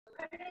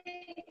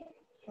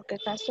ওকে,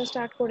 ক্লাসটা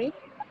স্টার্ট করি।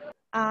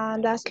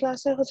 লাস্ট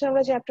ক্লাসে হচ্ছে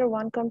আমরা চ্যাপ্টার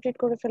 1 কমপ্লিট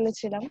করে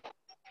ফেলেছিলাম।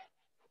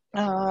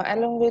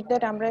 অ্যালং উইথ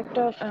দ্যাট আমরা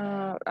একটা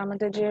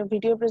আমাদের যে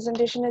ভিডিও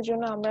প্রেজেন্টেশনের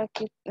জন্য আমরা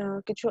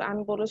কিছু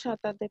আমি বলেছি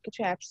তাদের কিছু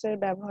অ্যাপস এর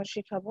ব্যবহার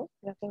শিখাবো,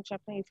 যাতে হচ্ছে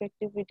আপনি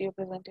ইফেক্টিভ ভিডিও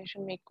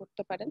প্রেজেন্টেশন মেক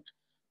করতে পারেন।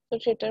 তো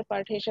সেটার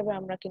পার্ট হিসেবে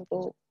আমরা কিন্তু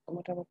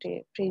মোটামুটি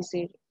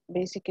ফ্রিজির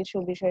বেসিক কিছু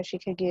বিষয়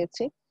শিখে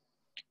গিয়েছি।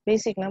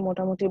 বেসিক না,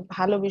 মোটামুটি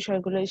ভালো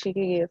বিষয়গুলোই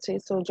শিখে গিয়েছি।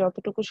 সো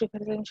যতটুকু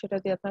শিখেছেন সেটা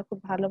দিয়ে আপনারা খুব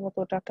ভালো মতো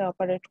ওটাকে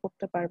অপারেট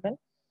করতে পারবেন।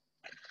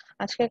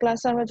 আজকে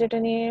ক্লাসে আমরা যেটা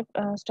নিয়ে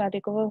স্টাডি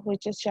করবো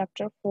which is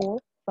chapter 4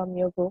 from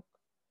your book.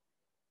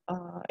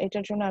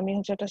 এটার জন্য আমি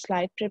হচ্ছে একটা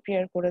স্লাইড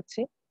প্রিপেয়ার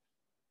করেছি।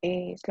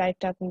 এই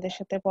স্লাইডটা আপনাদের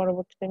সাথে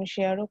পরবর্তীতে আমি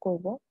শেয়ারও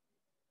করব।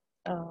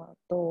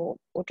 তো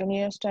ওটা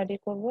নিয়ে স্টাডি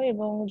করব,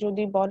 এবং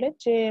যদি বলে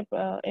যে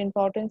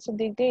ইম্পর্টেন্সের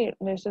দিক দিয়ে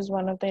this is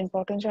one of the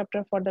important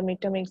chapter for the mid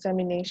term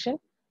examination.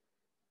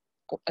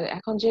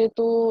 এখন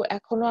যেহেতু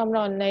এখনো আমরা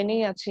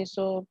অনলাইনেই আছি,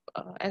 সো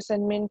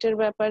অ্যাসাইনমেন্টের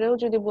ব্যাপারেও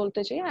যদি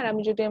বলতে চাই, আর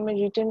আমি যদি আমি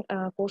রিটেন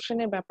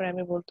কোশ্চেনের ব্যাপারে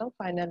আমি বলতাম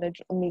ফাইনালের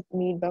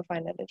মিড বা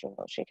ফাইনালের জন্য,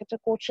 সেক্ষেত্রে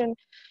কোশ্চেন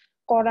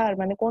করার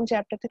মানে কোন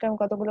চ্যাপ্টার থেকে আমি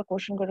কতগুলো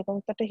কোশ্চেন করি এরকম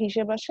একটা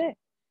হিসেব আসে।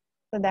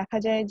 তো দেখা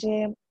যায় যে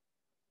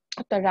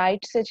একটা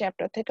রাইটস এর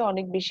চ্যাপ্টার থেকে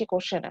অনেক বেশি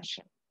কোশ্চেন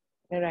আসে।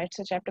 রাইটস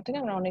এর চ্যাপ্টার থেকে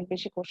আমরা অনেক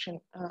বেশি কোশ্চেন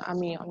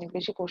আমি অনেক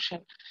বেশি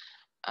কোশ্চেন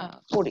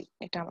করি।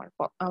 এটা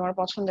আমার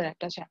পছন্দের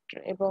একটা চ্যাপ্টার।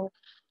 এবং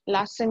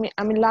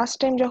আমি লাস্ট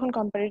টাইম যখন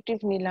কম্পারেটিভ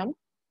নিলাম,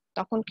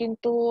 তখন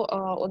কিন্তু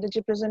ওদের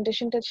যে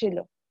প্রেজেন্টেশনটা ছিল,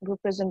 গ্রুপ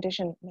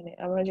প্রেজেন্টেশন, মানে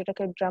আমরা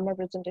যেটাকে ড্রামার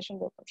প্রেজেন্টেশন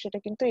বলতাম, সেটা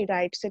কিন্তু এই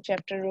রাইটস এর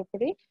চ্যাপ্টারের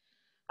উপরেই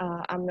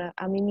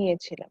আমি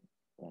নিয়েছিলাম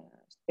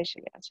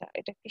স্পেশালি। আচ্ছা,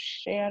 এটা একটু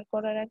শেয়ার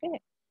করার আগে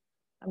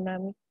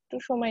আমি একটু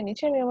সময়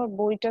নিচ্ছি, আমি আমার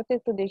বইটাতে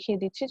একটু দেখিয়ে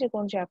দিচ্ছি যে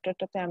কোন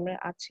চ্যাপ্টারটাতে আমরা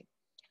আছি।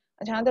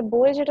 আচ্ছা, আমাদের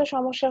বইয়ে যেটা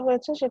সমস্যা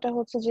হয়েছে সেটা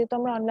হচ্ছে, যেহেতু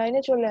আমরা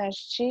অনলাইনে চলে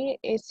আসছি,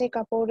 এসি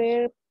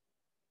কাপুরের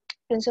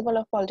প্রিন্সিপাল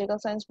অফ পলিটিক্যাল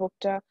সায়েন্স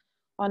বুকটা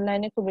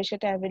অনলাইনে খুব বেশি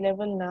একটা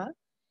অ্যাভেলেবল না।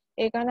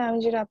 এই কারণে আমি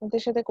যেটা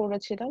আপনাদের সাথে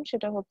করেছিলাম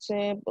সেটা হচ্ছে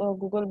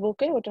গুগল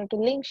বুকে ওটা একটা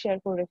লিঙ্ক শেয়ার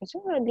করে রেখেছি,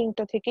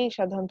 লিঙ্কটা থেকেই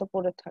সাধারণত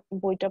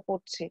বইটা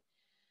পড়ছি।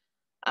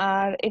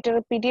 আর এটার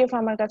পিডিএফ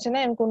আমার কাছে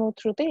নাই, আমি কোনো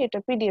থ্রুতেই এটা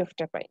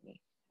পিডিএফটা পাইনি।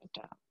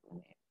 এটা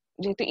মানে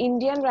যেহেতু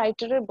ইন্ডিয়ান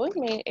রাইটারের বই,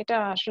 এটা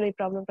আসলে এই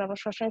প্রবলেমটা আমরা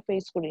সবসময়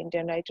ফেস করি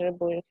ইন্ডিয়ান রাইটারের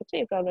বইয়ের ক্ষেত্রে,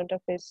 এই প্রবলেমটা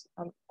ফেস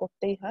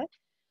করতেই হয়।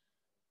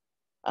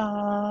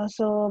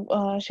 সো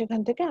সেখান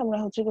থেকে আমরা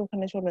হচ্ছে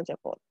ওখানে চলে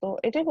যাব। তো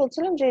এটাই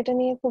বলছিলাম যে এটা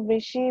নিয়ে খুব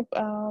বেশি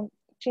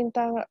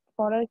চিন্তা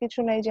করার কিছু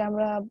নাই যে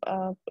আমরা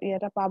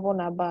ইয়েটা পাবো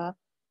না, বা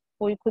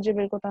বই খুঁজে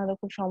বের করতে আমাদের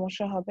খুব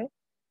সমস্যা হবে।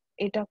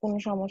 এটা কোনো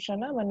সমস্যা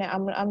না। মানে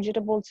আমি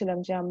যেটা বলছিলাম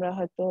যে আমরা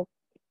হয়তো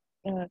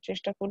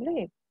চেষ্টা করলে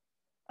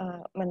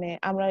মানে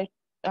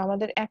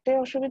আমাদের একটাই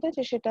অসুবিধা,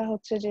 যে সেটা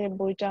হচ্ছে যে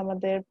বইটা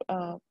আমাদের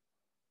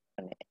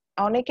মানে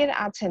অনেকের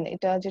আছেন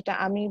এটা, যেটা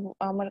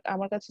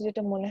আমার কাছে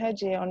যেটা মনে হয়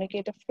যে অনেকে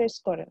এটা ফেস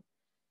করেন,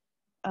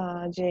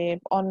 যে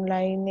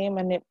অনলাইনে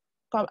মানে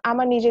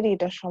আমার নিজেরই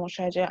এটা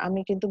সমস্যা হয় যে আমি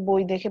কিন্তু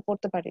বই দেখে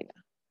পড়তে পারি না,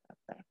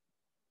 আপনার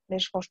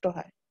বেশ কষ্ট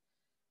হয়।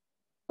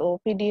 তো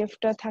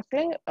পিডিএফটা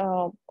থাকলে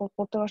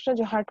পড়তে কষ্ট,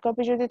 যে হার্ড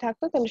কপি যদি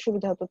থাকতো তাহলে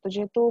সুবিধা হতো। তো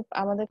যেহেতু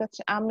আমাদের কাছে,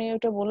 আমি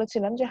ওটা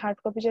বলেছিলাম যে হার্ড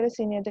কপি যারা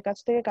সিনিয়রদের কাছ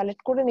থেকে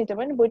কালেক্ট করে নিতে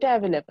পারেন, বইটা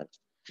অ্যাভেলেবেল।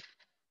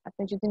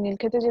 আপনি যদি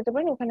নীলক্ষেতে যেতে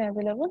পারেন, ওখানে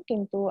অ্যাভেলেবেল,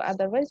 কিন্তু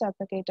আদারওয়াইজ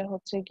আপনাকে এটা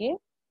হচ্ছে গিয়ে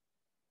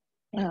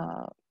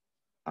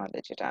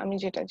আমাদের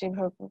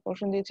যেভাবে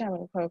পোর্শন দিয়েছে আমি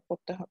ওইভাবে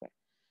পড়তে হবে।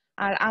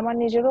 আর আমার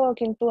নিজেরও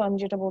কিন্তু, আমি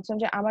যেটা বলছিলাম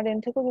যে আমার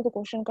এন্ড থেকেও যদি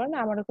কোশ্চেন করেন,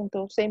 আমারও কিন্তু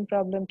সেম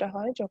প্রবলেমটা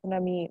হয় যখন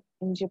আমি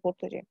নিজে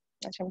পড়তে যাই।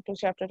 আচ্ছা, আমি একটু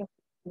চ্যাপ্টারটা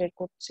বের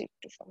করছি,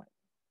 একটু সময়।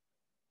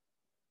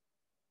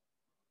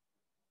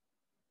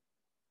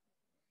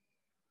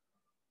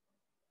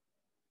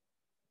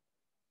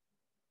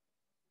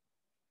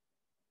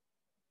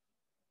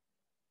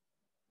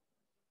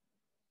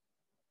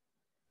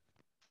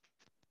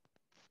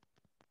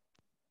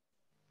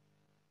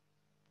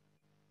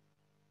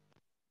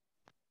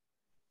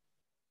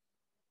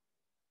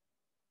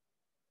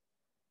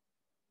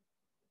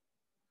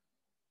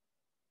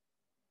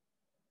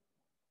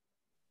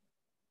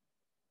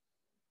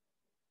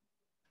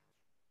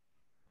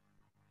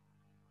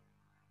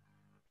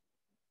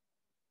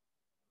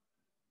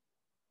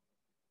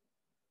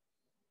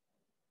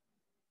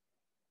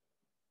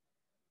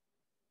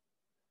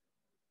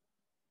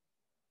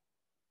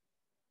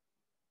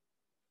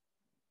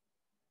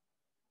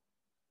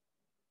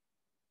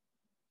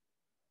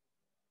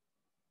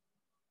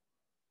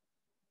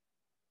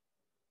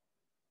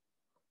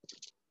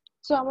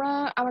 তো আমরা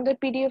আমাদের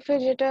পিডিএফ এ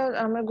যেটা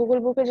আমরা গুগল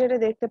বুকে যেটা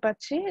দেখতে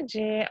পাচ্ছি,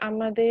 যে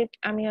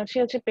আমি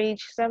হচ্ছে পেজ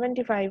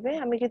 75 এ।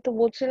 আমি কিন্তু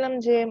বলছিলাম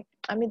যে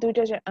আমি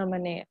দুইটা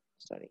মানে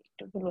সরি,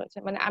 একটু ভুল হয়েছে,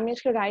 মানে আমি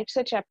আজকে রাইটস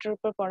এর চ্যাপ্টার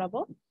উপর পড়াবো।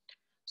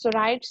 সো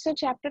রাইটস এর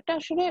চ্যাপ্টারটা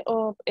আসলে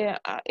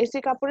এসি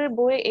কাপুরের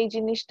বইয়ে এই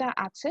জিনিসটা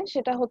আছে,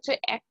 সেটা হচ্ছে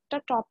একটা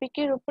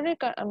টপিকের উপরে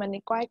মানে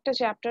কয়েকটা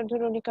চ্যাপ্টার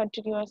ধরে উনি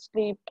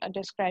কন্টিনিউয়াসলি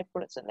ডেসক্রাইব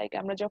করেছেন। লাইক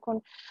আমরা যখন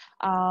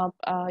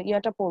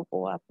ইয়াটা পড়বো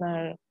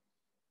আপনার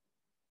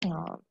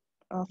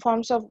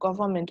ফর্মস অফ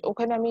গভর্নমেন্ট,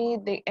 ওখানে আমি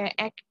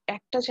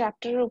একটা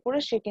চ্যাপ্টারের উপরে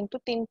সে কিন্তু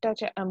তিনটা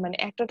মানে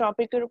একটা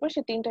টপিকের উপর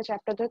সে তিনটা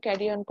চ্যাপ্টার ধরে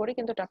ক্যারি অন করে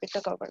কিন্তু টপিকটা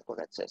কভার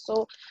করেছে। সো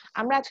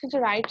আমরা আজকে যে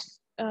রাইটস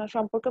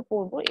সম্পর্কে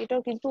পড়বো,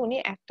 এটাও কিন্তু উনি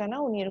একটা না,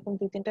 উনি এরকম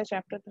দুই তিনটা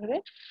চ্যাপ্টার ধরে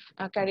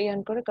ক্যারি অন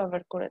করে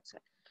কভার করেছে।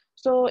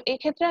 সো এই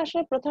ক্ষেত্রে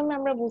আসলে প্রথমে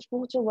আমরা বুঝবো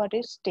হচ্ছে what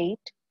is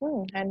state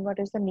and what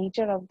is the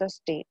nature of the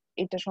state,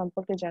 এটা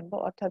সম্পর্কে জানবো।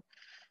 অর্থাৎ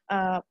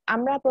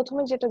আমরা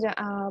প্রথমে যেটা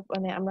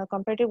মানে আমরা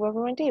কম্পারেটিভ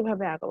গভর্নমেন্টে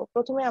এইভাবে আগাবো।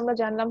 প্রথমে আমরা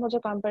জানলাম হচ্ছে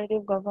comparative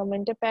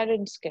গভর্নমেন্টে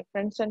parents K,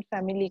 friends and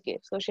family কে।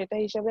 তো সেটা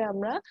হিসেবে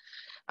আমরা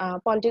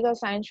পলিটিক্যাল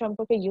সায়েন্স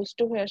সম্পর্কে ইউজ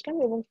টু হয়ে আসলাম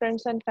এবং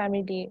ফ্রেন্ডস এন্ড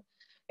ফ্যামিলি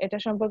এটা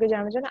সম্পর্কে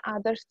জানার জন্য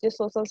আদার্স যে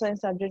সোশ্যাল সায়েন্স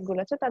সাবজেক্ট গুলো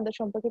আছে তাদের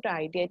সম্পর্কে একটা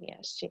আইডিয়া নিয়ে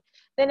আসছি।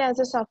 দেন as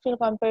a subfield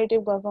comparative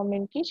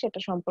government কি সেটা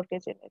সম্পর্কে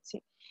জেনেছি।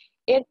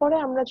 এরপরে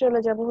আমরা চলে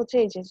যাব হচ্ছে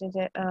এই যে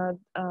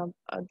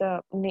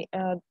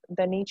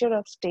the nature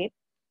of state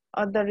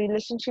or the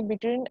relationship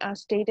between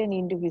state and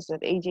individual,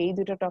 এই যে এই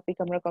দুটো টপিক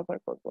আমরা কভার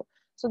করব।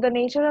 So the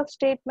nature of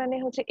state মানে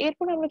হচ্ছে,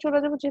 এরপর আমরা চলে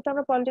যাবো, যেহেতু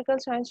আমরা পলিটিক্যাল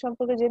সায়েন্স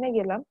সম্পর্কে জেনে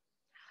গেলাম,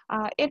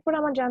 এরপর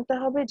আমার জানতে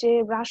হবে যে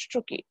রাষ্ট্র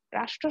কি।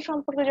 রাষ্ট্র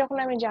সম্পর্কে যখন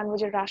আমি জানবো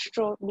যে রাষ্ট্র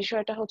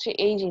বিষয়টা হচ্ছে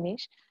এই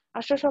জিনিস,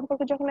 রাষ্ট্র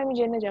সম্পর্কে যখন আমি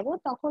জেনে যাব,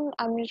 তখন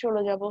আমি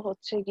চলে যাব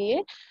হচ্ছে গিয়ে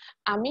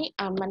আমি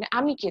মানে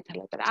আমি কে,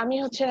 তাহলে আমি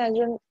হচ্ছে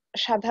একজন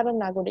সাধারণ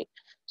নাগরিক।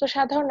 তো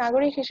সাধারণ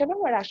নাগরিক হিসেবে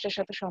আমার রাষ্ট্রের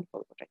সাথে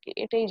সম্পর্কটা কি,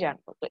 এটাই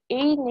জানবো। তো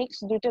এই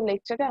নেক্সট দুইটা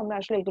লেকচারে আমরা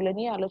আসলে এগুলো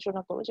নিয়ে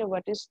আলোচনা করবো যে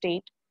what is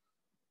state,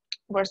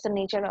 what's the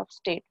nature of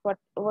state,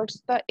 what's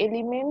the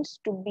elements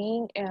to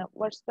being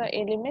what's the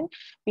element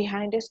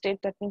behind a state,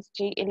 that means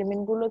যে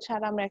এলিমেন্ট গুলো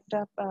ছাড়া আমরা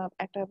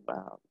একটা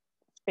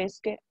স্পেস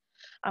কে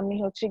আমি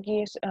হচ্ছে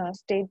গিয়ে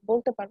স্টেট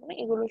বলতে পারবো না,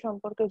 এগুলো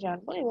সম্পর্কে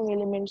জানবো এবং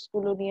এলিমেন্টস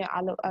গুলো নিয়ে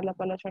আলাপ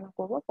আলোচনা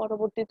করবো।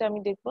 পরবর্তীতে আমি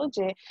দেখবো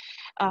যে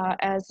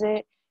as a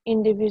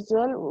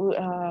individual,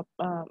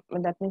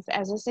 that means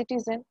as a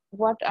citizen,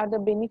 what are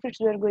the benefits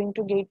we are going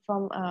to get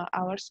from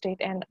our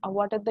state, and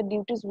what are the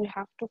duties we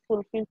have to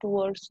fulfill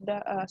towards the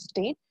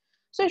state.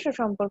 So এসব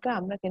সম্পর্কে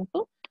আমরা কিন্তু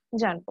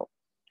জানবো।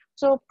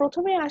 তো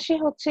প্রথমে আসি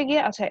হচ্ছে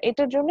গিয়ে, আচ্ছা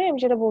এটার জন্য আমি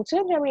যেটা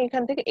বলছিলাম যে আমি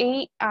এখান থেকে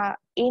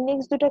এই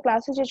নেক্সট দুটো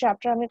ক্লাসে যে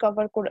চ্যাপ্টার আমি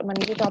কভার করে,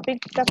 মানে যে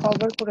টপিকটা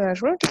কভার করে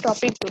আসবো,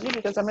 টপিক বলি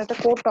বিকজ আমরা একটা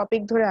কোর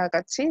টপিক ধরে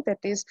আগাচ্ছি,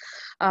 that is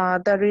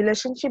the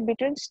relationship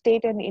between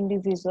state and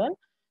individual.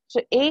 তো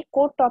এই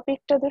কোর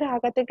টপিকটা ধরে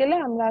আগাতে গেলে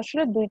আমরা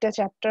আসলে দুইটা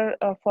চ্যাপ্টার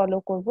ফলো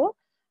করব,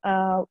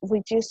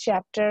 হুইচ ইজ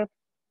চ্যাপ্টার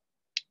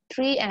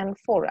 3 and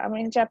 4। আমি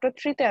চ্যাপ্টার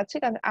 3 তে আছি,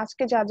 কারণ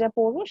আজকে যা যা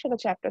পড়বো সেটা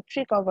চ্যাপ্টার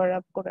 3 কভার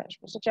আপ করে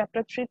আসবো। সো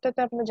চ্যাপ্টার 3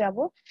 তে আমরা যাব।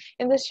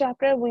 In this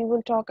chapter we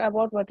will talk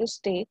about what is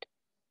state.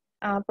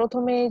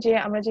 প্রথমে যে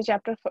আমরা যে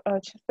চ্যাপ্টার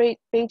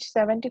পেজ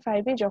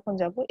 75 এ যখন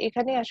যাব,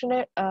 এখানে আসলে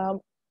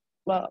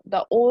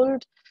the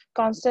old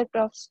concept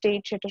of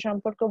state সেটা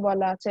সম্পর্কে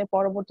বলা আছে।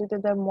 পরবর্তীতে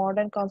the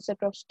modern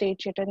concept of state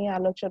সেটা নিয়ে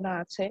আলোচনা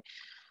আছে।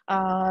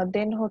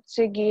 দেন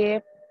হচ্ছে গিয়ে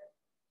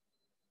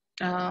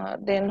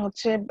দেন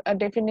হচ্ছে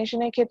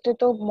ডেফিনেশনের ক্ষেত্রে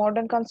তো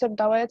মডার্ন কনসেপ্ট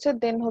দেওয়া আছে।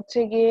 দেন হচ্ছে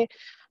গিয়ে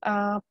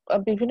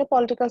বিভিন্ন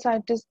পলিটিক্যাল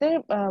সায়েন্টিস্টদের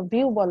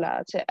ভিউ বলা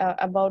আছে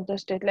অ্যাবাউট দ্য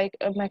স্টেট, লাইক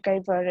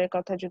ম্যাকাইভারের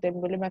কথা যদি আমি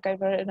বলি,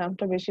 ম্যাকাইভারের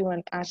নামটা বেশি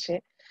আসে।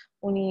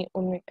 উনি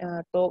উনি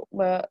তো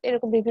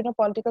এরকম বিভিন্ন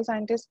পলিটিক্যাল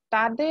সায়েন্টিস্ট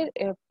তাদের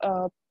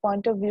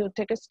পয়েন্ট অফ ভিউ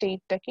থেকে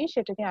স্টেটটা কি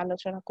সেটা নিয়ে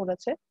আলোচনা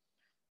করেছে।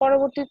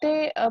 পরবর্তীতে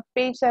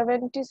পেজ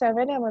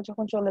 77 এ আমরা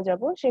যখন চলে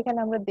যাব, সেখানে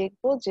আমরা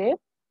দেখবো যে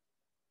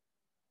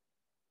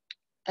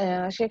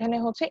সেখানে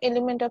হচ্ছে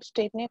এলিমেন্ট অফ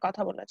স্টেট নিয়ে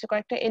কথা বলা আছে।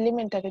 কয়েকটা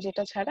এলিমেন্ট থাকে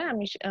যেটা ছাড়া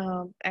আমি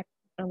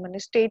মানে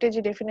স্টেটের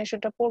যে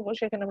ডেফিনেশনটা পড়বো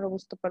সেখানে আমরা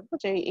বুঝতে পারবো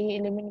যে এই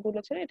এলিমেন্ট গুলো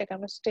ছাড়া এটাকে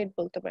আমরা স্টেট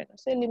বলতে পারি না।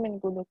 এলিমেন্ট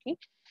গুলো কি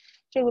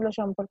সেগুলো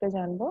সম্পর্কে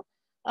জানবো,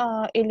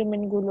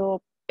 এলিমেন্ট গুলো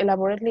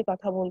এলাবোরেটলি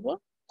কথা বলবো।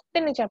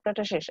 দেন এই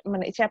চ্যাপ্টারটা শেষ,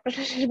 মানে এই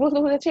চ্যাপ্টারটা শেষ বলতে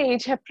বলেছে এই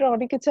চ্যাপ্টার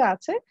অনেক কিছু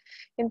আছে,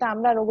 কিন্তু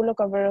আমরা আর ওগুলো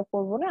কভার আপ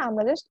করবো না,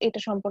 আমরা জাস্ট এটা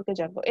সম্পর্কে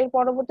জানবো। এর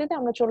পরবর্তীতে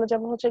আমরা চলে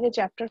যাবো হচ্ছে যে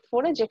চ্যাপ্টার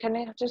 4 এ, যেখানে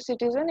হচ্ছে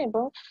সিটিজেন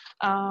এবং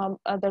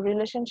the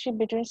relationship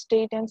between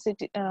state and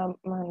city,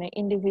 মানে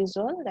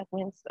ইন্ডিভিজুয়াল, দ্যাট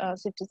মিন্স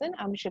সিটিজেন,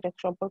 আমি সেটা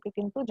সম্পর্কে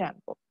কিন্তু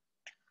জানবো।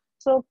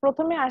 সো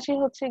প্রথমে আসি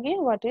হচ্ছে গিয়ে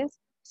হোয়াট ইজ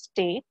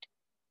স্টেট।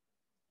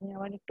 আমি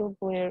আবার একটু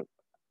বইয়ের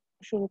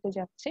শুরুতে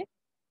যাচ্ছি।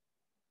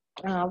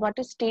 হোয়াট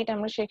ইজ স্টেট,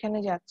 আমরা সেখানে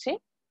যাচ্ছি,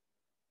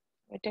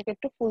 এটাকে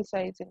একটু ফুল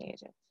সাইজে নিয়ে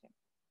যাচ্ছি।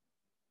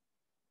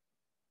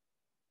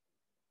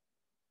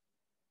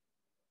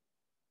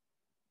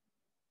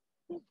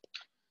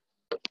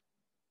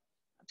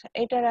 আচ্ছা,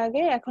 এটার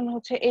আগে এখন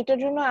হচ্ছে এটার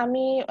জন্য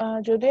আমি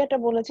যদিও এটা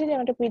বলেছি যে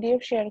আমি একটা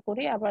পিডিএফ শেয়ার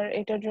করি, আবার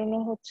এটার জন্য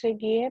হচ্ছে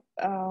গিয়ে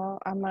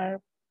আমার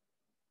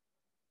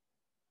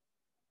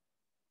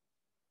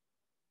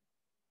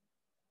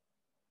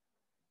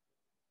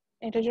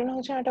এটার জন্য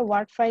হচ্ছে আমি একটা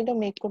ওয়ার্ড ফাইলও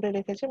মেক করে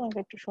রেখেছি। আমাকে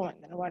একটু সময়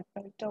দেন, ওয়ার্ড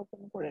ফাইলটা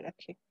ওপেন করে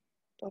রাখি,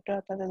 তো ওটা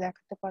তাদের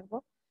দেখাতে পারবো।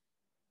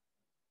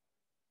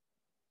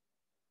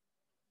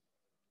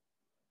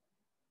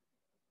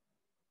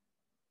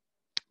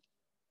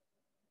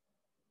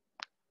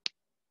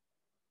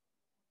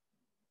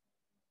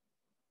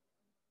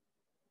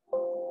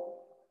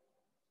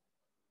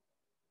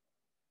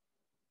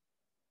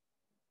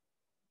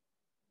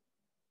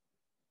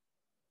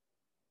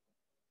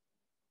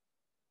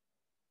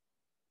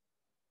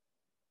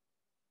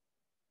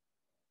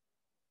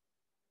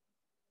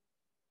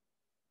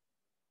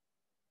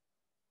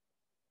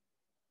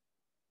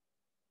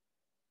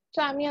 তো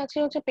আমি আছি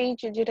হচ্ছে পেজ,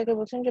 যেটাকে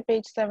বলছেন যে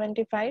পেজ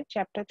 75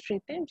 চ্যাপ্টার 3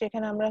 তে,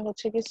 যেখানে আমরা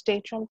হচ্ছে কি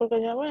স্টেট সম্পর্কে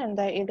যাবো and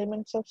the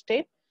elements of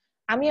state.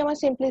 আমি আমার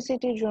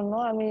সিম্পলিসিটির জন্য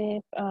আমি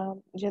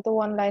যেহেতু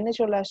ওয়ান লাইনে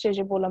চলে আসছে,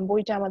 যে বললাম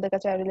বইটা আমাদের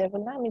কাছে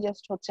অ্যাভেলেবল না, আমি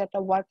জাস্ট হচ্ছে একটা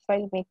ওয়ার্ড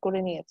ফাইল মেক করে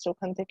নিয়েছি,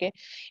 ওখান থেকে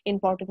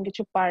ইম্পর্টেন্ট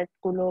কিছু পার্ট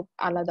গুলো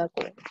আলাদা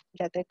করে,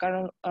 যাতে,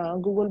 কারণ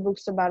গুগল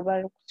বুকস এ বারবার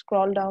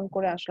স্ক্রল ডাউন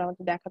করে আসলে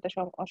আমাদের দেখাতে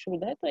সব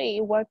অসুবিধা হয়। তো এই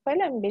ওয়ার্ড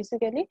ফাইলে আমি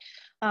বেসিক্যালি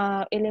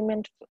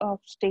এলিমেন্ট অফ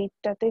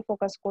স্টেটটাতে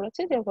ফোকাস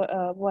করেছি, যে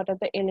what are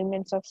the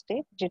elements of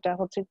state, যেটা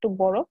হচ্ছে একটু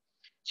বড়,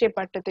 সে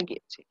পার্টটাতে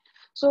গিয়েছি।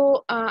 সো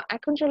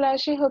এখন চলে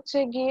আসি হচ্ছে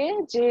গিয়ে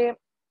যে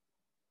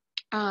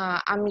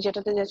আমি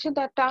যেটাতে যাচ্ছি,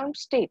 দ্য টার্ম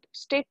স্টেট।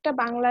 স্টেটটা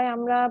বাংলায়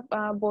আমরা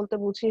বলতে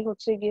বুঝি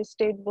হচ্ছে গিয়ে,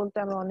 স্টেট বলতে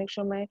আমরা অনেক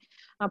সময়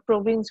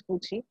প্রভিন্স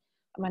বুঝি,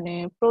 মানে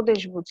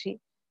প্রদেশ বুঝি।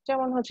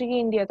 যেমন হচ্ছে কি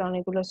ইন্ডিয়াতে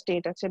অনেকগুলো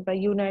স্টেট আছে, বা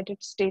ইউনাইটেড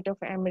স্টেট অফ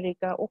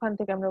আমেরিকা, ওখান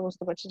থেকে আমরা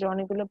বুঝতে পারছি যে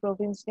অনেকগুলো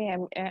প্রভিন্স নিয়ে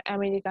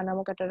আমেরিকা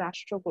নামক একটা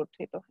রাষ্ট্র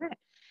গঠিত। হ্যাঁ,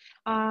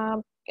 আহ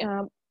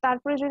আহ,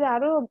 তারপরে যদি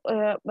আরো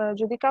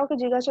যদি কাউকে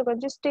জিজ্ঞাসা করেন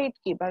যে স্টেট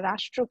কি বা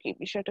রাষ্ট্র কি,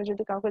 বিষয়টা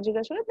যদি কাউকে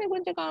জিজ্ঞাসা করেন,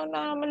 দেখবেন যে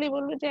নর্মালি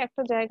বলবে যে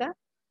একটা জায়গা,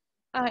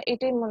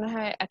 এটাই মনে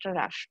হয় একটা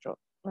রাষ্ট্র,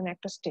 মানে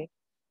একটা স্টেট।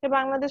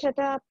 বাংলাদেশ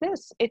একটা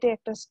প্লেস, এটাই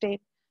একটা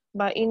স্টেট।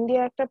 বা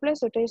ইন্ডিয়া একটা প্লেস,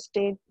 ওটাই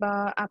স্টেট। বা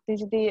আপনি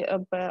যদি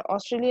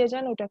অস্ট্রেলিয়া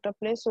যান, ওটা একটা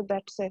place, so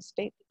that's a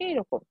state,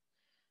 এইরকম।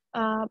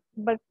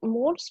 বাট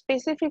মোর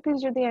স্পেসিফিকলি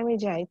যদি আমি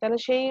যাই, তাহলে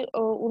সেই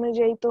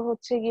অনুযায়ী তো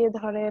হচ্ছে গিয়ে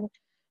ধরেন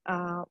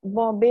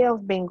বে of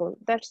Bengal,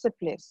 that's a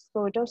place, তো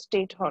ওটাও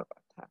স্টেট হওয়ার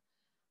কথা।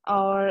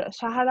 আর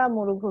সাহারা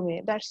মরুভূমি,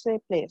 দ্যাটস এ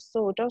প্লেস, তো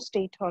ওটাও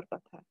স্টেট হওয়ার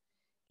কথা।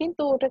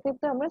 কিন্তু ওটা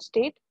কিন্তু আমরা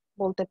স্টেট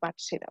বলতে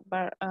পারছি না, বা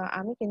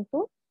আমি কিন্তু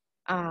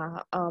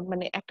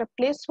মানে একটা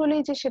প্লেস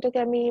হলেই যে সেটাকে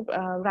আমি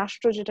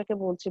রাষ্ট্র যেটাকে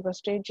বলছি বা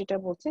স্টেট যেটা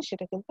বলছি,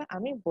 সেটা কিন্তু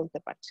আমি বলতে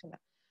পারছি না।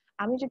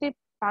 আমি যদি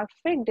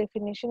পারফেক্ট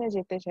ডেফিনেশনে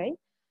যেতে চাই,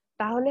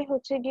 তাহলে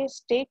হচ্ছে গিয়ে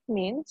state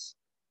means,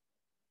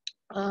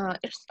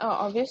 it's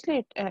obviously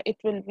it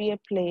will be a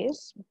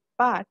place,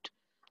 but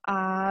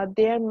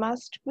there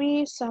must be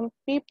some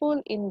people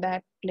in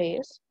that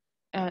place,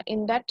 in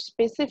that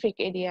specific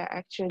area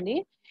actually,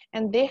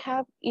 and they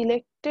have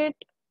elected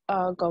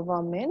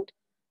government,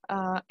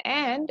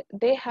 and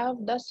they have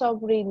the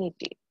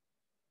sovereignty.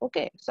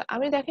 Okay, so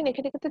আমি দেখেন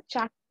এখানে কিন্তু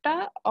চারটা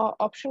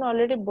option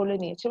already বলে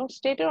নিয়েছি, এবং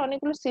স্টেটের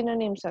অনেকগুলো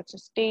সিনোনিমস আছে।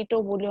 স্টেটও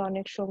বলি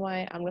অনেক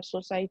সময়, আমরা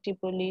সোসাইটি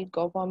বলি,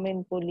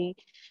 গভর্নমেন্ট বলি,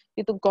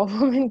 কিন্তু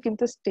গভর্নমেন্ট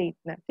কিন্তু স্টেট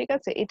না, ঠিক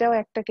আছে? এটাও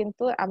একটা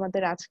কিন্তু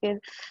আমাদের আজকের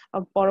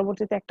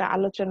পরবর্তীতে একটা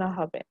আলোচনা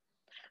হবে।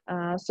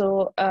 সো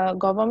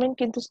গভর্নমেন্ট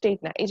কিন্তু স্টেট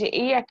না। এই যে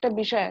এই একটা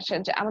বিষয় আসে,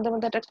 যে আমাদের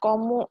মধ্যে একটা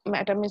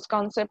একটা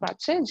মিসকনসেপ্ট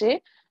আছে যে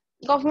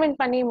গভর্নমেন্ট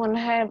মানে মনে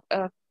হয়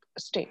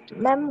স্টেট।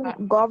 ম্যাম,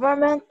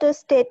 গভর্নমেন্ট তো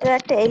স্টেটের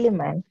একটা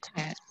এলিমেন্ট।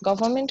 হ্যাঁ,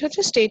 গভর্নমেন্ট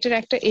হচ্ছে স্টেটের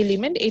একটা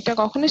এলিমেন্ট, এটা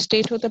কখনো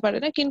স্টেট হতে পারে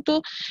না। কিন্তু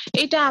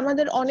এটা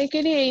আমাদের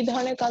অনেকেরই এই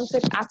ধরনের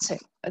কনসেপ্ট আছে,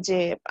 যে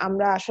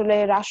আমরা আসলে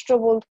রাষ্ট্র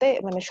বলতে,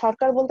 মানে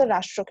সরকার বলতে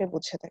রাষ্ট্রকে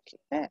বুঝে থাকি।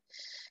 হ্যাঁ,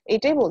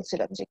 এটাই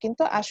বলছিলাম, যে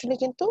কিন্তু আসলে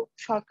কিন্তু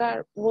সরকার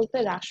বলতে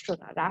রাষ্ট্র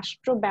না,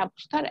 রাষ্ট্র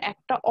ব্যবস্থার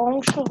একটা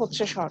অংশ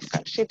হচ্ছে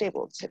সরকার, সেটাই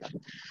বলছিলাম।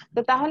 তো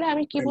তাহলে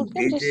আমি কি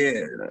বুঝলাম, এই যে যে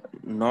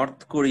নর্থ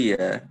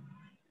কোরিয়া,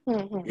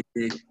 হুম হুম এই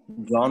যে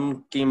জন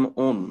কিম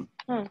উন,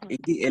 হুম এই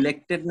কি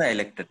ইলেক্টেড না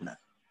ইলেক্টেড না?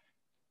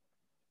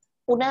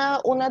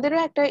 ওনাদেরও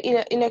একটা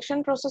ইলেকশন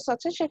প্রসেস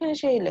আছে, সেখানে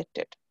সে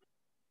ইলেক্টেড।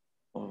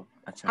 ও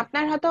আচ্ছা,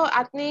 আপনার হয়তো,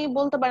 আপনি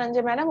বলতে পারেন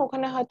যে ম্যাডাম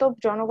ওখানে হয়তো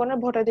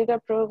জনগণের ভোটাধিকার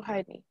প্রয়োগ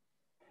হয়নি,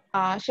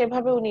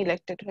 সেভাবে উনি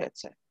ইলেক্টেড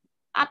হয়েছে।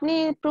 আপনি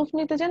প্রুফ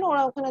নিতে চান,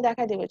 ওরা ওখানে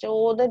দেখা দিবে যে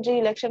ওদের যে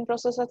ইলেকশন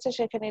প্রসেস আছে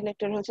সেখানে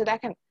ইলেক্টেড হয়েছে।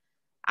 দেখেন,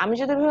 আমি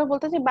যদি ভাবে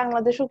বলতে চাই,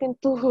 বাংলাদেশও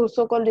কিন্তু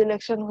সোকল্ড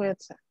ইলেকশন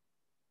হয়েছে।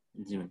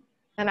 জি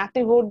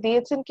আপনি ভোট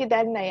দিয়েছেন কি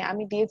দেন নাই,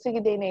 আমি দিয়েছি কি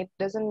দেই নাই, ইট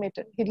ডাজন্ট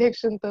ম্যাটার,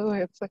 ইলেকশন তো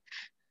হয়েছে।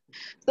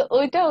 তো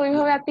ওইটা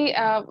ওইভাবে আপনি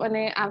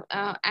মানে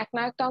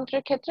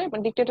একনায়কতন্ত্রের ক্ষেত্রে,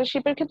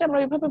 ডিক্টেটরশিপের ক্ষেত্রে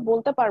আমরা ওইভাবে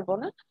বলতে পারবো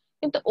না,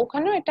 কিন্তু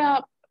ওখানেও এটা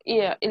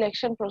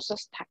ইলেকশন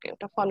প্রসেস থাকে,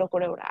 ওটা ফলো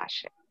করে ওরা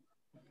আসে।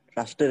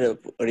 রাষ্ট্রের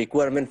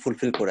রিকোয়ারমেন্ট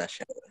ফুলফিল করে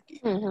আসে আর কি।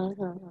 হুম হুম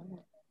হুম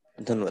হুম।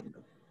 ধন্যবাদ।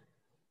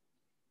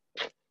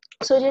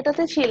 সো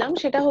যেটাতে ছিলাম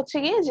সেটা হচ্ছে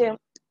গিয়ে যে,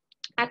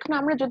 এখন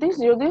আমরা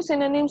যদিও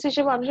সিনোনিমস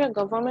হিসেবে মানুষের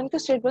গভর্নমেন্টকে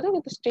স্টেট বলে,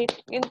 কিন্তু স্টেট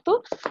কিন্তু,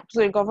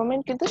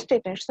 গভর্নমেন্ট কিন্তু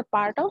state, it's a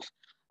part of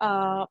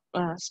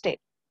state,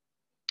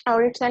 or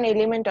it's an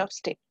element of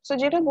state. So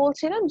যেটা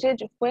বলছিলাম, যে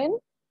when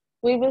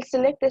we will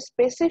select a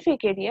specific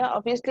area,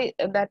 obviously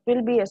that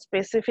will be a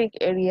specific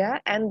area,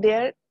 and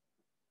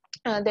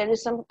there is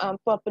some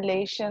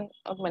population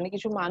of, মানে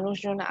কিছু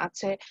মানুষজন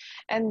আছে,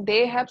 and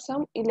they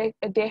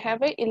have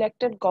a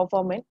elected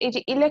government। এই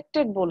যে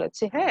elected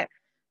বলেছে, হ্যাঁ,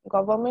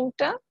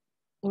 গভর্নমেন্টটা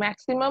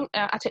ম্যাক্সিমাম,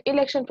 আচ্ছা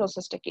ইলেকশন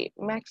প্রসেসটা কি,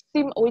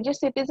 ওই যে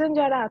সিটিজেন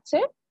যারা আছে,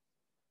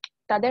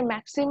 তাদের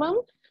ম্যাক্সিমাম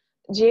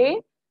যে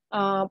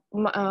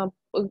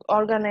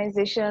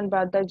অর্গানাইজেশন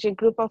বা যে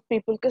গ্রুপ অফ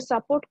পিপলকে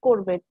সাপোর্ট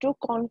করবে to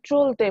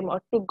control them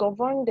or to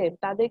govern them,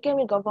 তাদেরকে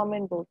আমি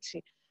গভর্নমেন্ট বলছি।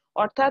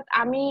 অর্থাৎ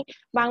আমি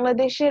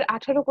বাংলাদেশের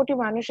 18 কোটি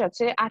মানুষ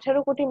আছে,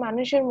 18 কোটি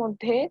মানুষের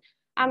মধ্যে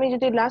আমি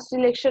যদি লাস্ট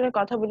ইলেকশনের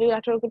কথা বলি,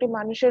 18 কোটি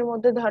মানুষের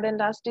মধ্যে ধরেন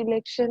লাস্ট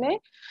ইলেকশনে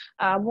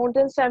মোর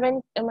দেন 7,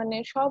 মানে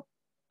সব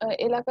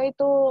এলাকায়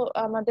তো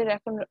আমাদের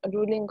এখন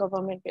রুলিং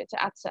গভর্নমেন্ট পেয়েছে।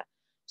 আচ্ছা,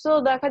 সো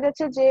দেখা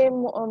যাচ্ছে যে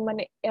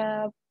মানে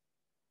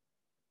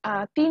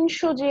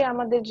 300 যে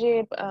আমাদের যে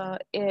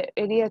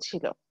এরিয়া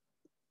ছিল,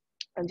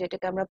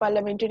 যেটাকে আমরা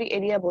পার্লামেন্টারি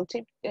এরিয়া বলছি,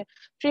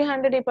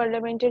 300 এই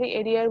পার্লামেন্টারি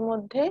এরিয়ার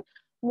মধ্যে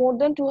more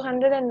than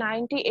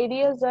 290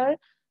 areas are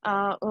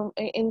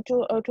into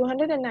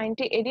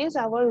 290 areas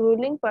our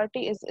ruling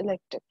party is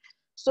elected,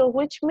 so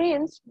which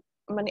means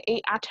মানে এই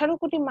 18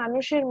 কোটি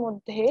মানুষের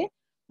মধ্যে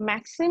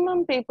ম্যাক্সিমাম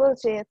পিপল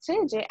চেয়েছে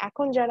যে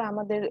এখন যারা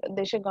আমাদের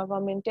দেশে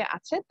গভর্নমেন্টে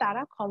আছে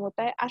তারা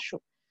ক্ষমতায়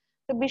আসুক।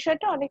 তো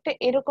বিষয়টা অনেকটা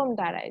এরকম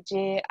দাঁড়ায়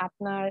যে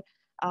আপনার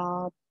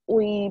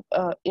ওই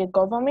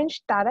গভর্নমেন্ট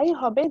তারাই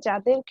হবে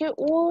যাদেরকে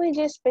ওই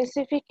যে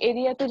স্পেসিফিক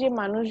এরিয়াতে যে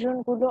মানুষজন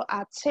গুলো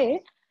আছে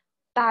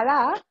তারা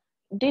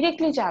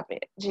ডিরেক্টলি যাবে,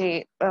 যে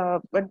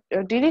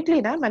ডিরেক্টলি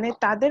না, মানে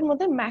তাদের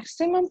মধ্যে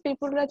ম্যাক্সিমাম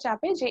পিপলরা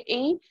যাবে যে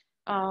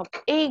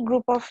এই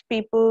গ্রুপ অফ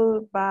পিপল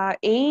বা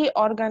এই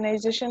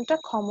অর্গানাইজেশনটা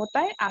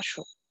ক্ষমতায়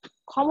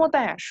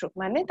আসুক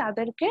মানে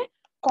তাদেরকে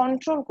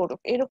কন্ট্রোল করুক,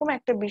 এরকম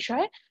একটা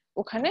বিষয়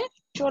ওখানে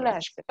চলে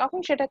আসবে, তখন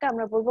সেটাকে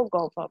আমরা বলবো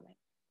government.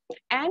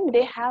 and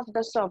they have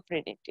the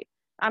sovereignty.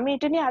 আমি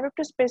এটা নিয়ে আরো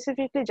একটু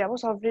স্পেসিফিকলি যাব,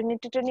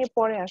 সভরেনিটিটা নিয়ে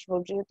পরে আসবো,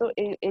 যেহেতু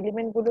এই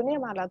এলিমেন্ট গুলো নিয়ে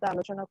আমি আলাদা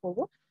আলোচনা করব।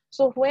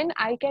 So when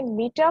I can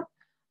meet up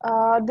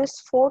this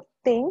fourth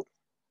thing,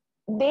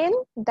 then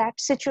that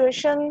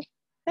situation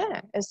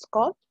is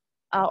called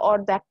or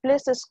that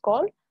place is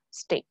called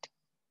state.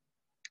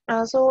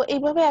 So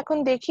এইভাবে এখন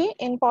দেখি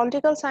in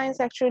political science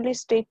actually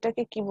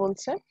স্টেটটাকে কি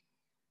বলছে।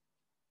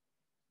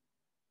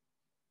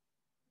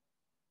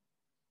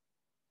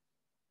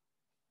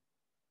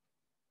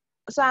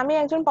 সো আমি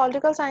একজন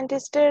পলিটিক্যাল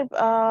সায়েন্টিস্টের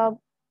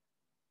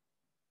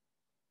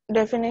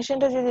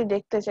ডেফিনেশনটা যদি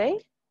দেখতে চাই,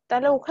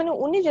 তাহলে ওখানে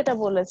উনি যেটা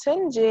বলেছেন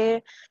যে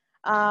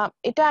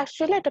এটা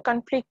অ্যাকচুয়ালি একটা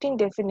conflicting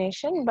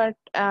definition, but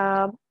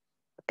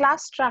class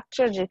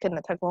structure যেখানে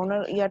থাকবে,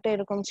 ওনার ইয়াটা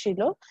এরকম ছিল।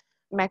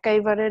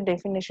 ম্যাকাইভারের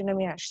ডেফিনেশন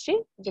আমি আসছি,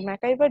 যে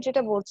ম্যাকাইভার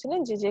যেটা বলছিলেন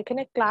যে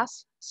যেখানে ক্লাস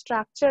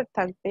স্ট্রাকচার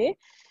থাকবে,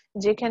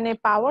 যেখানে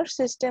পাওয়ার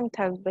সিস্টেম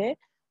থাকবে,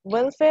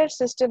 ওয়েলফেয়ার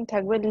সিস্টেম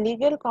থাকবে,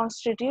 লিগ্যাল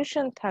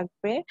কনস্টিটিউশন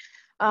থাকবে,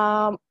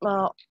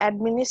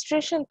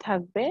 অ্যাডমিনিস্ট্রেশন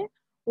থাকবে,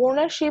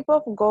 ownership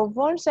of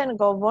governs and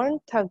govern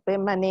থাকবে,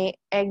 মানে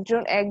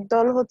এক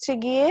দল হচ্ছে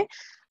গিয়ে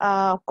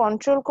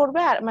কন্ট্রোল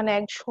করবে, আর মানে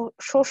এক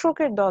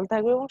শোষকের দল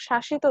থাকবে এবং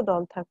শাসিত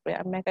দল থাকবে,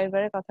 আমি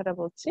ম্যাকাইভারের কথাটা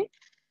বলছি,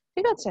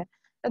 ঠিক আছে?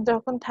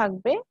 যখন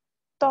থাকবে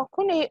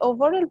তখন এই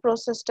ওভারঅল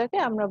প্রসেসটাকে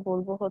আমরা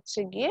বলবো হচ্ছে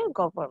গিয়ে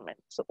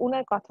গভর্নমেন্ট। সো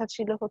উনার কথা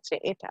ছিল হচ্ছে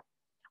এটা,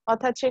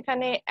 অর্থাৎ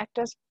সেখানে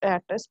একটা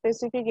একটা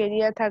স্পেসিফিক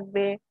এরিয়া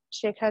থাকবে,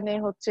 সেখানে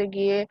হচ্ছে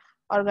গিয়ে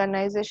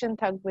অর্গানাইজেশন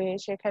থাকবে,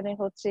 সেখানে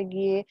হচ্ছে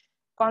গিয়ে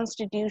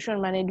কনস্টিটিউশন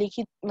মানে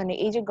লিখিত, মানে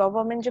এই যে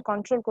গভর্নমেন্ট যে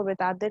কন্ট্রোল করবে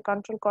তাদের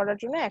কন্ট্রোল করার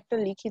জন্য একটা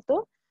লিখিত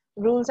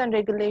রুলস এন্ড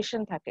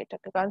রেগুলেশন থাকে,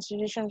 এটাকে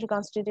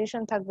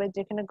কনস্টিটিউশন থাকবে,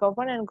 যেখানে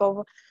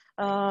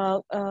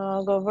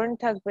গভর্ন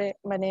থাকবে,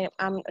 মানে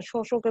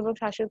শোষক এবং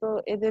শাসিত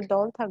এদের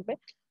দল থাকবে।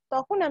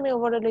 তখন আমি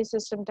ওভারঅল এই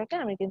সিস্টেমটাকে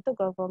আমি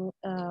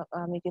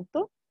কিন্তু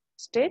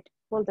স্টেট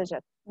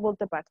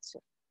বলতে পারছি।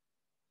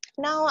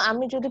 নাও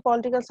আমি যদি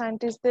পলিটিক্যাল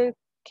সায়েন্টিস্টদের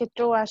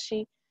ক্ষেত্রেও আসি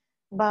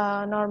বা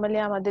নর্মালি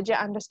আমাদের যে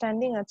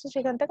আন্ডারস্ট্যান্ডিং আছে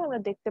সেখান থেকে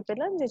আমরা দেখতে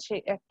পেলাম যে সে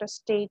একটা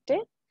স্টেটে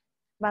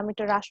বা আমি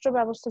একটা রাষ্ট্র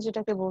ব্যবস্থা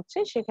যেটাকে বলছি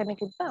সেখানে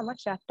কিন্তু আমার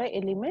 4টা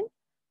এলিমেন্ট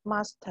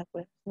মাস্ট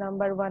থাকবে।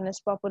 Number 1 is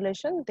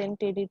population, then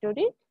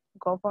territory,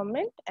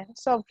 government and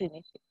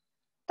সভরেনিটি।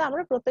 তো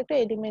আমরা প্রত্যেকটা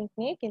এলিমেন্ট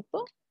নিয়ে কিন্তু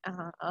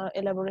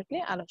এলাবোরেটলি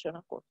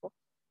আলোচনা করব।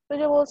 তো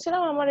যে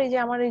বলছিলাম আমার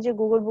এই যে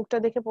গুগল বুকটা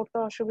দেখে পড়তে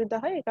অসুবিধা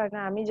হয়, এই কারণে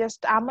আমি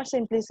জাস্ট আমার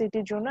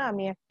সিম্পলিসিটির জন্য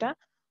আমি একটা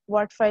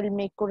ওয়ার্ড ফাইল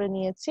মেক করে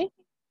নিয়েছি,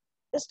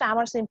 জাস্ট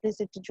আমার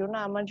সিম্পলিসিটির জন্য।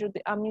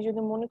 আমি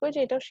যদি মনে করি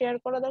যে এটাও শেয়ার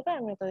করা দরকার,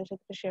 আমি তাদের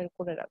সাথে শেয়ার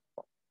করে রাখবো,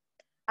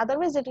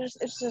 otherwise it's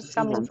just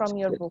coming from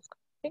your বুক,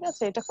 ঠিক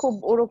আছে? এটা খুব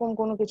ওরকম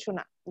কোনো কিছু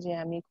না যে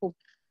আমি খুব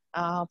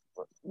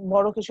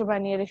বড় কিছু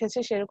বানিয়ে রেখেছি,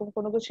 সেরকম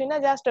কোনো কিছুই না,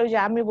 জাস্ট ওই যে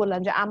আমি বললাম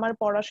যে আমার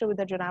পড়ার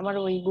সুবিধার জন্য আমার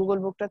ওই গুগল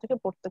বুকটা থেকে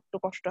পড়তে একটু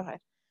কষ্ট হয়,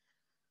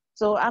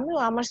 সো আমিও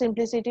আমার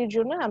সিম্পলিসিটির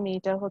জন্য আমি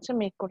এটা হচ্ছে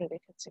মেক করে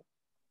রেখেছি।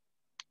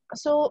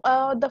 So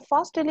the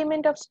first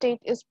element of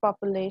state is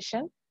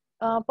population.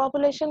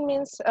 Population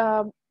means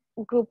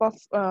group of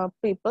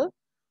people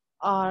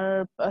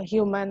or a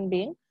human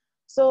being.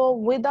 So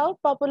without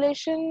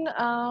population,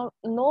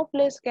 no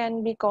place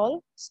can be called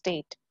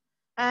state.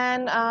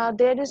 And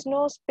there is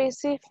no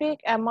specific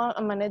amount,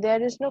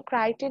 there is no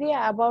criteria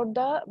about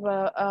the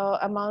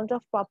amount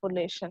of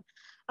population.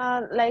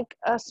 Like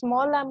a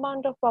small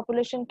amount of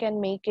population can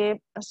make a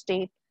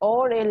state,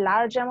 or a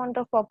large amount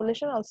of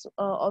population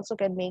also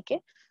can make a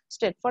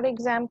state. For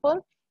example,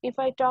 if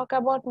I talk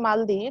about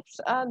Maldives,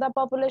 the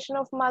population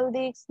of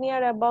Maldives near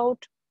about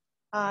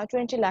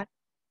 20 lakh.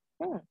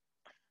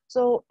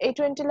 So এই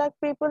 20 lakh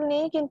people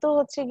নিয়ে কিন্তু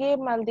হচ্ছে গিয়ে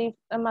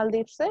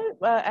মালদ্বীপসের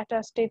একটা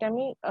state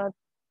আমি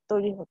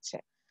তৈরি হচ্ছে।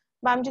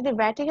 বা আমি যদি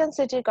ভ্যাটিকান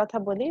সিটির কথা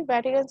বলি,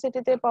 ভ্যাটিকান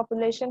সিটিতে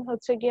পপুলেশন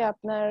হচ্ছে গিয়ে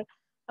আপনার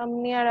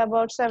near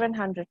about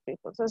 700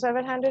 people. So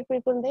 700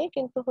 people নিয়ে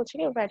কিন্তু হচ্ছে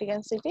গিয়ে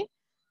ভ্যাটিকান সিটি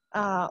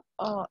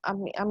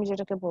আমি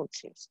যেটাকে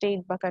বলছি স্টেট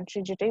বা কান্ট্রি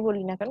যেটাই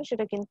বলি না কেন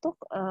সেটা কিন্তু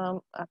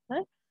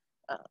আপনার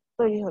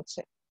তৈরি হচ্ছে।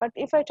 But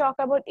if I talk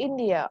about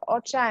India or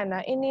China,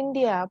 in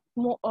India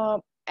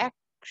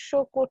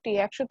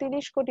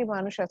 130 কোটি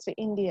মানুষ আছে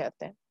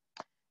ইন্ডিয়াতে,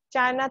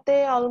 চায়নাতে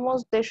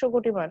অলমোস্ট 150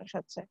 কোটি মানুষ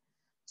আছে।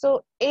 তো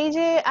এই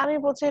যে আমি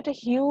বলছি এটা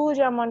হিউজ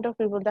অ্যামাউন্ট অফ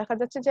পিপল। দেখা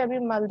যাচ্ছে যে আমি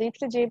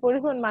মালদ্বীপে যে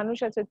পরিমাণ মানুষ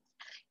আছে,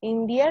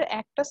 ইন্ডিয়ার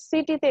একটা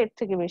সিটিতে এর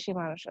থেকে বেশি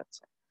মানুষ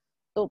আছে।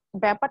 তো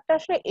ব্যাপারটা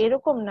আসলে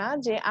এরকম না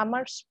যে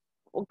আমার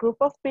গ্রুপ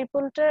অফ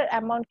পিপলটার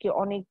অ্যামাউন্ট কি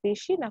অনেক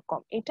বেশি না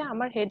কম, এটা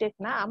আমার হেডেক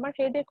না। আমার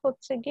হেডেক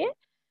হচ্ছে গিয়ে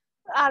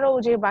আরো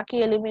যে বাকি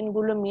এলিমেন্ট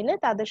গুলো মিলে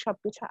তাদের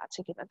সবকিছু আছে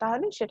কিনা,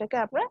 তাহলে সেটাকে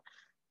আমরা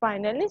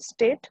ফাইনালি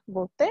স্টেট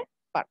বলতে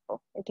পারবো।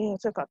 এটাই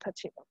হচ্ছে কথা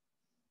ছিল।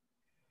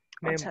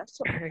 ম্যাম আচ্ছা,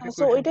 একটা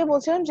সো কোশ্চেন ওইটাই ছিল।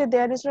 বলছিলাম যে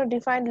there is no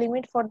defined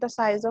limit for the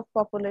size of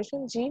population.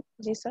 G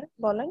G sir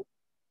বলেন।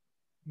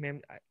 ম্যাম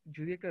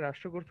যদি একটা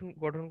রাষ্ট্র গঠন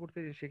গঠন করতে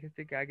যাই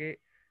সেক্ষেত্রে কি আগে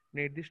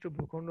নির্দিষ্ট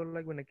ভূখণ্ড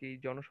লাগবে নাকি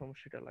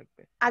জনসমষ্টিটা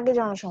লাগবে? আগে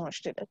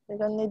জনসমষ্টি লাগবে,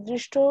 কারণ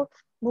নির্দিষ্ট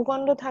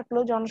ভূখণ্ড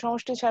থাকলেও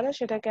জনসমষ্টি ছাড়া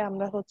সেটাকে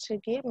আমরা হচ্ছে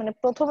গিয়ে মানে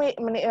প্রথমে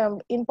মানে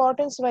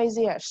ইম্পর্টেন্স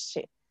ওয়াইজই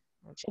আসছে,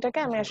 সেটাকে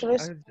আমি জি আসলে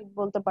আর state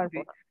বলতে পারবো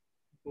যদি না।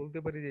 বলতে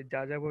পারি যে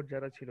যাযাবর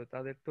যারা ছিল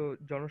তাদের তো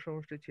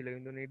জনসমষ্টি ছিল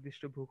কিন্তু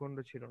নির্দিষ্ট ভূখণ্ড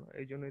ছিল না,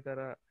 এই জন্যই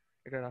তারা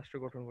একটা রাষ্ট্র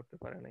গঠন করতে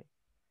পারে নাই।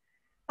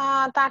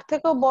 তার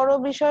থেকেও বড়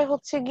বিষয়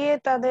হচ্ছে গিয়ে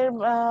তাদের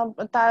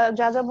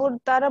যাযাবর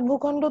তারা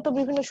ভূখণ্ড তো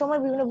বিভিন্ন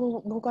সময় বিভিন্ন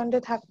ভূখণ্ডে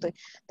থাকতোই,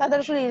 তাদের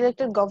আসলে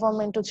ইলেক্টেড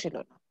গভর্নমেন্টও ছিল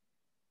না।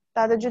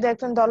 তাদের যদি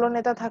একজন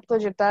দলনেতা থাকতো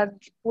যে তার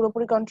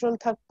পুরোপুরি কন্ট্রোল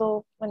থাকতো,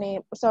 মানে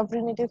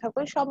সভরিনিটি থাকতো,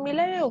 সব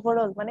মিলাই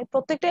ওভারঅল মানে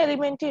প্রত্যেকটা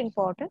এলিমেন্টই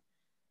ইম্পর্টেন্ট।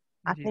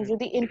 জি আপনি ম্যাম।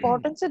 যদি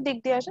ইম্পর্টেন্সের দিক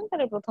দিয়ে আসেন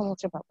তাহলে প্রথম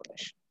হচ্ছে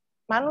পপুলেশন।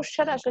 মানুষ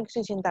ছাড়া আসলে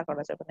কিছু চিন্তা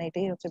করা যাবে না,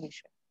 এটাই হচ্ছে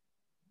বিষয়।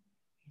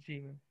 জি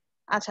ম্যাম।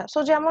 আচ্ছা, সো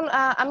যেমন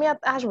আমি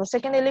আসবো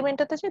সেকেন্ড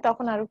এলিমেন্টটাতে যে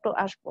তখন আর একটু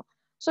আসবো।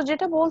 সো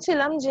যেটা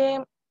বলছিলাম যে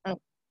উম,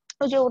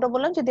 ওই যে ওটা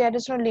বললাম যে there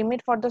is no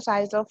limit for the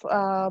size of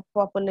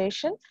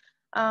population.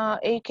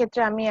 এই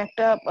ক্ষেত্রে আমি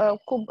একটা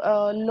খুব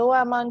লো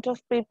অ্যামাউন্ট অফ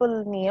পিপল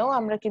নিয়েও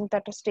আমরা কিন্তু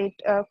একটা স্টেট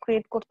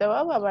ক্রিয়েট করতে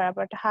পারবো, আবার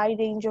আবার একটা হাই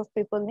রেঞ্জ অফ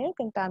পিপল নিয়েও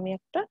কিন্তু আমি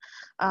একটা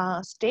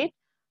স্টেট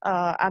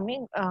আমি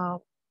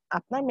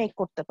আপনার মেক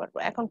করতে পারবো।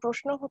 এখন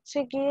প্রশ্ন হচ্ছে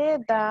গিয়ে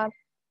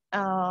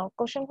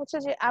কোশ্চেন হচ্ছে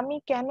যে আমি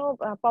কেন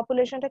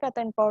পপুলেশনটাকে এত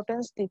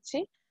ইম্পর্টেন্স দিচ্ছি,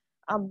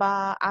 বা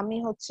আমি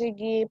হচ্ছে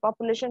গিয়ে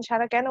পপুলেশন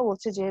ছাড়া কেন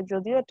বলছি যে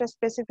যদিও একটা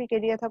স্পেসিফিক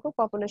এরিয়া থাকুক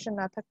পপুলেশন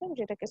না থাকলে আমি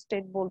যেটাকে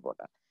স্টেট বলবো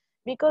না।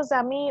 বিকজ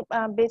আমি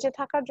বেঁচে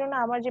থাকার জন্য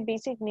আমার যে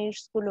বেসিক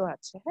নিডস গুলো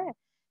আছে, হ্যাঁ,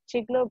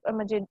 সেগুলো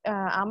যে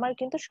আমার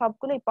কিন্তু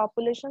সবগুলোই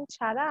পপুলেশন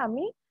ছাড়া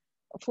আমি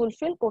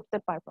ফুলফিল করতে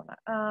পারবো না।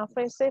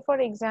 সে ফর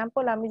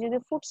এক্সাম্পল আমি যদি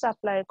ফুড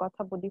সাপ্লাইয়ের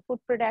কথা বলি, ফুড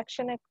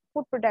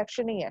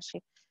প্রোডাকশনেই আসি।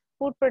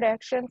 ফুড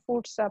প্রোডাকশন,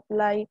 ফুড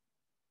সাপ্লাই,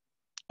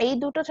 এই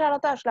দুটো ছাড়া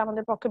তো আসলে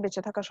আমাদের পক্ষে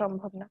বেঁচে থাকা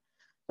সম্ভব না।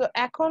 তো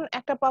এখন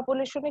একটা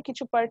পপুলেশনে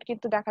কিছু পার্ট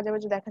কিন্তু দেখা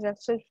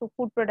যাচ্ছে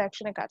ফুড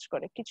প্রোডাকশনে কাজ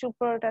করে, কিছু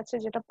পার্ট আছে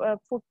যেটা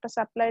ফুডটা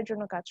সাপ্লাইয়ের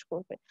জন্য কাজ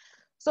করবে।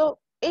 তো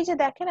এই যে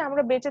দেখেন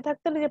আমরা বেঁচে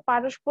থাকতে হলে যে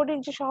পারস্পরিক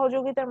যে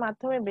সহযোগিতার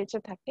মাধ্যমে বেঁচে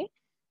থাকি,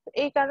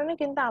 এই কারণে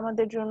কিন্তু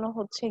আমাদের জন্য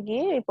হচ্ছে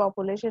গিয়ে এই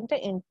পপুলেশনটা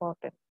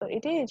ইম্পর্টেন্ট। তো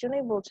এটাই এই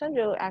জন্যই বলছেন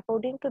যে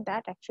according to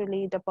that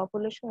actually the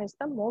population is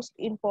the most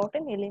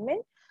important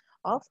element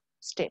of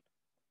state.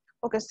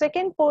 Okay,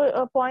 second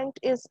point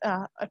is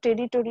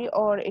territory,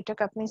 or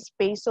এটাকে আপনি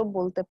স্পেসও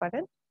বলতে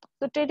পারেন।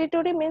 তো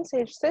territory means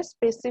it's a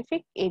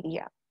specific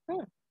area.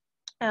 Hmm,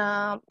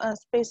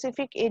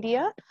 specific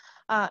area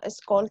is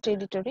called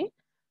territory.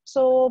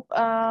 So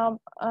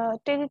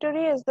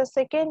territory is the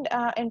second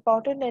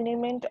important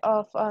element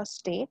of a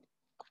state.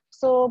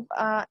 So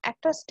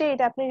একটা state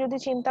আপনি যদি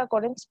চিন্তা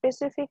করেন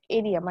স্পেসিফিক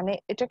এরিয়া, মানে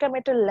এটাকে আমি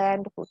একটা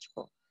ল্যান্ড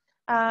বুঝবো।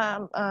 আহ,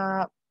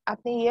 আহ,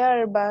 আপনি এয়ার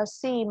বা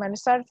সি মানে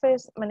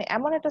সারফেস, মানে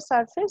এমন একটা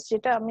সারফেস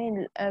যেটা আমি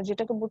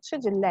যেটাকে বুঝছি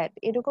যে ল্যান্ড,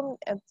 এরকম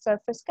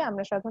সারফেসকে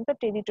আমরা সাধারণত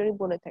টেরিটরি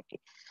বলে থাকি।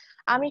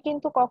 আমি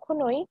কিন্তু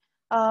কখনোই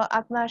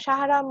আপনার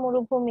সাহারা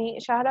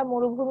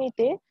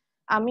মরুভূমিতে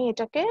আমি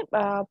এটাকে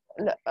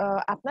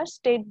আপনার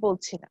স্টেট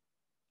বলছি না।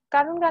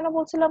 কারণ কেন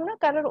বলছিলাম না,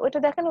 কারণ ওইটা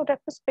দেখেন ওটা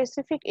একটা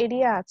স্পেসিফিক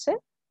এরিয়া আছে,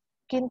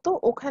 কিন্তু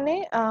ওখানে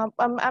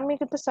আমি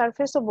কিন্তু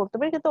সারফেসও বলতে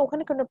পারি, কিন্তু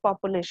ওখানে কোনো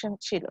পপুলেশন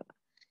ছিল না।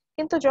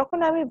 কিন্তু যখন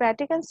আমি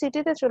ভ্যাটিকান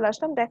সিটিতে চলে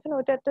আসলাম, দেখেন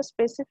ওইটা একটা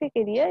স্পেসিফিক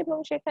এরিয়া এবং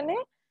সেখানে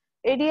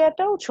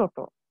এরিয়াটাও ছোট।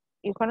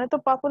 এখানে তো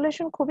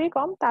পপুলেশন খুবই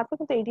কম, তারপর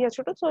কিন্তু এরিয়া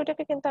ছোট, তো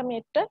ওইটাকে কিন্তু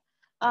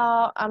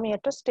আমি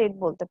একটা স্টেট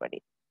বলতে পারি।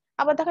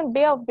 আবার দেখেন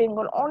বে অফ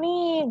বেঙ্গল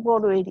অনেক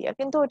বড় এরিয়া,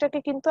 কিন্তু ওইটাকে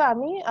কিন্তু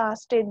আমি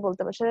স্টেট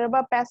বলতে পারি।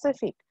 বা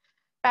প্যাসিফিক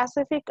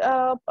প্যাসিফিক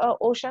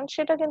ওশান,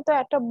 সেটা কিন্তু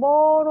একটা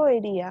বড়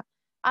এরিয়া,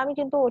 আমি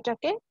কিন্তু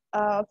ওটাকে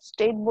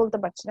স্টেট বলতে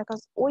পারছি না,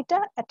 কারণ ওইটা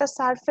একটা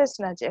সারফেস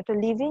না, যে একটা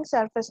লিভিং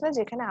সারফেস না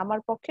যেখানে আমার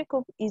পক্ষে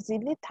খুব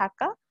ইজিলি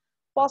থাকা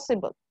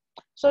পসিবল।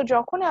 সো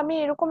যখন আমি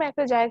এরকম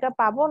একটা জায়গা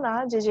পাবো না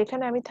যে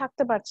যেখানে আমি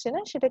থাকতে পারছি না,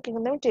 সেটাকে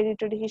কিন্তু আমি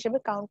টেরিটরি হিসেবে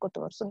কাউন্ট করতে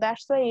পারবো। সো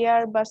দ্যাটস ওয়াই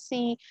এয়ার বা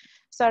সি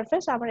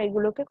সারফেস আমরা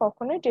এগুলোকে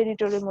কখনোই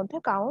টেরিটরির মধ্যে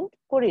কাউন্ট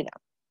করি না।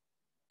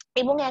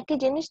 এবং একই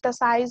জিনিস, the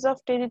size of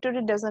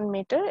territory doesn't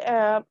matter,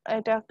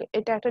 এটা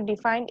এটা একটা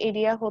ডিফাইন্ড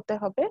এরিয়া হতে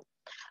হবে।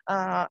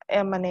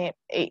 মানে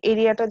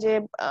এরিয়াটা যে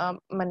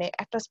মানে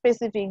একটা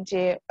স্পেসিফিক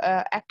যে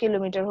 1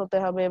 কিলোমিটার হতে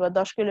হবে বা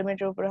 10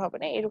 কিলোমিটার উপরে হবে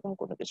না, এরকম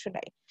কোনো কিছু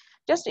নাই।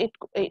 Just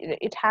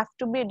it have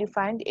to be a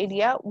defined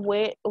area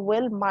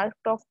well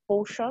marked of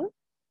portion,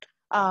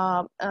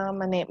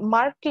 মানে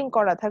মার্কিং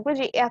করা থাকবে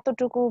যে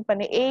এতটুকু,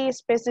 মানে এই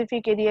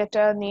স্পেসিফিক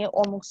এরিয়াটা নিয়ে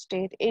অমুক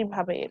স্টেট,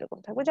 এইভাবে এরকম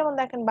থাকবে। যেমন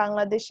দেখেন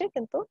বাংলাদেশে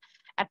কিন্তু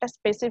একটা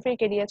স্পেসিফিক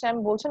এরিয়া আছে,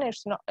 আমি বলছি না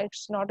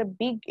it's not a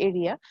big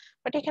area,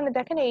 but এখানে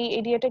দেখেন এই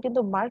এরিয়াটা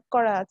কিন্তু মার্ক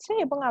করা আছে,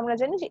 এবং আমরা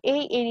জানি যে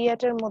এই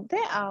এরিয়াটার মধ্যে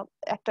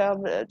একটা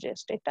যে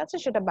স্টেট আছে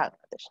সেটা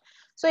বাংলাদেশ।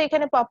 সো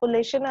এখানে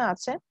পপুলেশন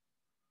আছে,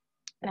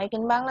 like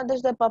in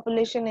Bangladesh the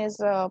population is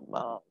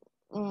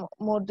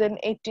more than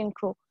 18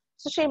 crore.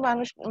 So সেই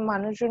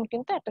মানুষজন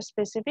কিন্তু একটা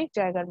স্পেসিফিক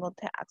জায়গার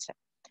মধ্যে আছে।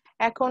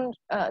 এখন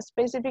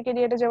স্পেসিফিক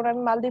এরিয়াটা, যেমন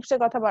আমি মালদ্বীপসের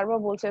কথা বারবার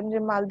বলছিলাম যে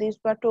মালদ্বীপ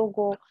বা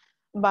টোগো,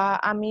 বা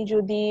আমি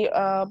যদি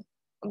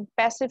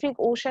প্যাসিফিক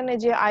ওশানে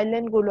যে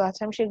আইল্যান্ড গুলো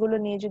আছে আমি সেগুলো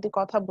নিয়ে যদি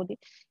কথা বলি,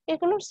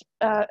 এগুলোর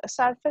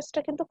সারফেসটা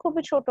কিন্তু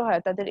খুবই ছোট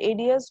হয়, তাদের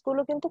এরিয়াস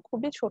গুলো কিন্তু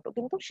খুবই ছোট,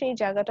 কিন্তু সেই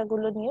জায়গাটা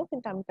গুলো নিয়েও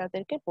কিন্তু আমি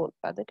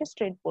তাদেরকে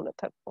স্ট্রেট বলে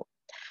থাকবো।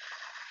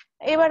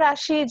 এবার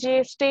আসি যে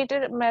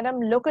স্টেটের ম্যাডাম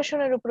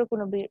লোকেশনের উপরে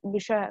কোনো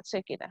বিষয় আছে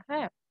কিনা।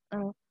 হ্যাঁ,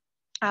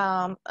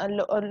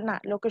 না,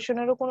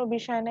 লোকেশনেরও কোনো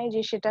বিষয় নাই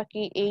যে সেটা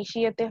কি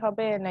এশিয়াতে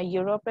হবে না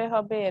ইউরোপে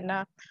হবে না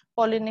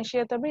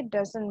পলিনেশিয়াতে হবে, ইট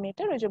ডাজন্ট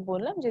ম্যাটার। ওই যে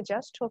বললাম যে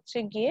জাস্ট হচ্ছে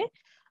গিয়ে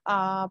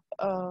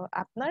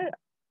আপনার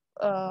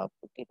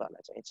কি বলা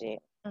যায় যে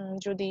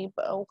যদি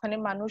ওখানে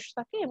মানুষ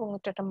থাকে এবং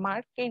এটা একটা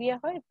মার্ক এরিয়া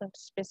হয়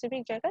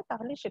স্পেসিফিক জায়গায়,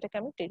 তাহলে সেটাকে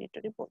আমি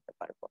টেরিটরি বলতে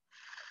পারবো।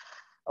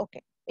 ওকে,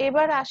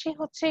 এবার আসি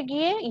হচ্ছে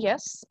গিয়ে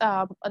yes,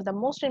 the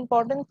most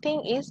important thing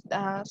is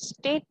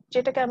state,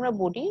 যেটাকে আমরা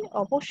বলি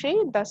অবশ্যই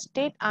the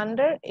state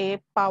under A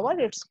power,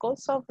 it's called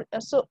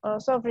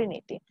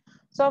সভরেনিটি।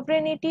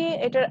 সভরেনিটি,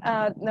 এটার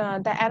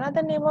the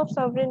another name of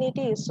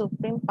সভরেনিটি is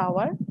supreme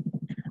power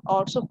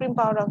or supreme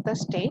power of the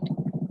state.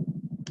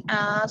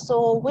 So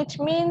which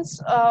means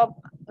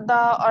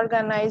the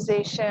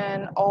organization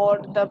or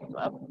the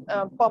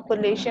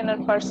population or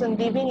person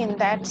living in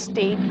that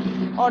state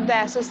or the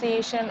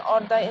association or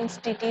the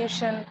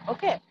institution,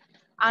 okay,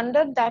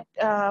 under that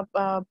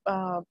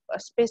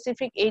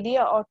specific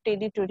area or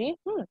territory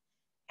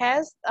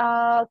has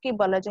ki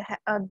bola jay,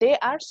 they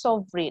are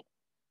sovereign,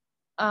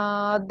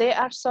 they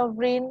are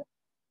sovereign,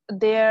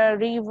 their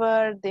river,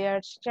 their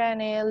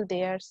channel,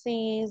 their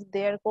seas,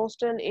 their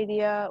coastal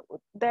area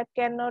that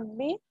cannot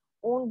be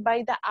owned by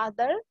the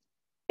other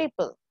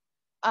people.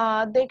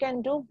 They can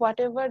do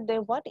whatever they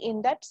want in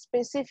that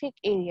specific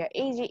area.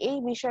 এই যে এই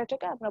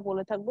বিষয়টাকে আমরা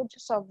বলে থাকবো যে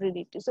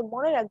সভরেনিটি। So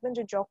মনে রাখবেন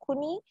যে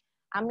যখনই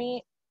আমি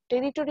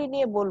টেরিটরি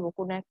নিয়ে বলবো,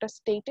 কোন একটা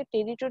স্টেটের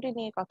টেরিটরি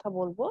নিয়ে কথা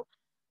বলবো,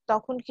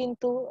 তখন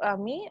কিন্তু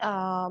আমি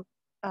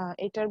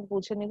এটার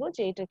বুঝে নিব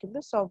যে এটা কিন্তু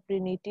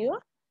সভরেনিটিও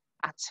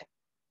আছে।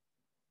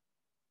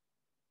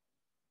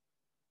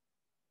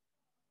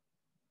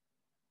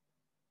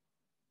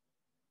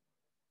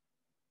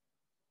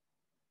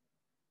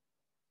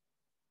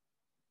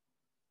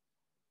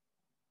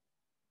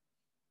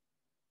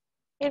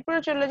 এরপরে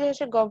চলে যায়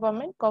হচ্ছে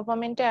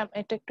গভর্নমেন্টে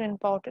এটা একটু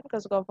ইম্পর্টেন্ট,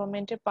 কারণ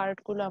গভর্নমেন্টের পার্ট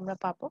গুলো আমরা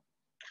পাবো।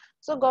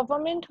 সো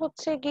গভর্নমেন্ট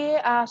হচ্ছে গিয়ে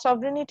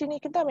সভরেনিটি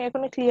নিয়ে কিন্তু আমি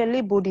এখনো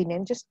ক্লিয়ারলি বলি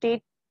নেন, যে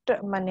স্টেট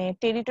মানে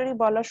টেরিটরি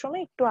বলার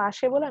সময় একটু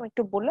আসে বলে আমি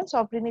একটু বললাম,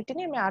 সভরেনিটি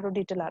নিয়ে আমি আরো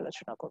ডিটেল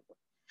আলোচনা করব।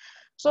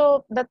 So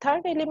the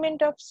third element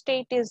of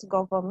state is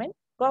government.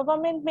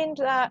 Government means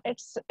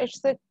it's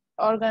a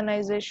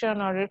organization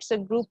or it's a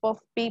group of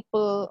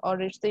people or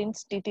it's the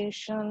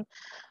institution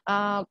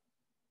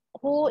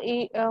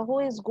who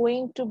is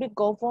going to be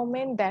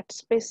government that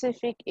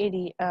specific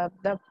area,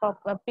 the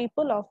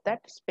people of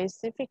that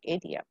specific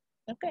area,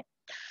 okay.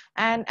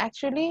 And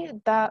actually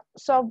the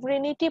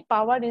sovereignty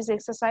power is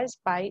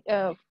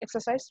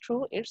exercised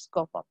through its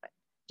government.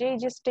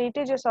 যে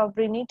স্টেটে যে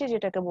sovereignty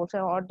যেটাকে বলছে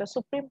or the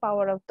supreme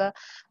power of the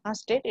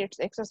state, it's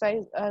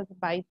exercised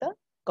by the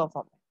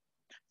government.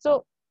 So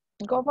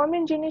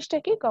government জিনিসটা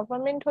কি?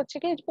 Government হচ্ছে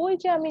কি, ওই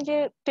যে আমি যে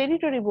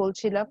টেরিটরি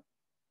বলছিলাম,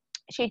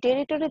 সেই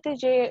টেরিটরিতে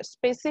যে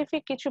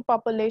স্পেসিফিক কিছু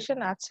পপুলেশন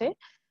আছে,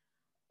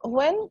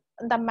 when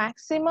the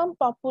maximum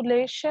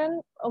population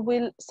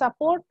will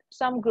support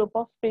some group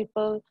of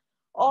people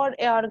or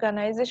a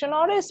organization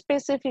or a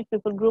specific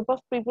people, group of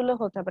people ও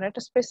হতে পারে,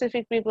 একটা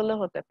স্পেসিফিক পিপল ও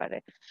হতে পারে,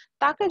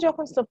 তাকে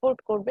যখন সাপোর্ট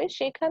করবে,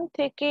 সেখান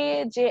থেকে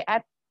যে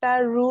একটা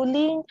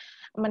রুলিং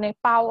মানে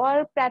পাওয়ার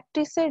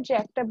প্র্যাকটিসের যে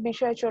একটা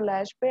বিষয় চলে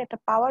আসবে, একটা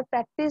পাওয়ার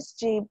প্র্যাকটিস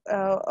যে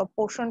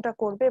পোর্শনটা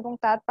করবে, এবং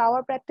তার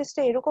পাওয়ার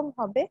প্র্যাকটিসটা এরকম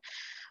হবে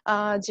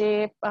যে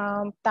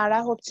তারা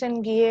হচ্ছেন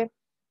গিয়ে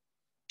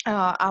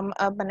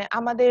মানে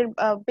আমাদের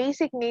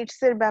বেসিক নিডস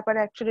এর ব্যাপারে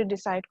অ্যাকচুয়ালি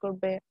ডিসাইড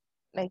করবে,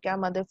 লাইক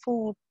আমাদের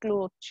ফুড,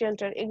 ক্লোথ,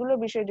 শেল্টার, এগুলোর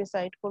বিষয়ে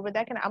ডিসাইড করবে।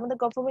 দেখেন আমাদের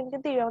গভর্নমেন্ট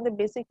কিন্তু আমাদের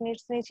বেসিক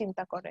নিডস নিয়ে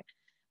চিন্তা করে,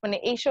 মানে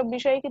এইসব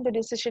বিষয়ে কিন্তু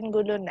ডিসিশন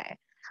গুলো নেয়।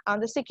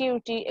 আমাদের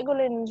সিকিউরিটি,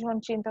 এগুলো যখন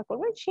চিন্তা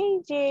করবে, সেই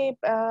যে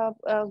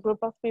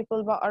গ্রুপ অফ পিপল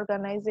বা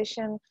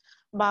অর্গানাইজেশন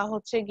বা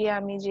হচ্ছে গিয়ে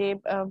আমি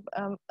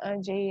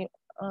যে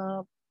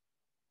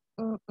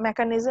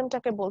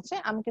মেকানিজমটাকে বলছে,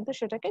 আমি কিন্তু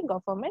সেটাকে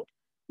গভর্নমেন্ট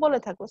বলে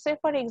থাকবো। সে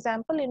ফর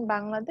এক্সাম্পল ইন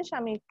বাংলাদেশ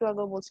আমি একটু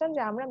আগে বলছিলাম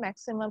যে আমরা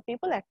ম্যাক্সিমাম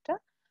পিপল একটা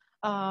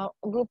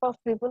গ্রুপ অফ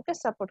পিপলকে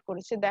সাপোর্ট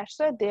করেছি, that's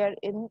why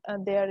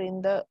they R in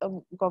the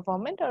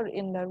government or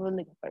in the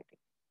ruling party.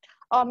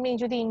 আমি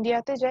যদি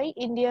ইন্ডিয়াতে যাই,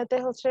 ইন্ডিয়াতে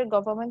হচ্ছে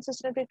গভর্নমেন্ট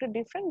সিস্টেমটা একটু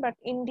ডিফারেন্ট, বাট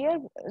ইন্ডিয়ার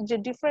যে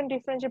ডিফারেন্ট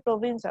ডিফারেন্ট যে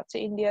প্রভিন্স আছে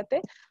ইন্ডিয়াতে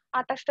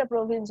 28টা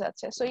প্রভিন্স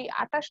আছে। সো এই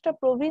 28টা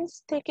প্রভিন্স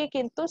থেকে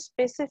কিন্তু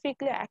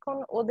স্পেসিফিকলি এখন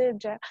ওদের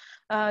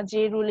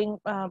যে রুলিং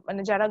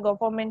মানে যারা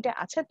গভর্নমেন্টে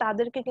আছে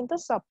তাদেরকে কিন্তু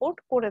সাপোর্ট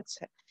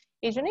করেছে,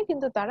 এই জন্যই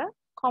কিন্তু তারা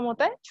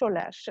ক্ষমতায়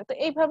চলে আসছে। তো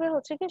এইভাবে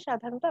হচ্ছে কি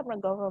সাধারণত আমরা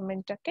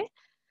গভর্নমেন্টটাকে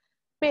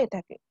পেয়ে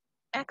থাকি।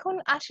 এখন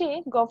আসি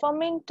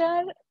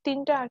গভর্নমেন্টটার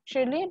তিনটা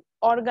অ্যাকচুয়ালি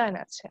অর্গান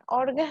আছে।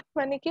 অর্গান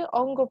মানে কি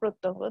অঙ্গ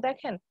প্রত্যঙ্গ।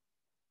 দেখেন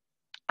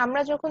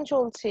আমরা যখন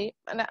চলছি,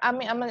 মানে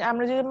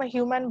আমরা যদি আমার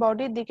হিউম্যান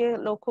বডির দিকে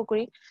লক্ষ্য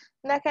করি,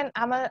 দেখেন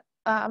আমার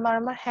আমার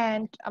আমার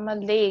হ্যান্ড, আমার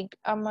লেগ,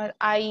 আমার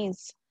আইজ,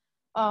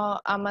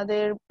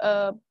 আমাদের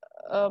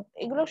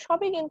এগুলো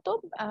সবই কিন্তু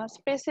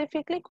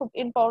স্পেসিফিকলি খুব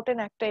ইম্পর্টেন্ট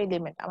একটা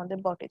এলিমেন্ট আমাদের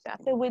বডিতে।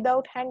 আপনি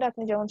উইদাউট হ্যান্ড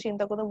আপনি যেমন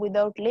চিন্তা করতেন,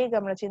 উইদাউট লেগ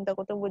আমরা চিন্তা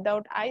করতাম,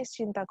 উইদাউট আইস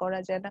চিন্তা করা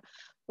যায় না,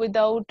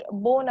 উইদাউট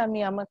বোন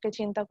আমাকে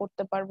চিন্তা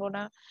করতে পারবো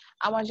না,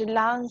 আমার যে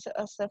লাংস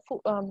আছে,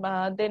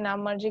 দেন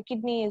আমার যে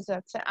কিডনিজ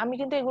আছে, আমি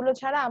কিন্তু এগুলো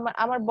ছাড়া আমার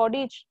আমার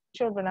বডি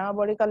চলবে না, আমার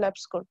বডি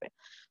কোল্যাপস করবে।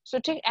 সো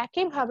ঠিক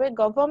একইভাবে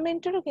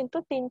গভর্নমেন্টেরও কিন্তু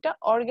তিনটা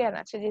অর্গান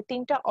আছে, যে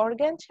তিনটা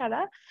অর্গান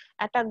ছাড়া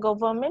একটা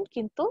গভর্নমেন্ট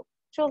কিন্তু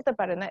চলতে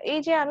পারে না। এই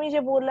যে আমি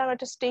যে বললাম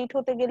একটা স্টেট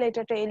হতে গেলে এটা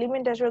একটা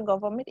এলিমেন্ট আসবে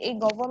গভর্নমেন্ট, এই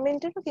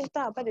গভর্নমেন্টেরও কিন্তু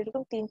আবার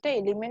এরকম তিনটা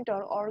এলিমেন্ট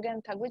অর্গান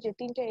থাকবে, যে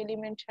তিনটা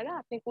এলিমেন্ট ছাড়া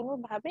আপনি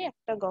কোনোভাবে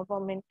একটা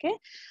গভর্নমেন্টকে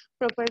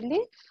প্রপারলি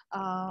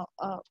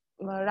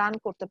রান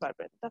করতে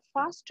পারবেন। The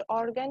first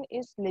organ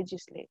is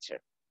legislature.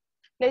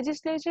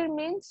 Legislature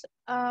means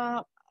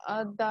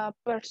the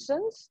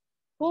persons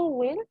who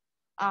will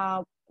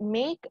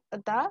make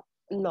the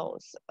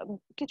laws.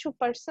 কিছু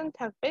পার্সন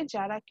থাকবে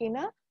যারা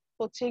কিনা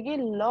হচ্ছে গিয়ে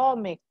ল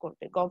মেক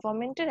করবে,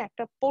 গভর্নমেন্টের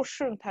একটা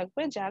পোর্শন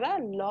থাকবে যারা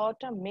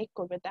লটা মেক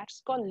করবে, that's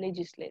called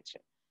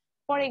legislature.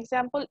 For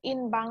example, in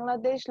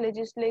Bangladesh,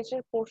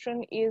 legislature portion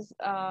is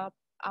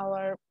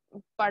our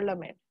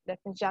parliament, that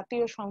means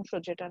জাতীয়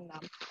সংসদ যেটার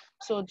নাম।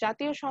 So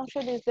জাতীয়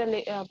সংসদ is the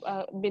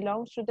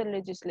belongs to the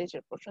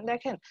legislature portion.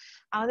 দেখেন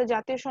আমাদের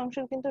জাতীয়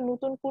সংসদ কিন্তু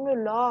নতুন কোনো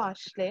ল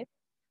আসলে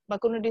বা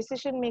কোনো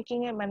ডিসিশন মেকিং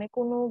এ, মানে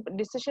কোনো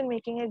ডিসিশন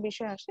মেকিং এর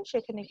বিষয় আসলে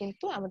সেখানে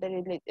কিন্তু আমাদের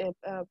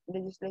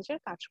লেজিসলেচার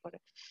কাজ করে।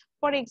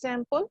 ফর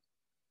এক্সাম্পল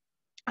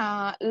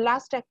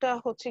লাস্ট একটা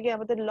হচ্ছে গিয়ে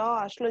আমাদের ল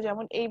আসলো,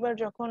 যেমন এইবার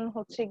যখন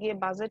হচ্ছে গিয়ে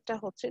বাজেটটা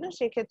হচ্ছিল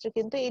সেক্ষেত্রে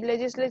কিন্তু এই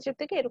লেজিসলেচার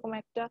থেকে এরকম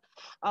একটা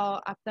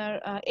আপনার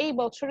এই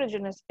বছরের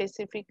জন্য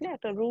স্পেসিফিকলি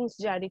একটা রুলস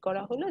জারি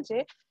করা হলো যে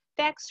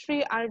ট্যাক্স ফ্রি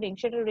আর্নিং,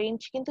 সেটা রেঞ্জ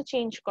কিন্তু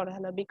চেঞ্জ করা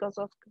হলো বিকজ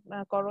অফ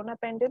করোনা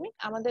প্যান্ডেমিক।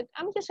 আমাদের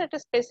আমি জাস্ট একটা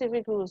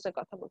স্পেসিফিক রুলস এর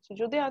কথা বলছি,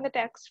 যদি আমাদের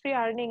ট্যাক্স ফ্রি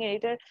আর্নিং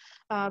এটার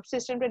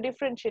সিস্টেমটা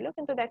ডিফারেন্ট ছিল,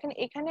 কিন্তু দেখেন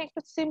এখানে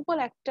একটা সিম্পল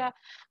একটা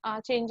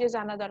চেঞ্জেস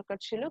আনা দরকার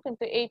ছিল,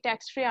 কিন্তু এই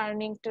ট্যাক্স ফ্রি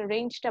আর্নিংটা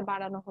রেঞ্জটা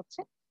বাড়ানো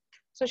হচ্ছে।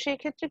 তো সেই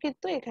ক্ষেত্রে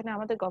কিন্তু এখানে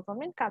আমাদের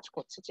গভর্নমেন্ট কাজ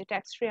করছে যে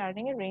ট্যাক্স ফ্রি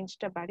আর্নিং এর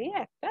রেঞ্জটা বাড়িয়ে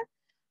একটা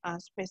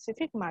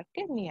স্পেসিফিক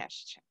মার্কে নিয়ে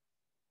আসছে।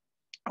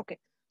 ওকে,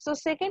 so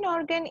second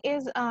organ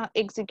is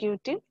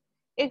executive.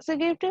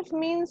 Executive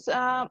means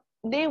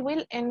they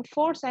will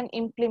enforce and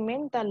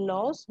implement the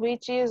laws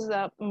which is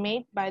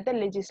made by the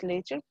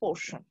legislature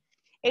portion.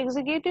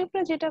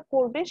 এক্সিকিউটিভরা যেটা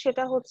করবে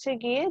সেটা হচ্ছে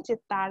গিয়ে যে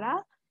তারা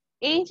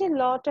এই যে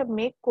লটা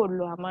মেক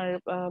করলো আমার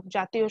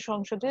জাতীয়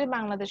সংসদ, যদি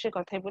বাংলাদেশের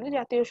কথাই বলি,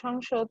 জাতীয়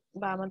সংসদ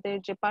বা আমাদের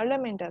যে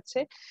পার্লামেন্ট আছে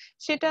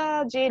সেটা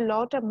যে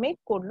লটা মেক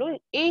করলো,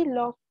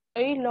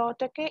 এই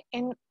লটাকে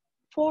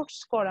এনফোর্স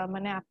করা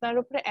মানে আপনার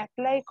উপরে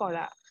অ্যাপ্লাই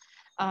করা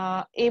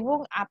এবং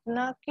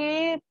আপনাকে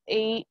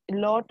এই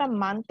লটা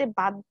মানতে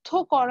বাধ্য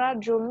করার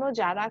জন্য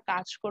যারা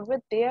কাজ করবে,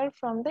 দে are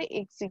from the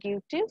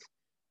executive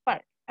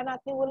part. আর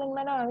আপনি বলেন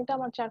ম্যাডাম আমি তো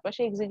আমার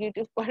চারপাশে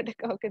এক্সিকিউটিভ পার্টে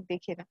কাউকে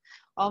দেখি না।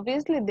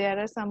 Obviously there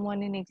R someone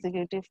in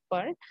executive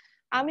part.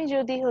 আমি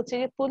যদি হচ্ছে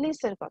যে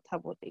পুলিশের কথা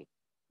বলি,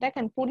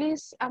 দেখেন পুলিশ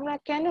আমরা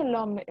কেন ল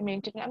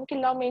মেনটেন, আমি কি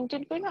ল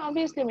মেনটেন করি না?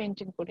 অবভিয়াসলি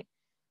মেনটেন করি।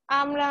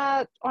 আমরা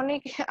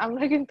অনেক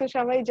আমরা কিন্তু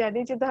সবাই জানি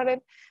যে ধরেন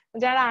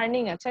যারা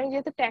আর্নিং আছে, আমি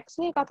যেহেতু ট্যাক্স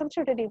নিয়ে কথা বলছি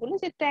ওটাই বলি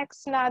যে ট্যাক্স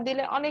না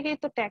দিলে অনেকেই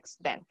তো ট্যাক্স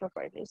দেন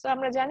প্রপারলি। সো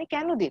আমরা জানি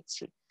কেন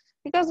দিচ্ছি,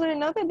 because we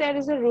know that there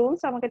is a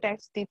rules, আমাকে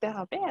ট্যাক্স দিতে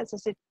হবে অ্যাজ এ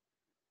সিটি।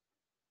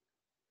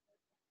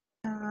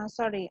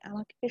 সরি,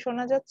 আমাকে কি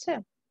শোনা যাচ্ছে?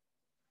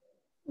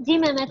 জি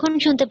ম্যাম, এখন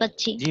শুনতে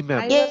পাচ্ছি। জি ম্যাম।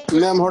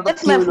 ম্যাম হঠাৎ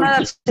Yes, কি ma'am, হলো? শোনা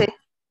যাচ্ছে।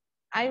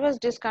 I was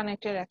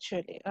disconnected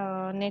actually,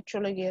 net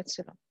চলে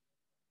গিয়েছিল।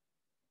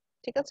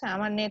 ঠিক আছে,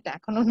 আমার নেট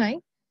এখনো নাই,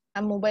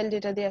 আমি মোবাইল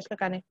ডেটা দিয়ে আসলে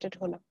কানেক্টেড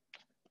হলাম।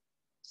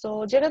 সো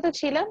যেটাতে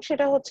ছিলাম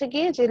সেটা হচ্ছে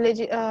গিয়ে যে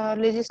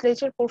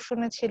লেজিসলেচার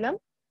পোর্শনে ছিলাম,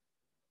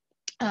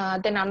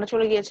 দেন আমরা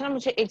চলে গিয়েছিলাম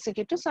হচ্ছে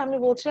এক্সিকিউটিভ। আমি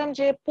বলছিলাম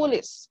যে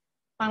পুলিশ,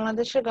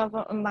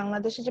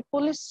 বাংলাদেশে যে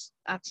পুলিশ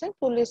আছে,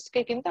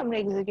 পুলিশকে কিন্তু আমরা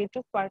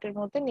এক্সিকিউটিভ পার্টের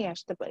মধ্যে নিয়ে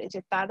আসতে পারি,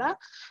 যে তারা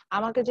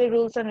আমাকে যে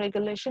রুলস এন্ড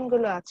রেগুলেশন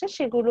গুলো আছে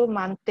সেগুলো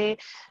মানতে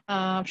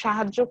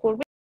সাহায্য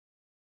করবে।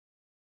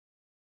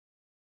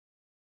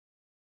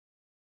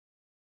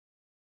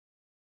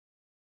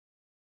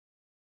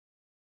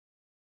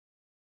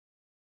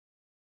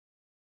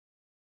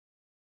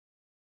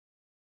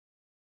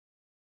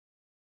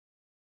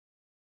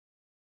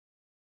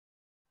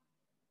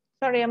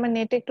 সরি আমার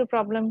নেটে একটু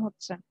প্রবলেম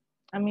হচ্ছে,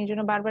 আমি এই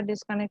জন্য বারবার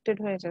ডিসকানেক্টেড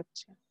হয়ে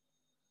যাচ্ছে।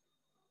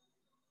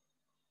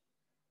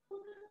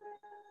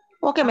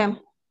 ওকে ম্যাম,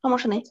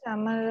 সমস্যা নেই।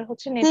 আমার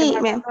হচ্ছে নেটে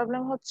বারবার ম্যাম।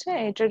 প্রবলেম হচ্ছে,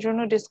 এটার জন্য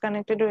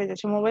ডিসকানেক্টেড হয়ে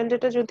যাচ্ছে। মোবাইল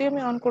ডেটা যদিও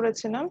আমি অন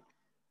করেছিলাম,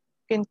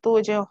 কিন্তু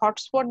ওই যে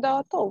হটস্পট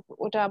দেওয়া তো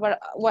ওটা আবার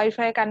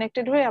ওয়াইফাই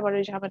কানেক্টেড হয়ে আবার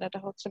ওই ঝামেলাটা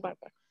হচ্ছে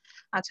বারবার।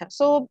 আচ্ছা,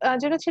 সো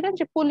যেটা ছিলাম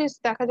যে পুলিশ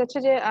দেখা যাচ্ছে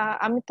যে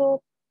আমি তো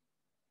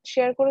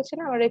শেয়ার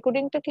করেছিলাম, আমার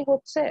রেকর্ডিংটা কি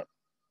হচ্ছে?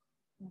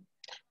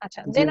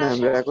 আচ্ছা, জি দেন ম্যাম,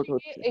 আসে রেকর্ড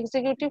হচ্ছে।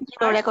 এক্সিকিউটিভ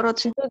রেকর্ড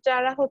হচ্ছে। তো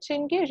যারা হচ্ছেন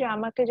কি যে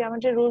আমাকে যে আমার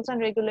যে রুলস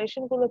এন্ড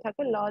রেগুলেশন গুলো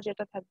থাকে, ল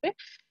যেটা থাকবে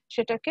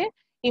সেটাকে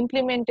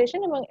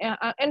ইমপ্লিমেন্টেশন এবং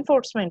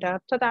এনফোর্সমেন্ট,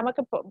 অর্থাৎ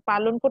আমাকে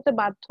পালন করতে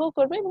বাধ্য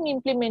করবে এবং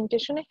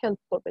ইমপ্লিমেন্টেশনে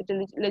হেল্প করবে, যে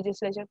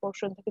লেজিসলেচার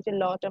পোর্শন থেকে যে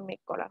লটা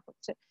মেক করা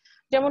হচ্ছে।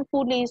 যেমন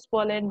পুলিশ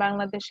বলেন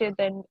বাংলাদেশে,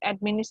 দেন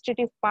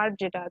অ্যাডমিনিস্ট্রেটিভ পার্ট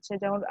যেটা আছে,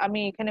 যেমন আমি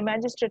এখানে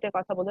ম্যাজিস্ট্রেটের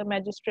কথা বলবো,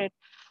 ম্যাজিস্ট্রেট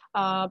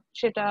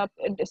সেটা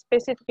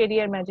স্পেসিফিক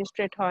এরিয়ার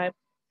ম্যাজিস্ট্রেট হয়।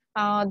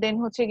 দেন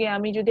হচ্ছে গিয়ে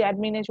আমি যদি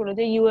অ্যাডমিনে চলে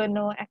যাই,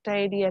 ইউএনও একটা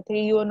এরিয়া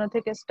থেকে, ইউএনও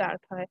থেকে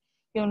স্টার্ট হয়,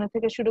 ইউএনও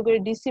থেকে শুরু করে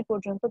ডিসি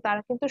পর্যন্ত,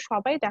 তারা কিন্তু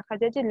সবাই দেখা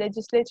যায় যে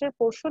লেজিসলেচার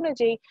পোর্শনে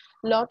যেই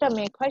লটা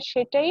মেক হয়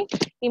সেটাই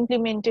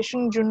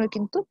ইমপ্লিমেন্টেশনের জন্য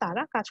কিন্তু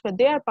তারা কাজ করে।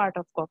 দে আর পার্ট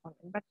অফ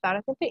গভর্নমেন্ট, বাট তারা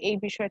কিন্তু এই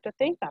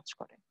বিষয়টাতেই কাজ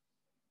করে।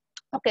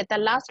 Okay, the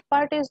last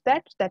part is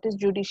that is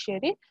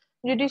judiciary.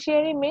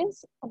 Judiciary means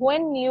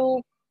when you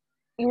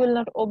will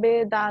not obey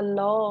the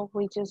law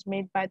which is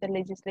made by the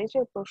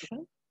legislature portion,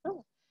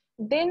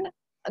 then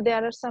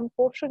there are some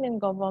portion in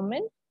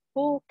government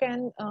who can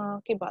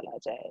কি বলা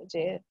যায়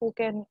যে who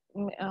can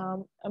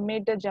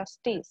make the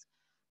justice.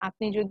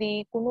 আপনি যদি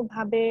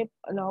কোনোভাবে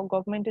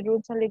গভর্নমেন্টের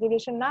rules and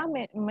regulation না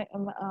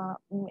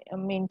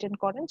maintain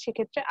করেন,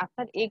 সেক্ষেত্রে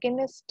আপনার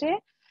এগেনস্টে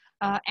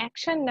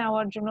অ্যাকশন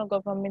নেওয়ার জন্য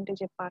গভর্নমেন্টের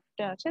যে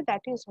পার্টটা আছে,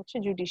 দ্যাট ইজ হচ্ছে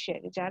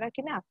জুডিশিয়ারি, যারা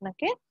কিনা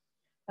আপনাকে,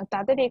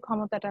 তাদের এই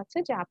ক্ষমতাটা আছে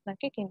যে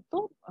আপনাকে কিন্তু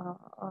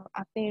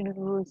আপনি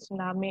রুলস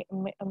না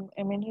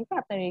মেনে নিলে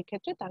আপনার এই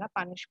ক্ষেত্রে তারা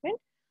পানিশমেন্ট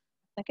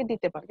আপনাকে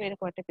দিতে পারবে,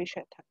 এরকম একটা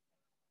বিষয় থাকে।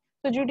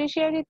 তো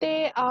জুডিশিয়ারিতে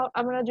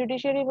আমরা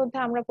জুডিশিয়ারির মধ্যে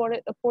আমরা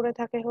পড়ে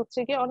থাকে হচ্ছে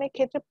কি অনেক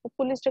ক্ষেত্রে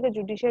পুলিশটাকে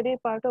জুডিশিয়ারি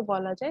পার্টও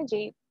বলা যায়, যে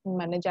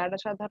মানে যারা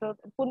সাধারণ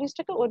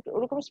পুলিশটাকে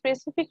ওরকম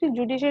স্পেসিফিকলি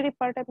জুডিশিয়ারি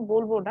পার্ট আমি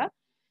বলবো না।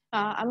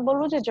 আমি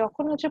বলবো যে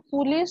যখন হচ্ছে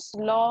পুলিশ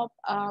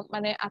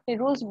মানে আপনি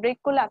রুলস ব্রেক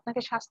করলে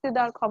আপনাকে শাস্তি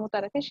দেওয়ার ক্ষমতা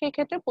রাখে, সেই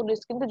ক্ষেত্রে পুলিশ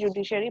কিন্তু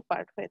জুডিশিয়ারি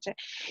পার্ট হয়েছে।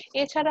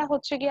 এছাড়া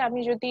হচ্ছে কি আমি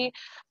যদি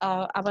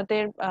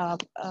আমাদের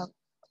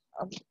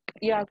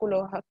ইয়াগুলো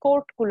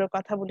কোর্ট গুলোর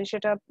কথা বলি,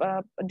 সেটা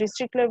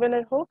ডিস্ট্রিক্ট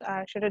লেভেলের হোক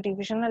আর সেটা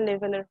ডিভিশনাল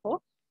লেভেলের হোক,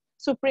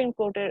 সুপ্রিম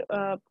কোর্টের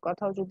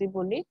কথাও যদি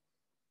বলি,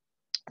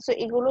 সো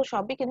এগুলো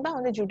সবই কিন্তু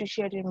আমাদের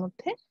জুডিশিয়ারির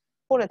মধ্যে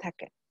পড়ে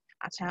থাকে।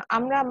 আচ্ছা,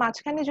 আমরা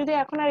মাঝখানে যদি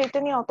এখন আর এটা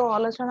নিয়ে অত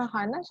আলোচনা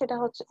হয় না, সেটা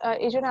হচ্ছে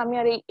এই জন্য আমি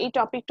আর এই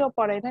টপিকটাও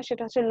পড়াই না,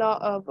 সেটা হচ্ছে ল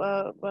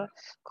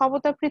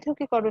ক্ষমতা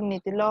পৃথকীকরণ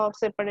নীতি, ল অফ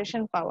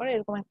সেপারেশন পাওয়ার,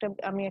 এরকম একটা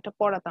আমি এটা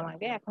পড়াতাম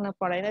আগে, এখন আর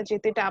পড়াই না,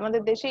 যেহেতু এটা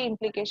আমাদের দেশে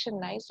ইমপ্লিকেশন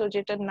নাই, সো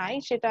যেটা নাই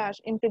সেটা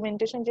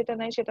ইমপ্লিমেন্টেশন যেটা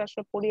নাই সেটা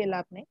আসলে পড়িয়ে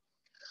লাভ নেই।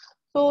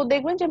 তো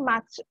দেখবেন যে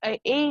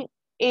এই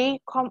এই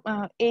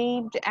এই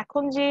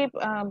এখন যে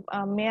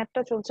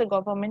মেয়াদটা চলছে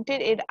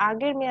গভর্নমেন্টের, এর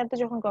আগের মেয়াদে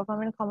যখন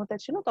গভর্নমেন্ট ক্ষমতা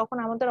ছিল, তখন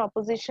আমাদের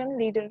অপোজিশন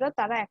লিডাররা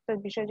তারা একটা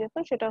বিষয় যেত,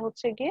 সেটা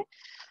হচ্ছে গিয়ে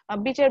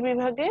বিচার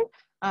বিভাগের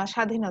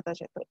স্বাধীনতা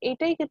যেত।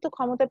 এটাই কিন্তু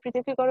ক্ষমতা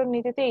পৃথকীকরণ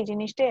নীতিতে এই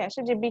জিনিসটাই আসে,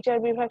 যে বিচার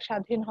বিভাগ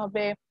স্বাধীন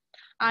হবে,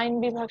 আইন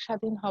বিভাগ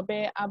স্বাধীন হবে,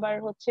 আবার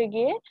হচ্ছে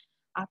গিয়ে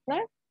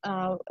আপনার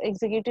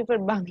এক্সিকিউটিভের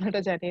বাংলাটা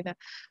জানি না,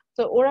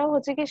 তো ওরাও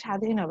হচ্ছে কি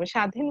স্বাধীন হবে।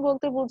 স্বাধীন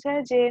বলতে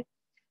বোঝায় যে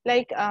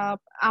লাইক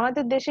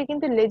আমাদের দেশে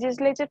কিন্তু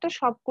লেজিসলেচারটা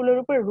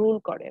সবগুলোর উপর রুল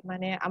করে,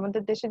 মানে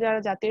আমাদের দেশে যারা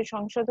জাতীয়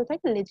সংসদে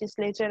থাকে,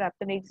 লেজিসলেচার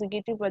আপনার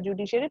এক্সিকিউটিভ বা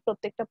জুডিশিয়ারি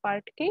প্রত্যেকটা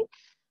পার্টকেই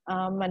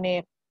মানে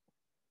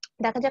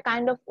দেখা যায়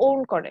কাইন্ড অফ ওন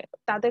করে,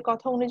 তাদের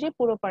কথা অনুযায়ী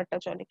পুরো পার্টটা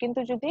চলে। কিন্তু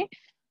যদি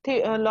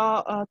ল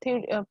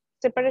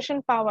separation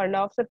power, law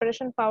of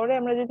separation পাওয়ারে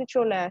আমরা যদি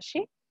চলে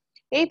আসি,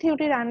 এই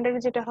থিওরির আন্ডারে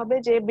যেটা হবে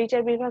যে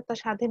বিচার বিভাগ তার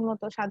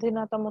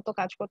স্বাধীনতা মতো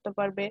কাজ করতে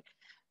পারবে,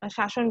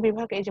 শাসন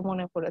বিভাগ, এই যে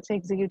মনে পড়েছে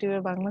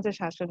এক্সিকিউটিভের বাংলা যে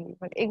শাসন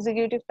বিভাগ,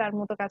 এক্সিকিউটিভ তার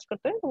মতো কাজ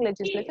করতে পারবে এবং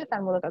লেজিসলেটিভ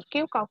তার মতো কাজ,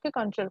 কেউ কাউকে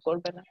কন্ট্রোল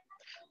করবে না।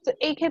 তো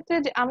এই ক্ষেত্রে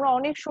যে আমরা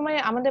অনেক সময়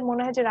আমাদের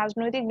মনে হয় যে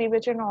রাজনৈতিক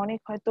বিবেচনা অনেক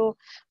হয়তো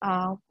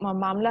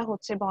মামলা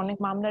হচ্ছে বা অনেক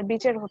মামলার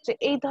বিচার হচ্ছে,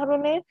 এই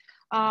ধরনের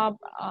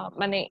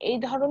মানে এই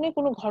ধরনের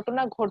কোনো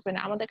ঘটনা ঘটবে না,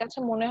 আমাদের কাছে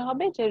মনে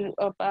হবে যে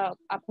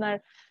আপনার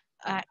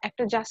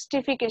একটা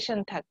জাস্টিফিকেশন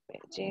থাকবে,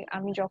 যে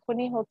আমি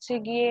যখনই হচ্ছে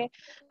গিয়ে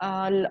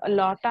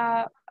লটা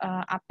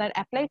আপনার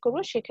অ্যাপ্লাই করবো,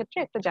 সেক্ষেত্রে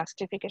একটা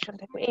জাস্টিফিকেশন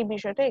থাকবে, এই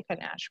বিষয়টা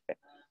এখানে আসবে।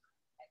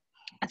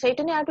 আচ্ছা,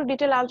 এটা নিয়ে আরো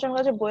ডিটেল আলোচনা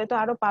করা যায়, বইয়ে তো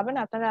আরো পাবেন,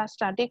 আপনারা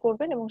স্টাডি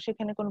করবেন এবং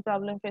সেখানে কোনো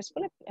প্রবলেম ফেস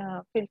করলে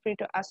feel free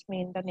to ask me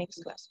in the next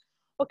class.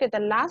 Okay, the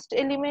last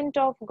element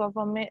of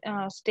government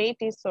state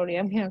is, sorry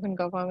আমি এখন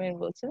গভর্নমেন্ট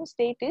বলছি,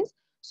 state is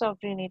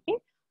sovereignty.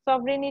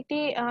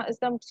 Sovereignty is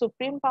the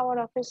supreme power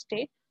of a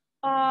state.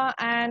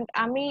 And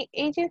আমি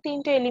এই যে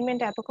তিনটে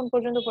element এতক্ষণ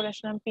পর্যন্ত পড়ে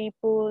আসলাম,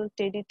 পিপল,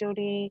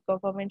 টেরিটরি,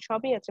 গভর্নমেন্ট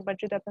সবই আছে, বাট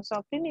যদি আপনার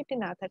সভরেনিটি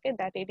না থাকে,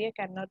 that area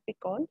can not be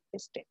called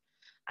state.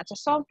 আচ্ছা,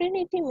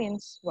 সভরেনিটি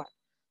মিনস হোয়াট?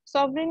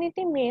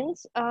 সভরেনিটি মিনস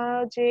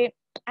যে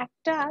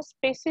একটা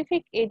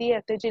স্পেসিফিক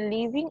এরিয়াতে যে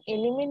লিভিং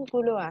এলিমেন্ট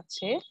গুলো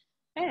আছে,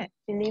 হ্যাঁ,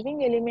 যে লিভিং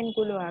এলিমেন্ট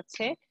গুলো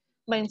আছে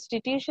বা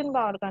ইনস্টিটিউশন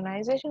বা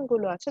অর্গানাইজেশন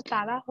গুলো আছে,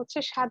 তারা হচ্ছে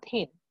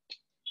স্বাধীন।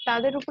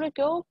 তাদের উপরে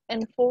কেউ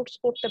এনফোর্স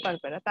করতে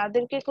পারবে না,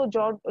 তাদেরকে কেউ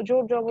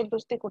জোর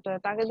জবরদস্তি করতে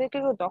পারবে, তাদেরকে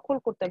কেউ দখল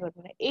করতে পারবে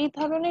না। এই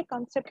ধরনের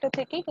কনসেপ্টটা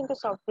থেকেই কিন্তু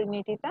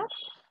সভরেনিটিটা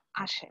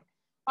আসে।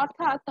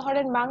 অর্থাৎ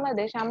ধরেন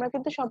বাংলাদেশ, আমরা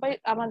কিন্তু সবাই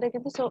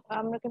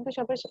আমরা কিন্তু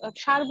সবাই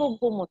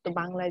সার্বভৌমত্ব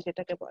বাংলায়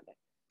যেটাকে বলে।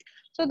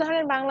 তো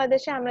ধরেন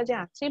বাংলাদেশে আমরা যে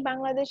আছি,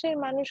 বাংলাদেশের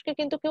মানুষকে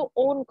কিন্তু কেউ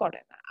ওন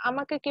করে না,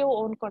 আমাকে কেউ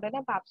ওন করে না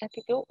বা আপনাকে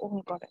কেউ ওন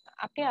করে না।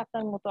 আপনি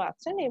আপনার মতো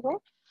আছেন এবং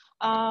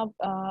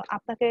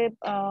আপনাকে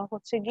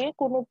হচ্ছে গিয়ে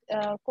কোনো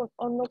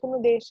অন্য কোনো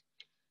দেশ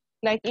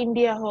লাইক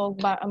ইন্ডিয়া হোক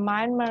বা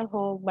মায়ানমার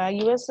হোক বা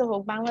ইউএসএ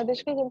হোক,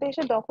 বাংলাদেশকে কিন্তু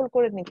এসে দখল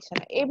করে নিচ্ছে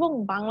না। এবং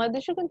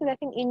বাংলাদেশও কিন্তু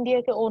দেখেন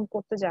ইন্ডিয়াকে ওন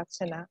করতে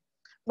যাচ্ছে না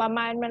বা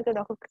মায়ানমারকে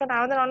দখল, কারণ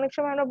আমাদের অনেক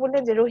সময় আমরা বলি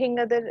যে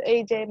রোহিঙ্গাদের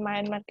এই যে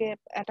মায়ানমারকে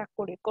অ্যাটাক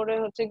করে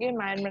হচ্ছে গিয়ে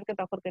মায়ানমারকে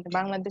দখল করে।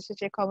 বাংলাদেশে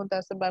যে ক্ষমতা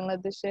আছে,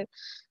 বাংলাদেশের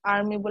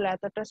আর্মি বলে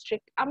এতটা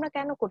স্ট্রিক্ট, আমরা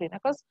কেন করি না?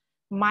 Because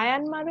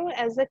মায়ানমারও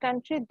as a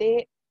country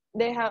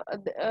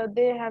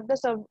they have the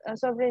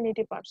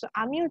সভরেনিটি power. So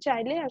আমিও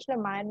চাইলে আসলে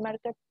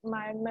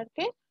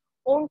মায়ানমারকে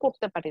ওন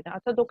করতে পারি না,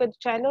 অর্থাৎ ওকে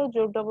চাইলেও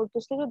জোর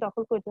জবরদস্তি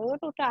দখল করতে হবে,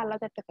 ওটা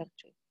আলাদা একটা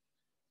কান্ট্রি।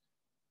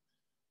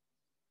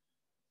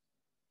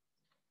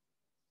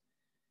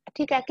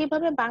 ঠিক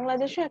একইভাবে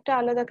বাংলাদেশও একটা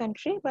আলাদা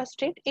কান্ট্রি বা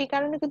স্টেট, এই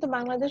কারণে কিন্তু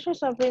বাংলাদেশের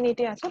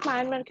সভরেনিটি আছে।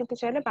 মায়ানমার কিন্তু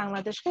চাইলে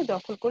বাংলাদেশকে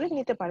দখল করে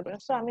নিতে পারবে না।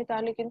 সো আমি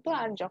তাহলে কিন্তু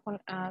আর যখন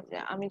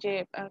আমি যে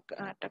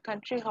একটা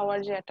কান্ট্রি হওয়ার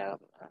যে একটা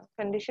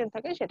কন্ডিশন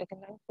থাকে, সেটা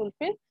কিন্তু আমি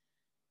ফুলফিল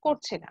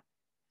করছি না।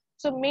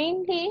 সো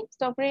মেইনলি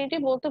সভরেনিটি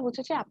বলতে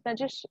বুঝেছে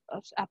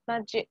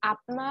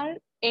আপনার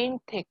এন্ড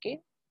থেকে,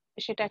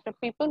 সেটা একটা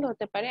পিপল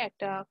হতে পারে,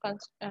 একটা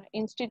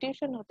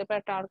ইনস্টিটিউশন হতে পারে,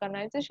 একটা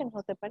অর্গানাইজেশন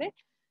হতে পারে,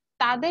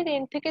 তাদের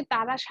এন্ড থেকে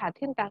তারা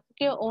স্বাধীন,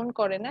 তাকে ওন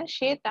করে না,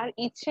 সে তার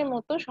ইচ্ছে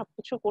মতো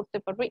সবকিছু করতে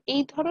পারবে।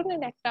 এই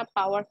ধরনের একটা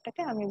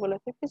পাওয়ারটাকে আমি বলে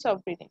থাকি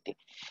সভরেনিটি।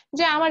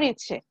 যে আমার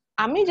ইচ্ছে,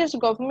 আমি জাস্ট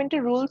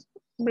গভর্নমেন্টের রুলস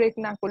ব্রেক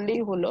না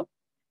করলেই হলো,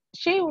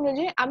 সেই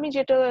অনুযায়ী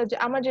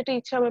আমার যেটা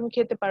ইচ্ছা হবে আমি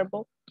খেতে পারবো,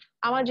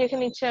 আমার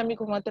যেখানে ইচ্ছে আমি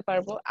ঘুমাতে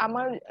পারবো,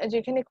 আমার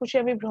যেখানে খুশি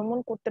আমি ভ্রমণ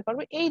করতে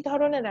পারবো। এই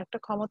ধরনের একটা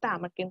ক্ষমতা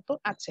আমার কিন্তু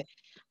আছে,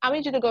 আমি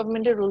যদি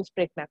গভর্নমেন্টের রুলস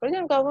ব্রেক না করি।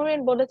 যেমন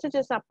গভর্নমেন্ট বলেছে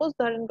যে সাপোজ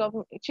ধরেন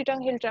চিটাং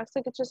হিল ট্রাক্সে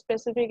কিছু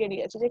স্পেসিফিক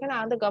এরিয়া আছে যেখানে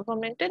আমাদের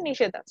গভর্নমেন্টের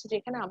নিষেধ আছে,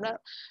 যেখানে আমরা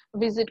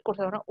ভিজিট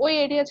করতে পারবো না, ওই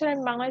এরিয়া ছাড়া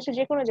আমি বাংলাদেশে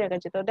যে কোনো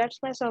জায়গায় যেতে পারবো, দ্যাটস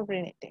মাই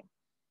সভরেনিটি।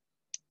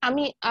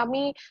 আমি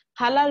আমি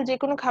হালাল যে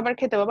কোনো খাবার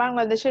খেতে পারবো,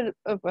 বাংলাদেশের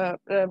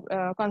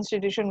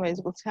কনস্টিটিউশন ওয়াইজ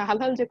বলছে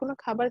হালাল যে কোনো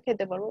খাবার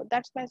খেতে পারবো,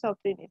 দ্যাটস মাই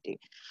সভরেনিটি।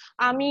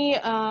 আমি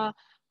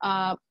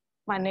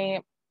মানে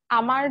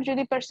আমার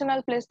যদি পার্সোনাল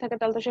প্লেস থাকে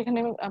তাহলে তো সেখানে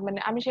মানে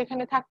আমি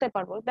সেখানে থাকতে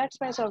পারবো, দ্যাটস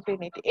মাই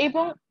সভরেনিটি।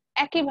 এবং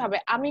একইভাবে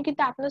আমি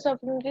কিন্তু আপনার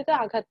সভরেনিটিতে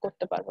আঘাত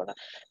করতে পারবো না,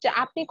 যে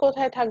আপনি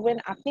কোথায় থাকবেন,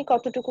 আপনি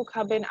কতটুকু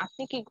খাবেন,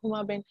 আপনি কি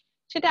ঘুমাবেন,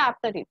 সেটা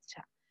আপনার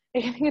ইচ্ছা।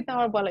 এখানে কিন্তু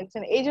আমার বলা গেছে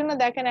না। এই জন্য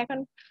দেখেন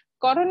এখন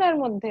করোনার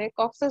মধ্যে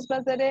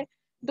কক্সবাজারে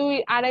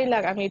 2-2.5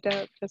 লাখ, আমি এটা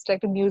জাস্ট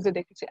একটা নিউজে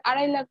দেখেছি,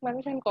 2.5 লাখ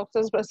মানুষ এখন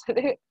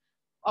কক্সবাজারে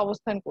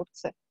অবস্থান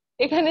করছে।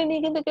 এখানে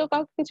নিয়ে কিন্তু কেউ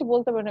কাউকে কিছু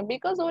বলতে পারে না,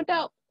 বিকজ ওটা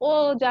ও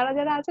যারা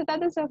যারা আছে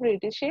তাদের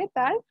সেপারেটি, সে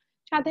তার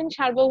স্বাধীন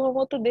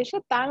সার্বভৌমত্ব দেশে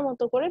তার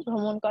মতো করে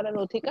ভ্রমণ করার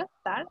অধিকার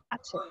তার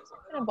আছে,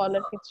 এখানে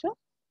বলার কিছু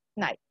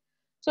নাই।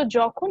 তো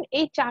যখন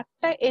এই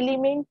 4টা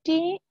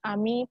এলিমেন্টই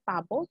আমি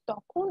পাবো,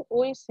 তখন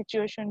ওই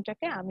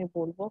সিচুয়েশনটাকে আমি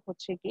বলবো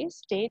হচ্ছে কি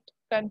স্টেট,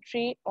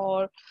 কান্ট্রি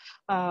অর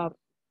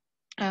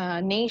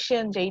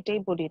নেশন, যেইটাই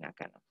বলি না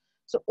কেন।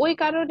 তো ওই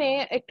কারণে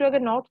একটু আগে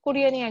নর্থ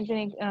কোরিয়া নিয়ে একজন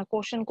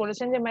কোশ্চেন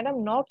করেছেন যে ম্যাডাম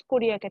নর্থ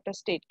কোরিয়াকে একটা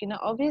স্টেট কিনা।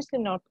 Obviously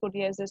north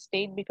Korea is a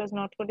state because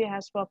north Korea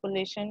has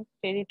population,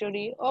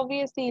 territory,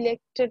 obviously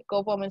elected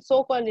government, so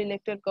call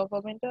elected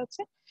government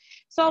আছে।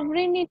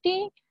 সভরেনিটি,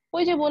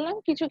 ওই যে বললাম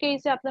কিছু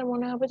কেসে আপনার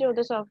মনে হবে যে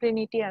ওদের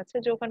সভরেনিটি আছে,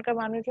 যে ওখানকার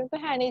মানুষজন তো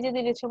হ্যাঁ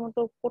নিজেদের ইচ্ছে মতো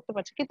করতে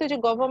পারছে, কিন্তু যে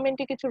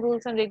গভর্নমেন্টে কিছু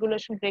রুলস এন্ড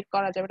রেগুলেশন ব্রেক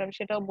করা যাবে না, আমি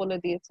সেটাও বলে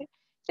দিয়েছি।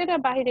 সেটা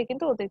বাইরে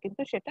কিন্তু ওদের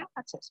কিন্তু সেটা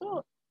আছে। So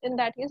in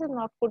that case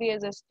north Korea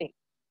is a state.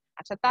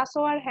 আচ্ছা,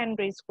 তাসওয়ার হ্যান্ড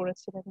রেজ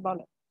করেছিলেন,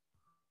 বলেন।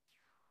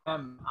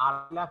 Ma'am 8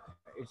 lakh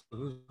it's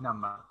huge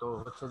number. তো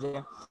হচ্ছে যে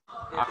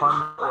এখন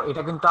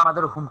এটা কিন্তু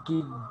আমাদের হুমকি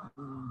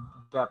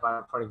ব্যাপার।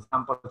 ফর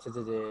এক্সাম্পল হচ্ছে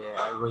যে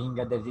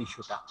রোহিঙ্গাদের যে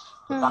ইস্যুটা,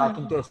 তারা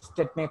কিন্তু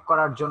স্টেট মেক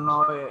করার জন্য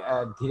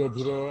ধীরে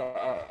ধীরে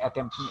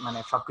অ্যাটেম্প্ট মানে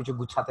সবকিছু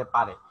গুছাতে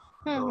পারে।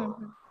 তো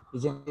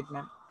ইজন্ট ইট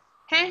ম্যাম?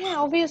 হ্যাঁ হ্যাঁ,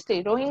 অবভিয়াসলি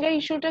রোহিঙ্গা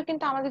ইস্যুটা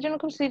কিন্তু আমাদের জন্য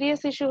খুব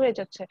সিরিয়াস ইস্যু হয়ে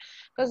যাচ্ছে।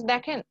 বিকজ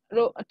দেখেন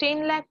 10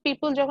 লাখ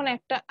পিপল যখন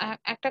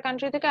একটা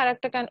কান্ট্রি থেকে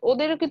আরেকটা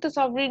ওদেরও কিন্তু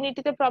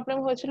সভরেনিটিতে প্রবলেম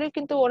হয়েছিল,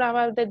 কিন্তু ওরা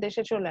আমাদের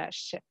দেশে চলে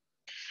আসছে।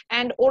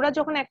 এন্ড ওরা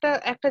যখন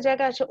একটা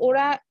জায়গায় আছে,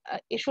 ওরা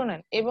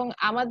শোনেন, এবং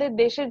আমাদের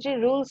দেশের যে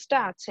রুলসটা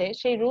আছে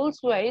সেই রুলস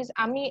ওয়াইজ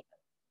আমি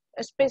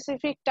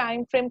স্পেসিফিক টাইম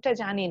ফ্রেমটা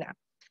জানি না।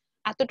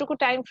 এতটুকু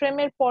টাইম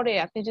ফ্রেমের পরে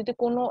আপনি যদি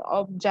কোনো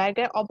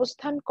জায়গায়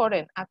অবস্থান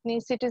করেন, আপনি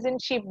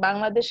সিটিজেনশিপ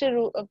বাংলাদেশের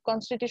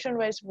কনস্টিটিউশন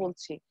ওয়াইজ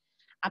বলছি,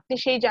 আপনি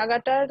সেই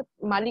জায়গাটার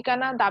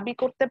মালিকানা দাবি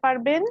করতে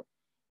পারবেন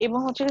এবং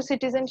হচ্ছে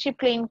সিটিজেনশিপ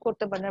ক্লেম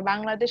করতে পারবেন।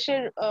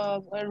 বাংলাদেশের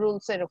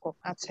রুলস এরকম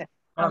আছে।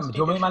 ম্যাডাম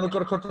জমি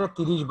মালিকের ক্ষেত্রে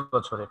 30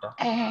 বছর এটা।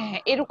 হ্যাঁ,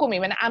 এরকমই,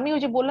 মানে আমি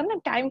ওই যে বললাম না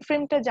টাইম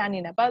ফ্রেমটা জানি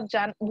না বা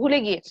ভুলে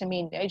গিয়েছে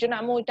মেইনলি, এই জন্য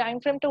আমি ওই টাইম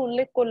ফ্রেমটা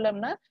উল্লেখ করলাম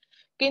না।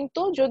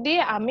 কিন্তু যদি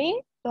আমি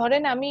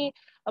ধরেন আমি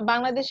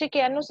বাংলাদেশে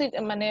কেন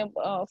মানে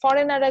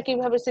ফরেনাররা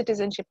কিভাবে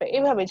সিটিজেনশিপ পায়,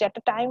 এভাবে যে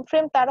একটা টাইম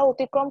ফ্রেম তারা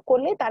অতিক্রম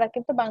করলে তারা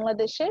কিন্তু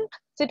বাংলাদেশের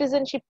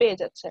সিটিজেনশিপ পেয়ে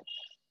যাচ্ছে।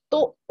 তো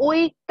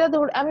ওইটা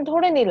আমি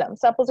ধরে নিলাম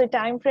সাপোজ এই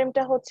টাইম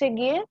ফ্রেমটা হচ্ছে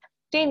গিয়ে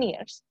 10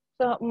 ইয়ার্স,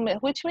 তো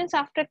হুইচ মিনস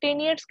আফটার 10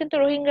 ইয়ার্স কিন্তু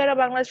রোহিঙ্গারা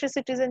বাংলাদেশের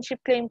সিটিজেনশিপ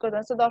ক্লেম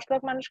করবেন, তো 10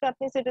 লাখ মানুষকে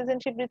আপনি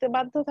সিটিজেনশিপ দিতে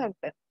বাধ্য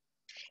থাকবেন।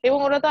 এবং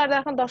ওরা তো আর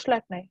এখন 10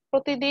 লাখ নাই,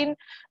 প্রতিদিন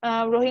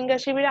রোহিঙ্গা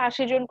শিবিরে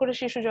 80 জন করে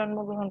শিশু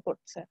জন্মগ্রহণ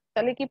করছে,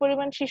 তাহলে কি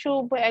পরিমাণ শিশু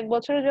 1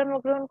 বছরে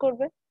জন্মগ্রহণ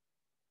করবে,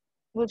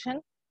 বুঝেন?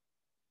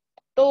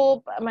 তো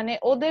মানে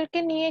ওদেরকে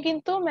নিয়ে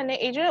কিন্তু মানে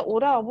এই জন্য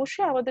ওরা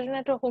অবশ্যই আমাদের জন্য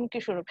একটা হুমকি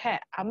স্বরূপ।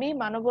 হ্যাঁ, আমি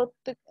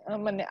মানবাধিকার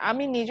মানে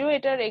আমি নিজেও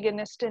এটার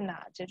এগেনস্টে না,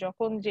 যে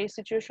যখন যে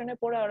সিচুয়েশনে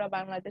পড়ে ওরা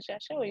বাংলাদেশে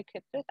আসে ওই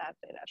ক্ষেত্রে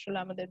তাদের আসলে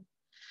আমাদের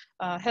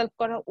হেল্প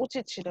করা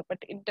উচিত ছিল, but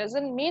it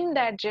doesn't mean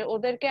that যে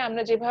ওদেরকে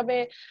আমরা যেভাবে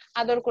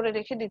আদর করে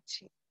রেখে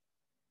দিচ্ছি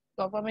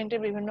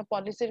গভর্নমেন্টের বিভিন্ন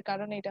পলিসির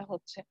কারণে এটা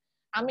হচ্ছে।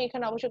 আমি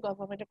এখানে অবশ্যই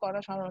গভর্নমেন্টের করা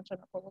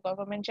সমালোচনা করবো,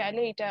 গভর্নমেন্ট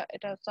চাইলে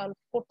এটা সলভ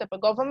করতে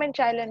পারে, গভর্নমেন্ট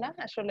চাইলে না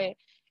আসলে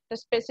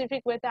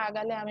স্পেসিফিক ওয়েতে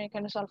আগালে আমি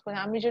এখানে সলভ করি।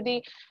 আমি যদি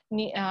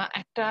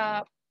একটা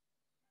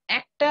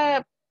একটা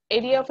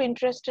এরিয়া অফ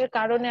ইন্টারেস্টের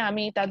কারণে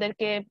আমি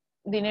তাদেরকে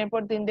দিনের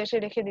পর দিন দেশে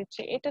রেখে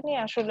দিচ্ছি, এটা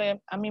নিয়ে আসলে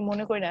আমি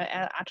মনে করি না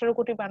 18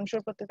 কোটি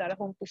মানুষের প্রতি তারা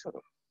হুমকি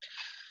স্বরূপ।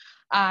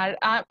 আর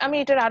আমি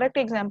এটার আরেকটা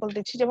এক্সাম্পল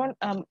দিচ্ছি, যেমন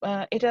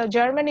এটা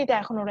জার্মানিতে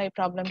এখন ওরা এই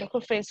প্রবলেমটা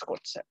খুব ফেস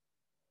করছে।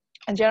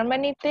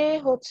 জার্মানিতে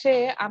হচ্ছে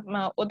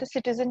ওদের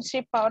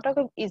সিটিজেনশিপ পাওয়াটা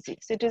খুব ইজি,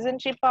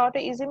 সিটিজেনশিপ পাওয়াটা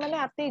ইজি মানে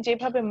আপনি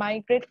যেভাবে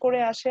মাইগ্রেট করে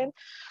আসেন,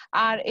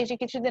 আর এই যে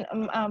কিছুদিন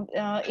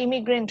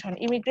ইমিগ্রেন্ট হন,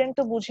 ইমিগ্রেন্ট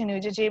তো বুঝেনি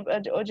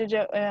ওই যে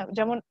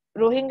যেমন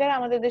রোহিঙ্গারা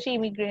আমাদের দেশে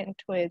ইমিগ্রেন্ট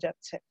হয়ে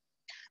যাচ্ছে,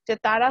 যে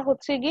তারা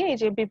হচ্ছে গিয়ে এই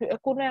যে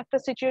কোনো একটা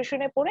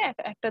সিচুয়েশনে পড়ে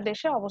একটা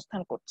দেশে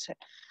অবস্থান করছে।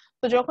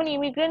 তো যখন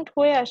ইমিগ্রেন্ট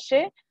হয়ে আসে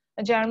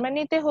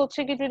জার্মানিতে হচ্ছে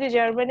কি, যদি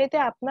জার্মানিতে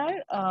আপনার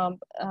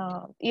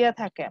ইয়া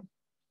থাকে,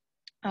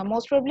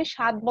 মোস্ট প্রবাবলি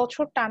 7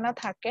 বছর টানা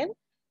থাকেন,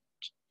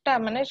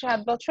 মানে 7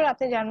 বছর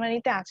আপনি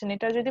জার্মানিতে আছেন,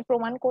 এটা যদি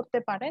প্রমাণ করতে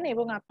পারেন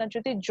এবং আপনার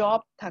যদি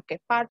জব থাকে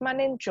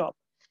পার্মানেন্ট জব,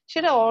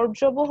 সেটা অড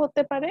জবও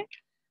হতে পারে,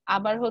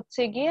 আবার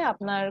হচ্ছে গিয়ে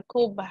আপনার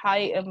খুব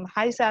হাই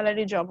হাই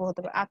স্যালারি জবও হতে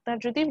পারে। আপনার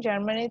যদি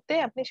জার্মানিতে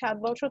আপনি 7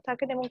 বছর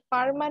থাকেন এবং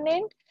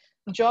পার্মানেন্ট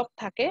জব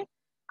থাকে,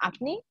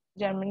 আপনি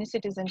জার্মানি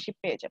সিটিজেনশিপ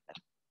পেয়ে যাবেন।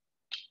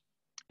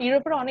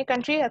 ইউরোপের অনেক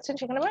কান্ট্রি আছেন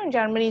সেখানে,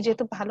 জার্মানি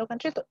যেহেতু ভালো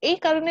কান্ট্রি, তো এই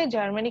কারণে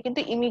জার্মানি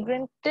কিন্তু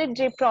ইমিগ্রেন্টের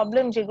যে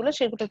প্রবলেম যেগুলো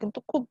সেগুলো কিন্তু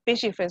খুব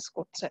বেশি ফেস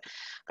করছে।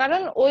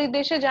 কারণ ওই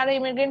দেশে যারা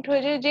ইমিগ্রেন্ট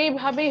হয়ে যায়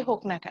যেইভাবেই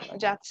হোক না কেন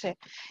যাচ্ছে,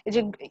 এই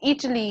যে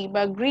ইটালি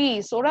বা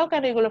গ্রিস, ওরাও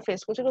কেন এগুলো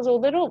ফেস করছে, বিকজ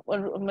ওদেরও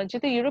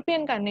যেহেতু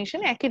ইউরোপিয়ান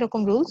কন্ডিশন একই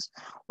রকম রুলস,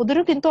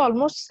 ওদেরও কিন্তু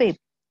অলমোস্ট সেম।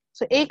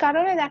 তো এই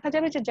কারণে দেখা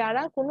যাবে যে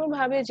যারা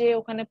কোনোভাবে যে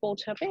ওখানে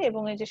পৌঁছাবে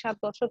এবং এই যে 7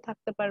 বছর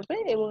থাকতে পারবে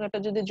এবং একটা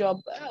যদি জব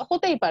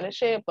হতেই পারে,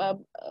 সে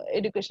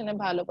এডুকেশনে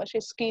ভালো বা সে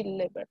স্কিল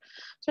লেবার,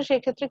 তো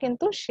সেক্ষেত্রে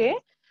কিন্তু সে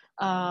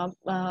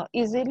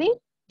ইজিলি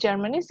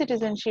জার্মানি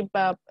সিটিজেনশিপ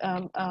বা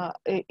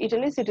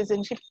ইটালি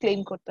সিটিজেনশিপ ক্লেম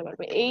করতে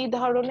পারবে। এই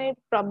ধরনের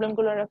প্রবলেম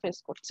গুলো ওরা ফেস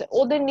করছে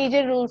ওদের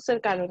নিজের রুলস এর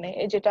কারণে,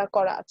 যেটা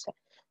করা আছে।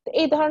 তো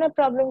এই ধরনের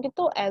প্রবলেম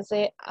কিন্তু অ্যাজ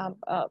এ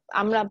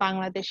আমরা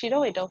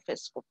বাংলাদেশিরাও এটাও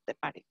ফেস করতে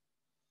পারি।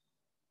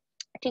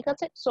 ঠিক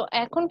আছে, সো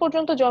এখন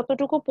পর্যন্ত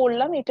যতটুকু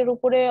পড়লাম এটার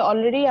উপরে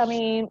অলরেডি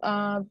আমি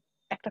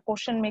একটা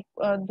কোশ্চেন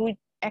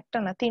একটা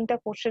না 3টা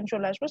কোশ্চেন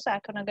চলে আসবে, সো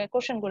এখন আগে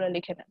কোশ্চেন গুলো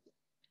লিখে নেন।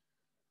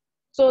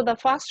 So the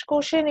first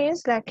question is,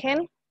 দেখেন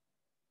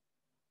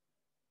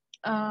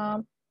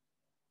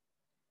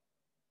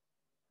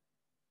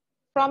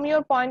from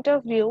your point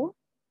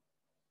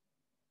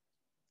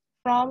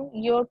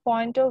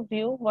of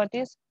view what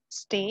is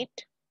state,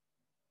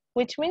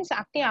 which means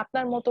আপনি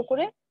আপনার মতো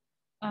করে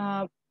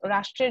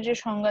রাষ্ট্রের যে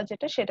সংজ্ঞা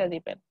যেটা সেটা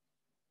দিবেন।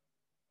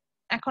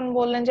 এখন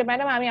বললেন যে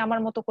ম্যাডাম আমি আমার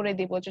মতো করে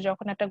দিব, যে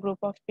যখন একটা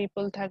গ্রুপ অফ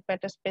পিপল থাকবে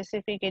একটা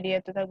স্পেসিফিক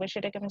এরিয়াতে থাকবে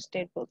সেটাকে আমি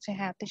স্টেট বলছি।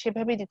 হ্যাঁ, আপনি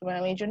সেভাবেই দিতে পারেন,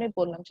 আমি এই জন্যই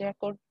বললাম যে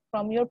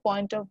from your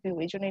point of view,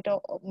 এই জন্য এটা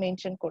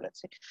মেনশন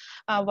করেছি।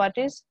 What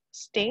is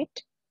state,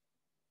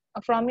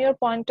 from your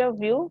point of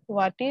view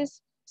what is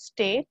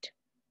state,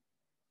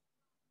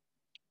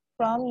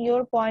 from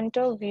your point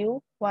of view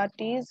what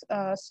is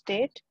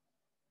state,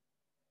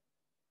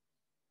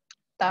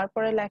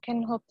 তারপরে লেখেন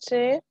হচ্ছে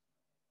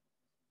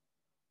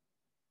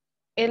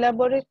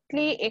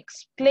elaborately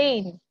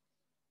explain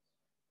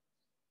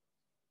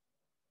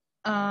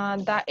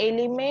the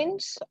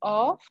elements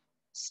of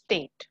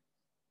state.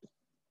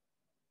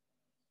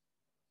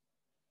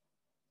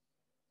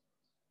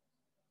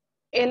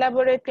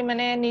 Elaborately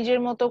মানে নিজের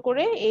মতো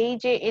করে এই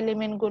যে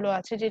এলিমেন্ট গুলো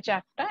আছে যে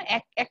 4টা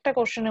একটা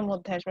কোশ্চেনের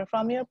মধ্যে আসবে।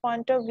 From your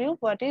point of view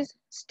what is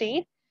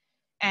state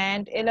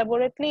and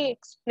elaborately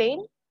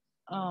explain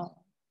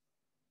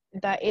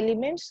the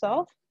elements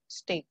of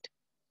state.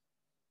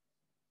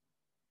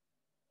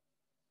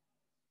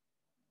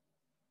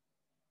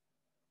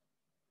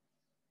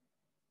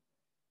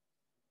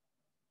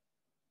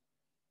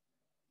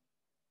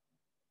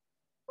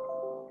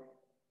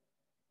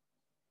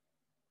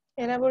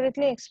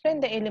 elaborately explain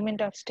the element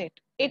of state.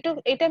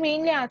 এটা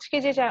মেইনলি আজকে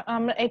যে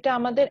আমরা এটা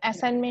আমাদের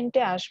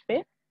অ্যাসাইনমেন্টে আসবে,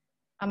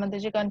 আমাদের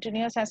যে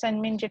কন্টিনিউয়াস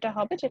অ্যাসাইনমেন্ট যেটা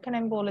হবে, যেখানে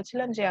আমি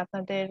বলেছিলাম যে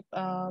আপনাদের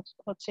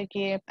হচ্ছে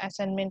গিয়ে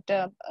অ্যাসাইনমেন্টটা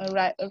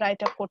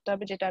রাইট আপ করতে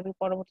হবে, যেটা আমি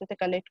পরবর্তীতে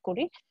কালেক্ট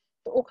করি।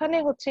 তো ওখানে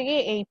হচ্ছে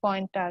গিয়ে এই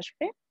পয়েন্টটা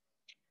আসবে।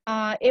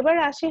 এবার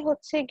আসি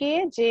হচ্ছে গিয়ে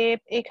যে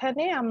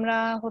এখানে আমরা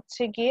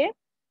হচ্ছে গিয়ে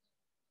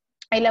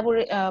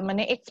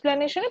মানে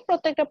এক্সপ্লেনেশনে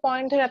প্রত্যেকটা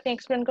পয়েন্ট ধরে আপনি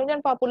এক্সপ্লেন করবেন।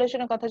 যেমন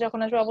পপুলেশনের কথা যখন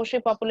আসবে,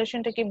 অবশ্যই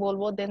পপুলেশনটা কি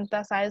বলবো, দেন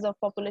দ্য সাইজ অফ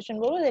পপুলেশন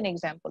বলবো, দেন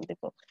এক্সাম্পল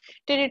দিব।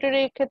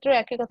 টেরিটরির ক্ষেত্রে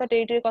একই কথা,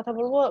 টেরিটরির কথা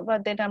বলবো, বা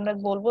দেন আমরা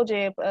বলবো যে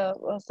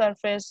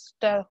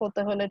সারফেসটা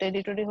হতে হলে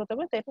টেরিটরি হতে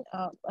হবে, দেন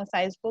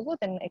সাইজ বলবো,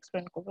 দেন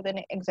এক্সপ্লেন করবো, দেন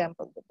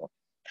এক্সাম্পল দেবো।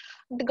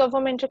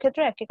 গভর্নমেন্টের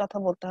ক্ষেত্রে একই কথা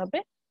বলতে হবে।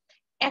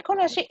 এখন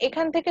আসি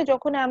এখান থেকে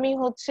যখন আমি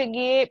হচ্ছে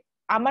গিয়ে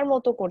আমার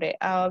মতো করে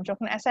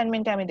যখন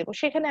অ্যাসাইনমেন্টে আমি দেবো,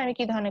 সেখানে আমি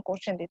কি ধরনের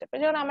কোশ্চেন দিতে পারি।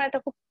 যেমন আমার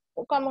একটা খুব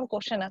কমন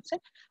কোশ্চেন আছে,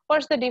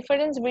 what's the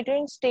difference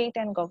between state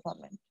and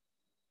government.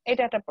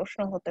 এটা একটা প্রশ্ন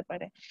হতে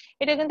পারে।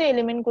 এটা কিন্তু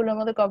এলিমেন্ট গুলোর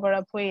মধ্যে কভার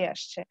আপ হয়ে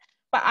আসছে।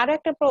 বা আরো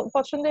একটা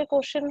পছন্দের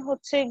কোশ্চেন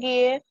হচ্ছে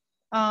গিয়ে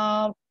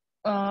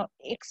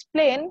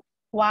এক্সপ্লেন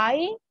ওয়াই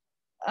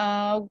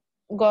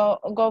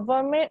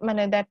গভর্নমেন্ট,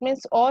 মানে দ্যাট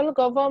মিনস অল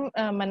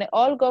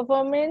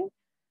গভর্নমেন্ট,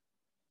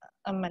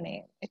 মানে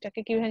এটাকে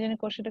কিভাবে জানি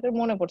কোশ্চেনটাকে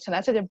মনে পড়ছে না।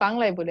 আচ্ছা, যে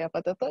বাংলায় বলি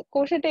আপাতত,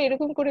 কোশ্চেনটা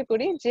এরকম করে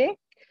করি যে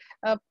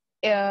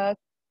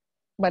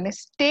মানে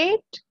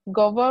স্টেট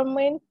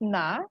গভর্নমেন্ট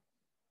না,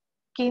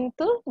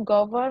 কিন্তু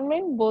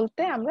গভর্নমেন্ট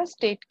বলতে আমরা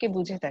স্টেটকে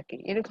বুঝে থাকি,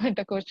 এরকম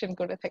একটা কোশ্চেন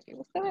করে থাকি,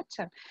 বুঝতে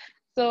পারছেন?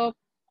 তো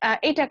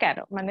এটা কেন,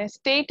 মানে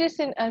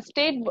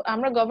স্টেট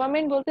আমরা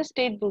গভর্নমেন্ট বলতে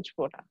স্টেট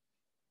বুঝবো না,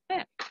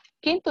 হ্যাঁ,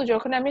 কিন্তু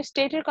যখন আমি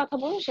স্টেটের কথা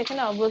বলি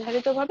সেখানে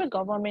অবধারিত ভাবে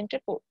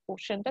গভর্নমেন্টের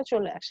কোশ্চেনটা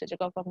চলে আসে, যে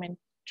গভর্নমেন্ট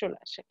চলে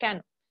আসে কেন,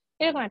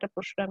 এরকম একটা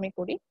প্রশ্ন আমি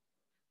করি।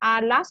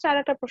 আর লাস্ট আর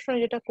একটা প্রশ্ন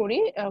যেটা করি,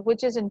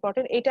 হুইচ ইজ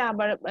ইম্পর্টেন্ট, এটা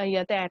আবার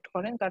ইয়াতে অ্যাড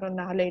করেন, কারণ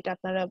না হলে এটা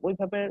আপনারা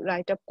ওইভাবে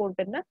রাইট আপ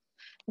করবেন না।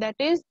 That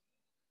is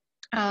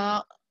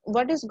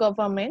what is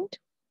government,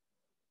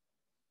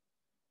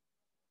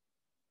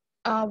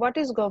 what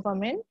is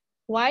government,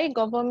 why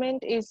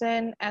government is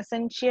an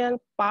essential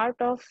part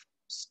of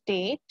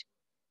state,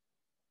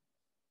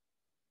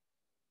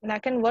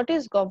 লেখেন what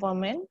is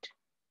government,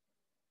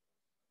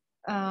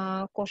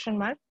 question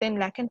mark, then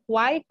লেখেন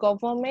why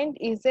government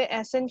is a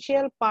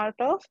essential part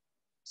of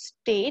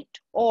state,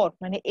 or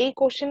মানে এই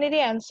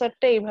কোশ্চেনেরই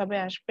অ্যান্সারটা এইভাবে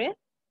আসবে,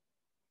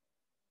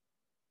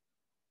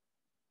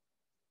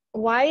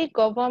 why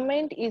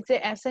government is a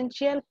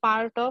essential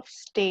part of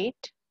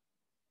state,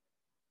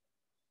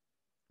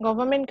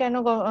 government কেন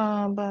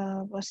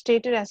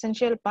স্টেটের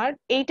essential part,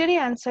 এইটারই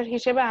answer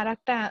হিসেবে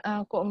আরেকটা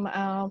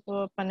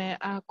মানে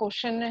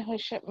কোশ্চেন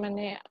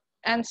মানে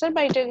অ্যান্সার,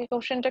 বা এটা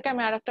কোশ্চেনটাকে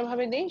আমি আরেকটা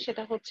ভাবে দিই,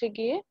 সেটা হচ্ছে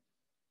গিয়ে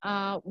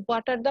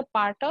what are the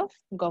part of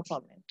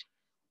government,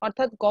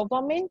 অর্থাৎ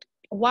government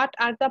what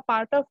are the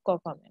part of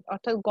government,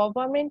 অর্থাৎ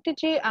গভর্নমেন্টের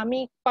যে আমি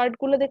পার্ট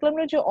গুলো দেখলাম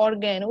না, যে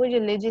অর্গান, ওই যে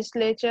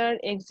লেজিসলেচার,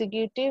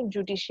 এক্সিকিউটিভ,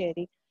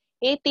 জুডিশিয়ারি,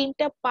 এই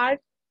তিনটা পার্ট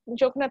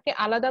যখন আপনি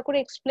আলাদা করে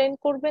এক্সপ্লেন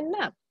করবেন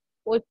না,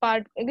 ওই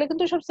পার্ট, এগুলো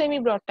কিন্তু সব সেমি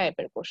ব্রড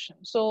টাইপের কোশ্চেন।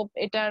 সো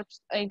এটার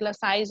এগুলা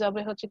সাইজ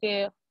হবে হচ্ছে কি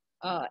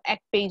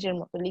এক পেজের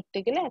মতো, লিখতে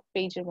গেলে এক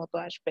পেজের মতো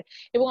আসবে,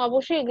 এবং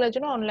অবশ্যই এগুলোর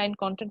জন্য অনলাইন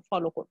কন্টেন্ট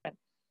ফলো করবেন।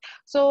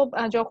 সো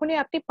যখনই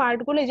আপনি পার্ট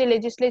গুলো, যে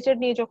লেজিসলেচার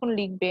নিয়ে যখন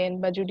লিখবেন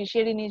বা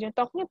জুডিশিয়ারি নিয়ে যাবেন,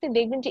 তখন আপনি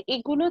দেখবেন যে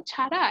এগুলো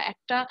ছাড়া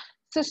একটা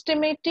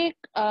সিস্টেমেটিক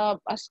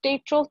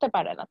স্টেট চলতে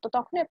পারে না। তো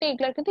তখন আপনি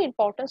এগুলার কিন্তু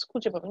ইম্পর্টেন্স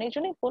খুঁজে পাবেন। এই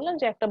জন্যই বললাম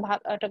যে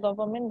একটা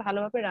গভর্নমেন্ট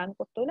ভালোভাবে রান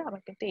করতে হলে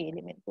আমার কিন্তু এই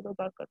এলিমেন্ট গুলো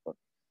দরকার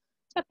পড়বে।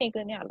 আপনি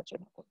এগুলো নিয়ে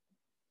আলোচনা করবেন।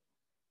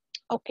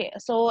 ওকে,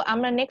 সো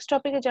আমরা নেক্সট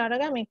টপিকে যাওয়ার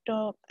আগে আমি একটু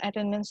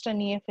অ্যাটেন্ডেন্সটা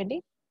নিয়ে ফেলি।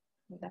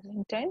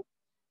 Time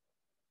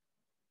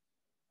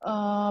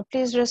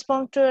please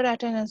respond to your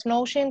attendance.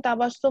 Noushin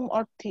Tabassum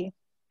Orthi.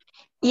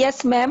 Yes,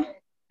 ma'am.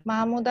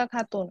 Mahmuda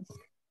Khatun.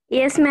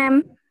 Yes, ma'am.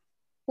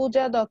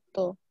 Pooja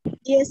Dotto.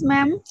 Yes,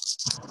 ma'am.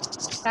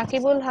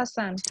 Rakibul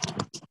Hassan.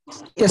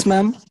 Yes,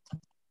 ma'am.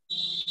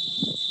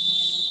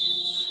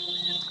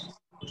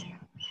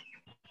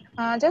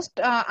 Just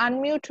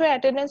unmute হয়ে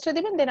অ্যাটেন্ডেন্সটা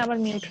দিবেন, দেন আবার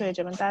মিউট হয়ে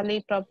যাবেন, তাহলে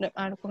এই প্রবলেম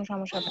আর কোনো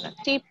সমস্যা হবে না।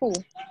 টিপু,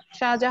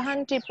 শাহজাহান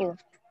টিপু।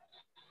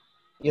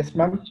 Yes,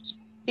 ma'am.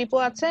 টিপু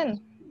আছেন?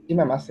 জি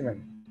ম্যাম, আছি ম্যাম।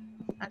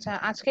 আচ্ছা,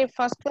 আজকে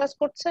ফার্স্ট ক্লাস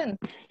করছেন?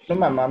 না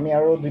ম্যাম, আমি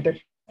আরো দুইটা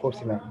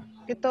করছি ম্যাম।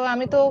 কিন্তু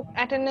আমি তো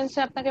অ্যাটেন্ডেন্সে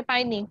আপনাকে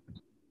পাইনি।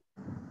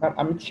 ম্যাম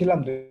আমি ছিলাম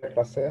দুইটা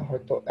ক্লাসে,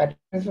 হয়তো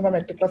অ্যাটেন্ডেন্স ম্যাম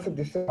একটা ক্লাসে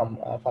দিছিলাম,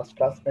 ফার্স্ট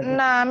ক্লাস মেবি।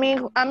 না,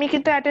 আমি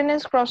কিন্তু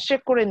অ্যাটেন্ডেন্স ক্রস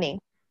চেক করে নিই,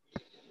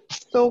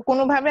 তো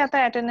কোনোভাবে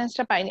আপনার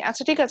অ্যাটেন্ডেন্সটা পাইনি।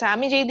 আচ্ছা ঠিক আছে,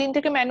 আমি যেই দিন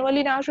থেকে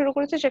ম্যানুয়ালি নেওয়া শুরু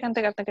করেছি সেখান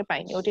থেকে আপনাকে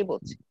পাইনি, ওটাই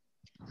বলছি।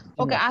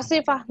 ওকে,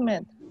 Asif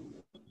Ahmed.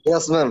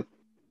 Yes, ma'am.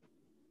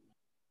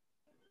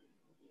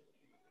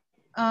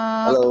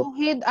 Hello.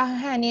 তৌহিদ,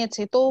 হ্যাঁ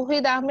নিয়েছি।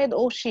 তৌহিদ আহমেদ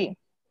ওশি।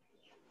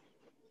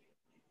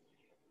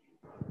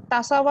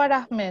 তাসাওয়ার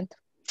আহমেদ।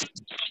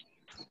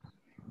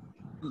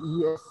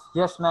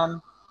 Yes, ma'am.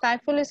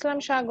 সাইফুল ইসলাম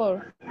সাগর।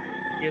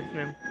 Yes,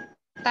 ma'am.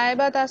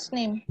 Taiba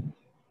Tasnim.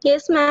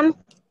 Yes, ma'am.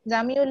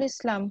 Jamiul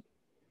ইসলাম।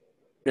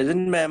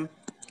 Present ma'am.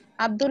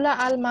 Abdullah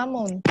Al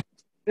Mamun.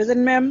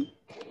 Present, ma'am.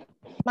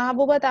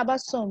 Mahbuba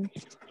Tabassum,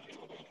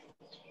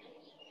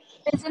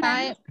 Present,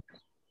 ma'am.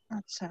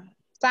 আচ্ছা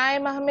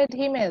সাইম আহমেদ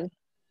হিমেল,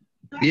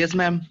 Yes,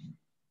 ma'am.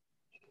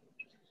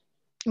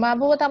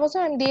 মাহবুবা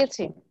তাবাসসুম আমি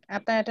দিয়েছি,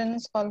 আপনার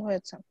অ্যাটেন্ডেন্স কল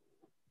হয়েছে।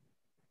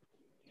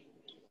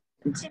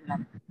 জি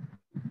ম্যাম।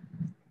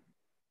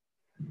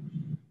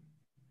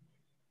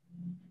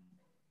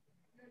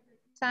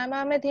 সাইম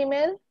আহমেদ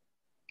হিমেল,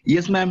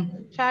 Yes, ma'am.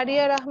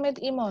 শাহরিয়ার আহমেদ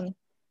ইমন,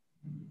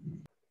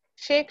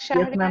 শেখ Yes,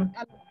 শাহরিয়ার ma'am.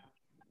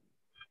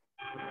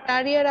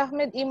 শাহরিয়ার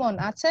আহমেদ ইমন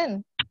আছেন?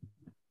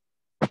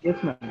 Yes,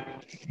 ma'am.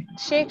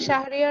 শেখ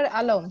শাহরিয়ার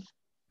আলম,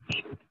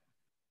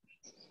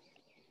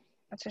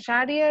 আচ্ছা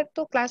শাহরিয়ার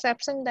তো ক্লাস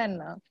অ্যাবসেন্ট দেন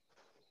না।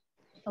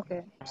 ওকে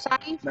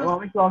সাইফ ম্যাম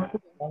আমি একটু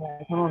অসুস্থ, আমি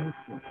এখনো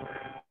অসুস্থ।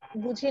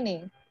 বুঝিনি।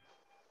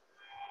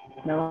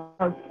 ম্যাম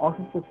আমি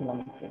অসুস্থ ছিলাম।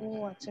 ও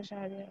আচ্ছা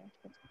শাহরিয়ার,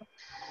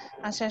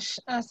 আচ্ছা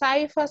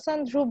সাইফ হাসান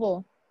ধ্রুব,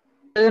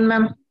 Present,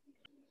 ma'am.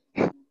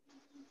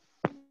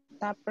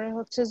 তারপরে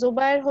হচ্ছে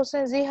জুবায়ের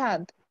হোসেন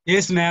জিহাদ,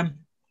 Yes, ma'am.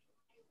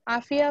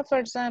 Afia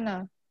Farzana,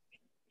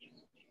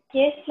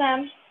 Yes, ma'am.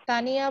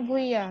 Tania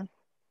Bhuiyan,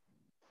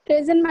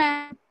 Present,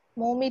 ma'am.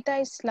 Moumita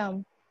ইসলাম,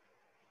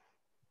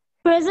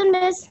 Present,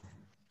 miss.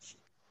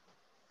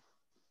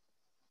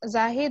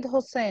 জাহিদ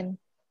হোসেন,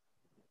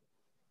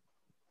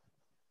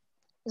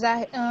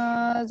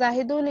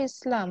 জাহিদুল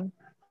ইসলাম,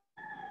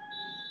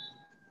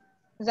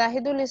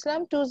 জাহিদুল ইসলাম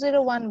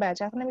 201 ব্যাচ,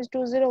 এখন আমি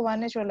 201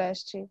 এ চলে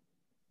আসছি।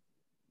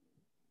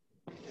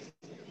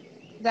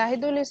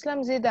 জাহিদুল ইসলাম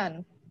Zidane,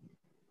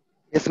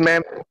 Yes,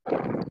 ma'am.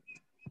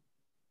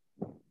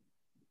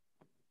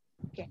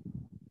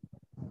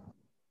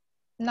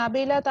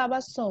 Nabila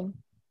Tabassum,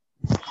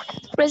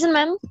 Present,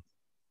 ma'am.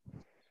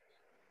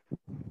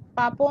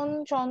 Papon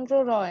চন্দ্র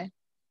রয়,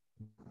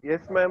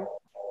 Yes, ma'am.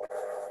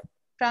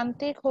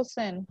 প্রান্তিক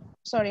হোসেন,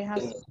 সরি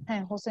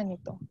হ্যাঁ হোসেনই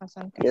তো,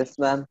 হাসান কেন? Yes,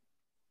 ma'am.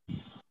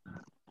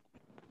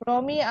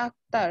 রমি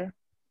Akter,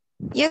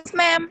 Yes,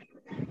 ma'am.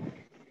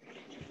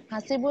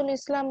 Hasibul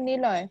ইসলাম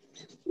Niloy,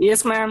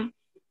 Yes, ma'am.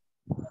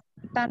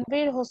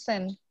 Tanvir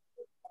Hossain,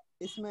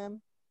 Yes, ma'am.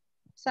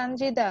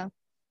 Sanjida,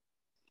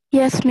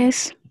 Yes, miss.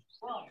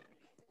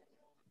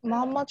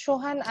 Mohammad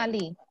সোহান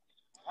আলী,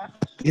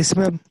 Yes,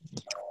 ma'am.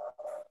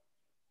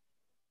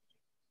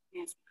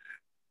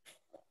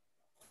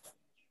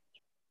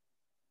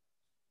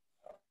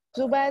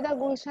 জুবায়েদা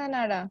গুলশান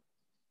আরা,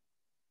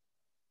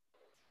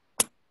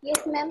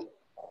 Yes, ma'am.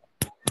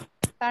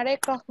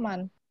 তারেক রহমান,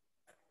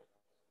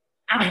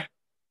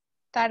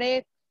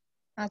 তারেক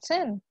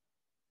আছেন?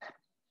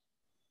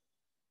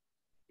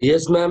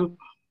 Yes, ma'am.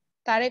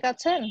 Tarique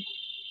আছেন?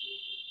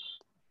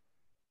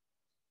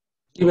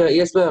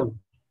 Yes, ma'am.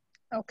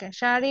 ওকে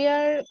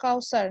শাহরিয়ার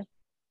কাউসার,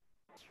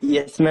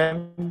 Yes, ma'am.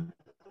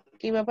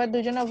 কি ব্যাপার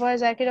দুজনের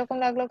ভয়েস একই রকম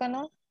লাগলো কেন?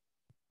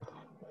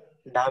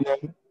 না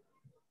ম্যাম।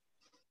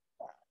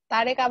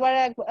 তারেক আবার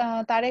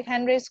তারেক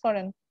হ্যান্ড রেজ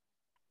করেন।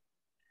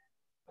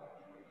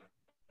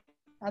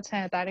 আচ্ছা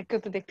হ্যাঁ তারেককে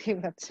তো দেখতেই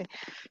পাচ্ছি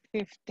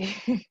 50।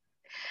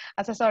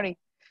 আচ্ছা সরি,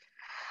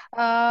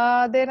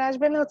 দেন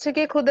আসবেন হচ্ছে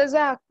কি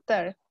খুদেজা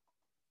আক্তার,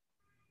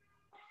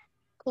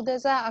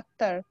 খুদেজা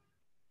আক্তার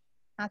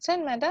আছেন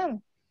ম্যাডাম?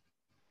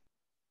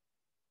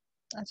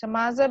 আচ্ছা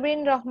মাজাবিন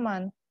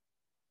রহমান,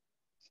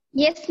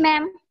 Yes,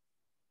 ma'am.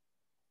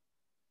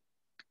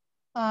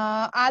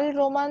 আল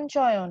রোমান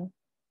চয়ন,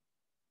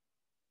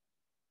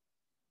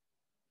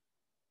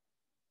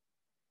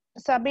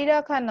 Sabira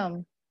Khanam,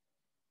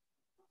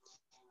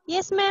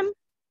 Yes, ma'am.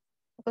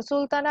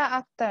 Sultana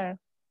Akter,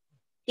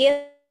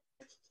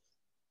 Yes.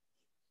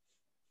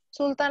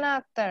 Sultana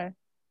Akter,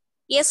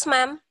 Yes,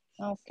 ma'am.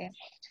 ওকে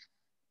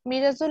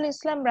মিরাজুল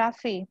ইসলাম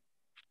রাফি,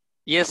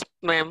 Yes,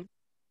 ma'am.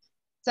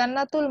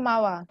 জান্নাতুল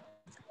মাওয়া,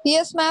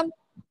 Yes, ma'am.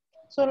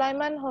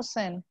 Sulaiman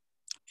Hossain,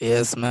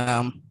 Yes,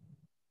 ma'am.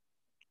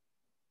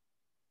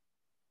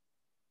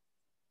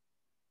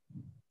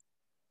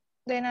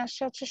 দেন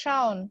আসছে হচ্ছে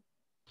Shaon,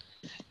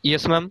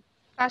 Yes, ma'am.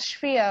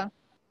 Kashfia,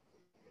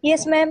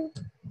 Yes, ma'am.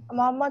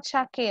 Mohammad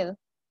Shakil,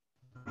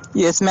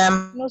 Yes, ma'am.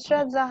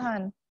 Nusrat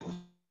Jahan,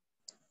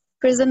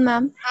 Present,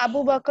 ma'am. Abu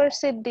Bakr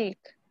Siddique,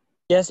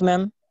 Yes,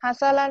 ma'am.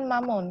 হাসালান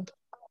Mamun.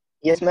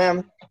 Yes, ma'am.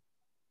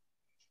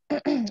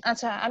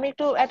 আচ্ছা আমি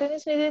একটু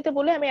অ্যাটেন্ডেন্স নিয়ে দিতে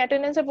বলি, আমি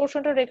অ্যাটেন্ডেন্সের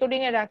পোর্শনটা রেকর্ডিং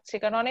এ রাখছি,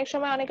 কারণ অনেক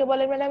সময় অনেকে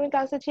বলে ম্যাডাম আমি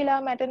ক্লাসে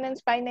ছিলাম অ্যাটেন্ডেন্স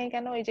পাই নাই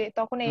কেন, এই যে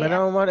তখন এই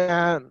ম্যাডাম আমার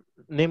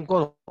নেম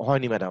কল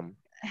হয়নি ম্যাডাম।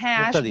 হ্যাঁ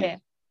মুক্তাদি। আসবে।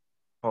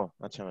 ও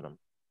আচ্ছা ম্যাডাম।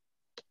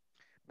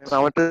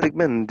 আমারটা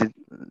দেখবেন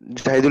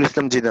জাহিদুল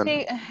ইসলাম জিদান।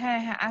 হ্যাঁ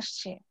হ্যাঁ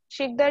আসছে।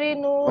 শিকদারি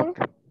নূর,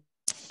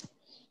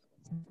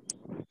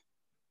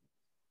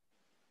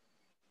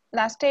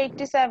 লাস্টে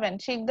 87,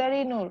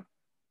 শিকদারি নূর,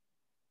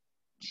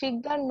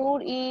 শিকদার নূর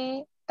ই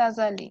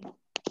তাজালি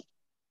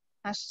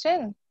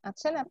আসছেন?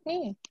 আছেন আপনি?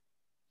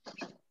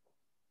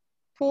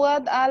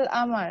 ফুয়াদ আল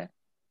আমার,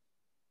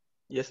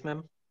 Yes, ma'am.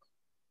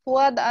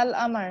 ফুয়াদ আল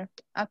আমার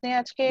আপনি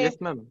আজকে Yes,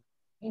 ma'am.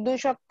 2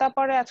 সপ্তাহ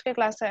পরে আজকে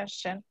ক্লাসে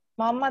আসছেন।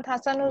 মোহাম্মদ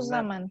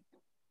হাসানুজ্জামান,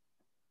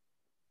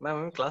 ম্যাম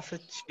আমি ক্লাসে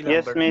ছিলাম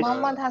Yes, but miss.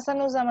 Mohammad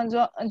Hasanuzzaman,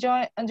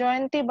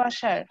 জয়ন্তী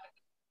বাসার,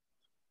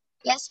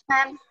 Yes,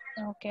 ma'am.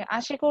 ওকে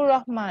আশিকুর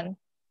রহমান,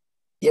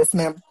 Yes,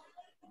 ma'am.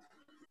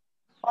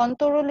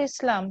 অন্তরুল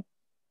ইসলাম,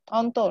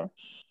 অন্তর।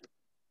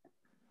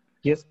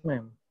 Yes,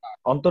 ma'am.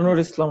 অন্তনুর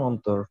ইসলাম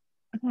অন্তর।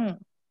 হুম।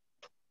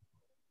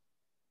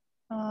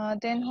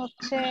 দেন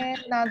হচ্ছে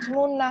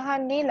নাজমুন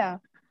নাহার নীলা।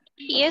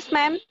 Yes,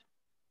 ma'am.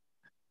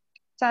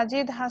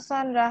 Sajid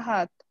Hasan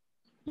Rahat.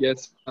 Yes,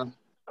 ma'am.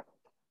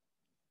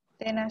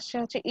 দেন আসছে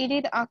হচ্ছে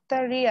ইরিদ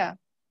আক্তার রিয়া।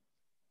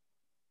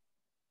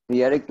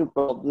 রিয়ার একটু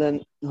প্রবলেম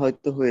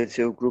হয়তো হয়েছে,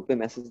 ও গ্রুপে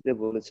মেসেজ দিয়ে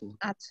বলেছে।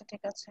 আচ্ছা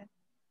ঠিক আছে।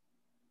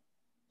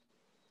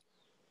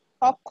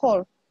 অক্ষর।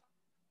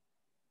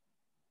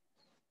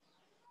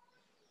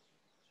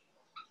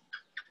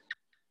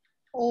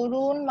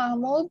 অরুণ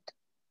মাহমুদ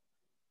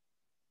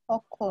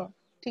অক্ষর,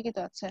 ঠিকই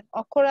তো আছে।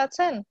 অক্ষর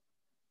আছেন?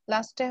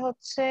 লাস্টে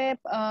হচ্ছে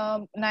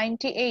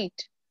 98।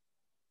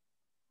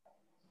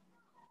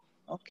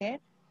 ওকে।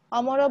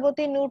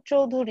 অমরাবতী নূর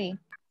চৌধুরী।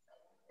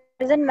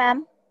 Present ma'am.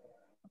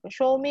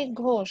 সৌমিক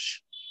ঘোষ।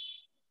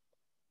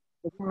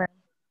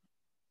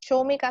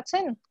 সৌমিক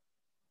আছেন?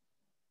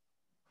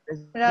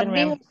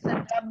 রাব্বি হোসেন।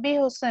 রাব্বি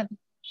Hossain.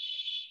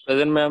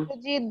 Present ma'am.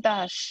 Indrajit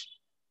Das.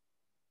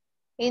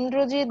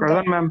 Indrajit Das.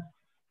 Present, ma'am.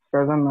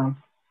 Present, ma'am.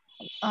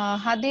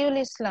 Hadiul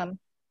ইসলাম।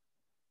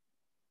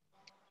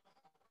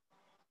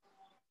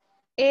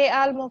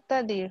 আল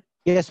মুক্তাদির।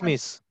 Yes,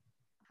 miss.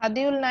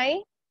 হাদিউল নাই?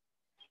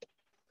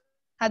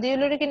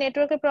 হাদিউলের কি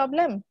নেটওয়ার্কের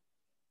প্রবলেম?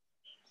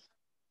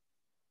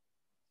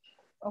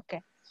 ওকে।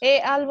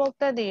 আল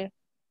মুক্তাদির।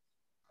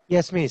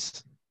 Yes, miss.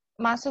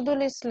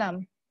 মাসুদুল ইসলাম।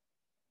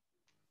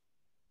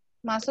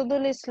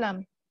 মাসুদুল ইসলাম।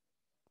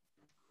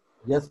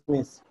 Yes,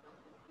 miss.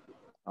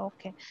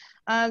 ওকে।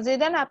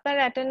 জিদান, আপনার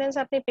অ্যাটেন্ডেন্স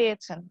আপনি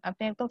পেয়েছেন,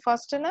 আপনি একদম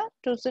ফার্স্টে না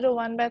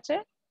 201 ব্যাচে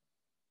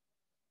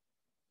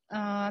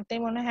আপনি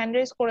মনে হ্যান্ড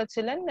রেজ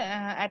করেছিলেন,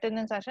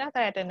 অ্যাটেন্ডেন্স আসে না,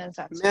 তার অ্যাটেন্ডেন্স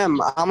আছে। ম্যাম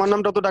আমার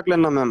নামটা তো ডাকলেন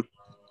না ম্যাম।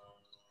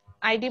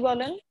 আইডি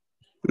বলেন।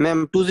 ম্যাম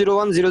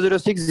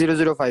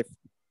 2010060005।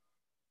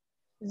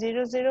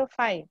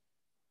 005।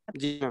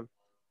 জি ম্যাম।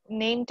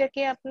 নেমটা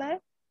কি আপনার?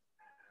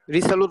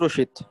 রিসালুর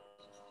রশিদ।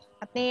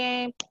 আপনি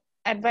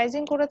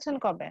অ্যাডভাইজিং করেছেন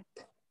কবে?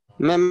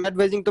 ম্যাম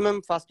অ্যাডভাইজিং তো ম্যাম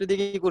ফার্স্টের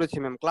দিকেই করেছি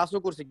ম্যাম, ক্লাসও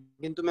করছি,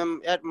 কিন্তু ম্যাম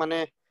মানে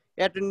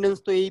অ্যাটেন্ডেন্স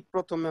তো এই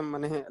প্রথম ম্যাম,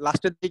 মানে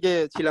লাস্টের দিকে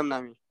ছিলাম না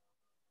আমি।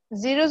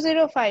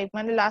 005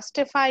 মানে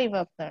লাস্টে 5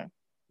 আপনার?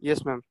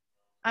 Yes ma'am.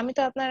 আমি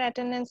তো আপনার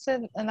অ্যাটেন্ডেন্সের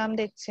নাম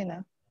দেখছি না।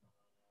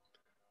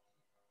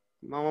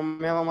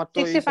 ম্যাম আমার তো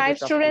 65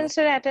 স্টুডেন্টস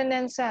এর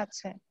অ্যাটেন্ডেন্সে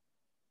আছে।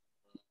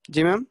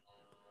 জি ম্যাম।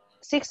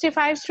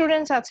 65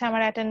 স্টুডেন্টস আছে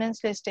আমার অ্যাটেন্ডেন্স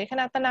লিস্টে,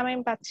 এখানে আপনার নাম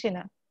আমি পাচ্ছি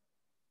না।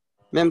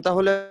 ম্যাম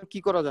তাহলে কি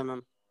করা যায়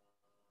ম্যাম?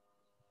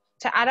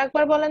 আচ্ছা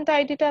আরেকবার বলেন তো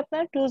আইডিটা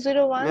আপনার।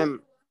 201 ম্যাম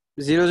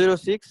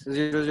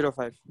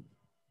 006005।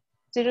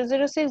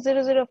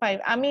 006005।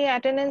 আমি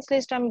অ্যাটেন্ডেন্স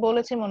লিস্ট আমি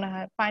বলেছি মনে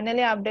হয়,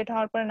 ফাইনালি আপডেট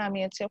হওয়ার পরে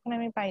নামিয়েছি, ওখানে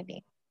আমি পাইনি।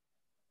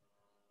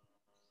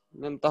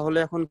 ম্যাম তাহলে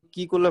এখন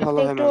কি করলে ভালো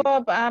হয় ম্যাম?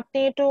 আপনি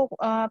একটু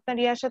আপনার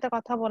ইয়ার সাথে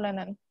কথা বলে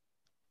নেন।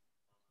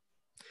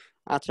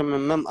 আচ্ছা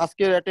ম্যাম। ম্যাম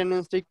আজকের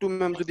অ্যাটেন্ডেন্সটা একটু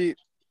ম্যাম যদি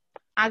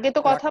আগে তো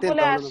কথা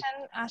বলে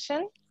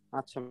আসেন।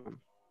 আচ্ছা ম্যাম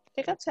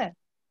ঠিক আছে।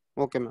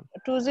 Okay ma'am.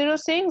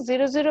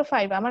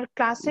 206005 আমার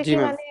ক্লাসে কি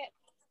মানে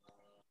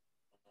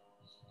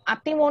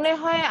আপনি মনে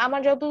হয়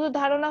আমার যতদূর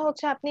ধারণা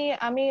হচ্ছে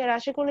আমি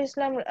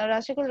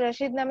রাশিকুল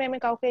রশিদ নামে আমি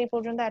কাউকে এই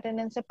পর্যন্ত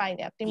অ্যাটেন্ডেন্সে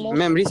পাইনি। আপনি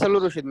ম্যাম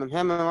রিসালুর রশিদ ম্যাম।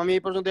 হ্যাঁ ম্যাম আমি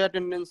এই পর্যন্ত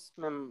অ্যাটেন্ডেন্স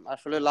ম্যাম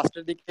আসলে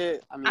লাস্টের দিকে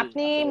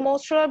আপনি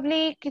মোস্ট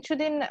প্রবাবলি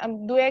কিছুদিন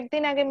 2-1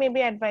 দিন আগে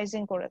মেবি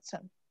অ্যাডভাইজিং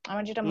করেছেন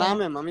আমার যেটা মনে হয়। না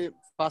ম্যাম আমি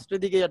ফার্স্টের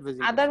দিকে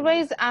অ্যাডভাইজিং।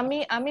 আদারওয়াইজ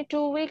আমি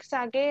 2 উইকস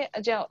আগে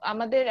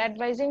আমাদের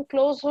অ্যাডভাইজিং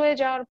ক্লোজ হয়ে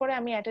যাওয়ার পরে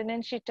আমি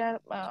অ্যাটেন্ডেন্স শিটটা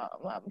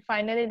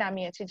ফাইনালি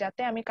নামিয়েছি,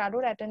 যাতে আমি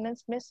কারোর অ্যাটেন্ডেন্স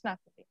মিস না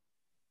করি।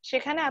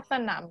 সেখানে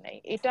আপনার নাম নেই,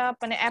 এটা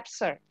মানে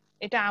অ্যাবসার্ড।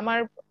 এটা আমার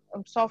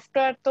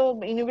সফটওয়্যার তো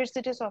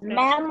ইউনিভার্সিটি সফটওয়্যার।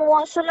 ম্যাম ও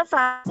আসলে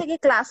ফার্স্ট থেকে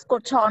ক্লাস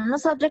করছে, অন্য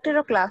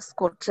সাবজেক্টেরও ক্লাস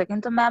করছে,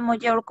 কিন্তু ম্যাম ওই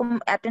যে ওরকম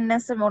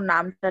অ্যাটেন্ডেন্সের ওর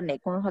নামটা নেই,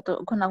 হয়তো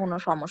কোনো কোনো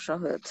সমস্যা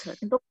হয়েছে,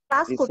 কিন্তু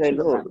ক্লাস করছিল।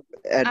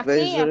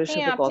 অ্যাডভাইজারের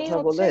সাথে কথা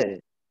বলে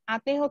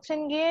আপনি হচ্ছেন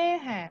গিয়ে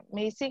হ্যাঁ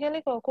বেসিক্যালি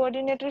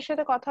কোঅর্ডিনেটরের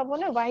সাথে কথা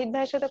বলে, ওয়াহিদ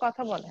ভাইয়ের সাথে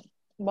কথা বলেন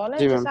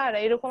যে স্যার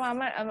এরকম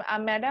আমার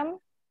ম্যাডাম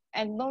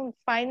একদম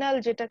ফাইনাল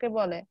যেটাকে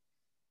বলে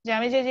যে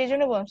আমি যে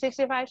জন্য বললাম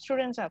 65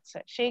 স্টুডেন্টস আছে,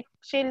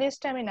 সেই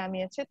লিস্টে আমি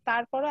নামিয়েছি,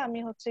 তারপরে আমি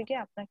হচ্ছে কি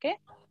আপনাকে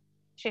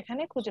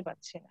সেখানে খুঁজে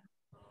পাচ্ছি না।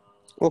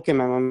 ওকে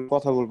ম্যাম আমি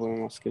কথা বলবো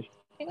আজকে।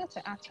 ঠিক আছে।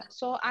 আচ্ছা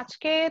সো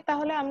আজকে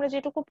তাহলে আমরা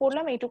যেটুকু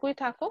পড়লাম এইটুকুই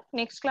থাকুক।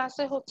 নেক্সট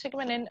ক্লাসে হচ্ছে কি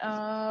মানে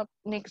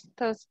নেক্সট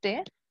থার্সডে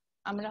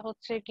আমরা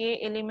হচ্ছে কি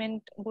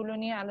এলিমেন্ট গুলো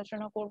নিয়ে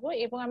আলোচনা করব,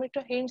 এবং আমি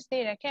একটু হিন্টস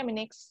দিয়ে রাখি, আমি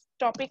নেক্সট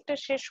টপিকটা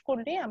শেষ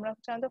করলেই আমরা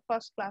হচ্ছে আমাদের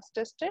ফার্স্ট ক্লাস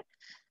টেস্টের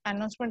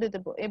অ্যানাউন্সমেন্ট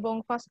দেব, এবং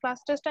ফার্স্ট ক্লাস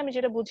টেস্ট আমি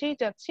যেটা বুঝেই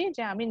যাচ্ছি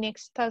যে আমি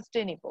নেক্সট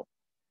থার্সডে নিব,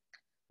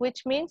 হুইচ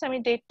মিনস আমি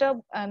ডেটটা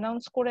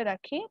অ্যানাউন্স করে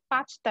রাখি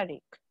 5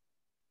 তারিখ।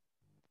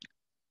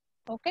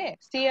 ওকে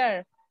সিআর,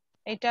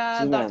 এটা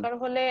দরকার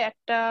হলে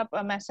একটা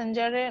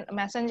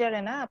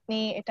মেসেঞ্জারে না, আপনি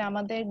এটা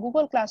আমাদের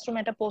গুগল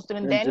ক্লাসরুমে একটা পোস্ট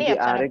দিবেন, দেনই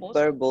আপনারা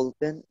আরেকবার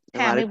বলতেন।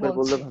 হ্যাঁ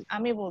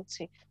আমি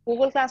বলছি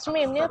গুগল ক্লাসরুমে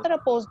এমনিও তারা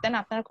পোস্ট দেন,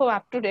 আপনারা খুব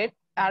আপ টু ডেট,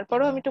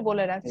 তারপরেও আমি একটু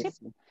বলে রাখছি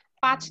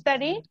 5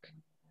 তারিখ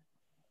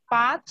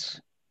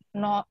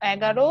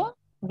 5-11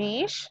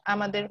 20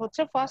 আমাদের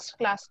হচ্ছে ফার্স্ট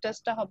ক্লাস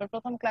টেস্টটা হবে,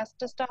 প্রথম ক্লাস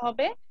টেস্টটা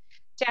হবে,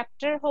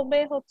 চ্যাপ্টার হবে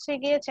হচ্ছে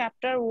গিয়ে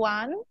চ্যাপ্টার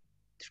 1,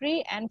 3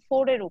 and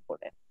 4 এর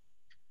উপরে।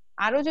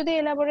 আরো যদি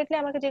এলাবোরেটলি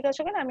আমাকে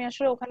জিজ্ঞাসা করেন, আমি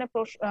আসলে ওখানে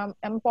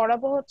আমি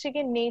পড়াবো হচ্ছে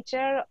কি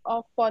নেচার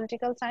অফ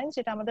পলিটিক্যাল সায়েন্স,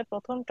 যেটা আমাদের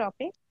প্রথম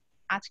টপিক।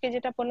 আজকে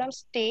যেটা বললাম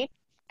state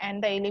and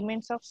the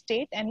elements of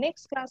state, and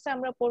next ক্লাসে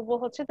আমরা পড়বো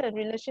হচ্ছে the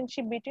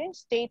relationship between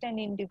state and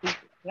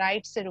individual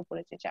rights এর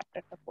উপরে যে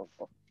চ্যাপ্টারটা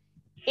পড়বো।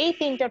 এই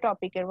তিনটা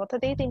টপিকের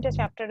অর্থাৎ এই তিনটা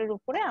চ্যাপ্টারের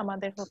উপরে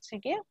আমাদের হচ্ছে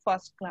গিয়ে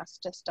ফার্স্ট ক্লাস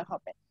টেস্টটা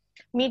হবে।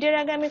 মিডের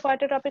আগে আমি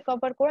কয়টা টপিক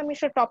কভার করব, আমি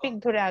সব টপিক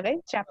ধরে আগাই,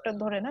 চ্যাপ্টার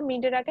ধরে না।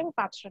 মিডের আগে আমি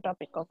 5টা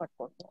টপিক কভার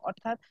করব,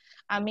 অর্থাৎ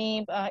আমি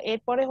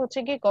এরপরে হচ্ছে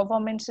গিয়ে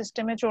গভর্নমেন্ট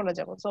সিস্টেমে চলে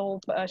যাব। তো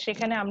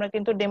সেখানে আমরা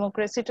কিন্তু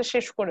ডেমোক্রেসিটা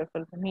শেষ করে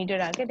ফেলবো,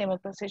 মিডের আগে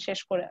ডেমোক্রেসি শেষ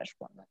করে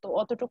আসবো আমরা। তো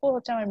অতটুকু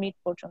হচ্ছে আমার মিড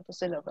পর্যন্ত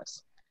সিলেবাস,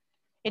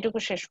 এটুকু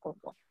শেষ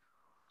করব।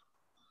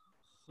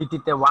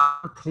 সিটিতে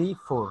 1 3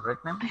 4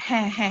 রাইট ম্যাম?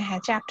 হ্যাঁ হ্যাঁ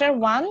হ্যাঁ, চ্যাপ্টার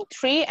 1,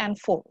 3 and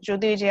 4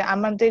 যদি যে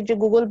আমাদের যে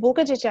গুগল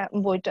বুকে যে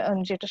বইটা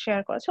যেটা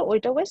শেয়ার করেছে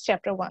ওইটা ওয়াইজ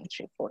চ্যাপ্টার 1,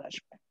 3, 4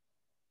 আসবে।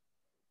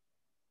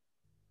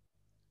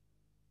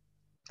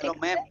 Hello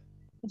ma'am.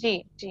 জি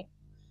জি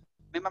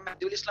ম্যাম আমি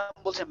আব্দুল ইসলাম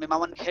বলছি ম্যাম,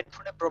 আমার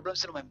হেডফোনে প্রবলেম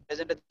ছিল ম্যাম,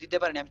 প্রেজেন্টে দিতে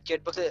পারিনি, আমি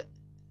চ্যাট বক্সে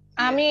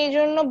আমি এই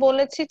জন্য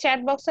বলেছি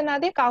চ্যাট বক্সে না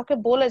দিয়ে কাউকে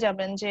বলে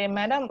যাবেন যে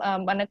ম্যাডাম,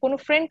 মানে কোনো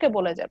ফ্রেন্ডকে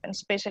বলে যাবেন,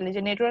 স্পেশালি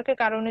যে নেটওয়ার্কের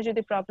কারণে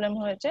যদি প্রবলেম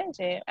হয়েছে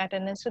যে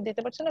অ্যাটেন্ডেন্সটা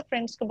দিতে পারছে না,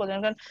 ফ্রেন্ডসকে বলবেন।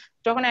 কারণ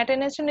যখন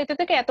অ্যাটেন্ডেন্সটা নিতে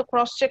থেকে এত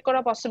ক্রস চেক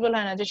করা পসিবল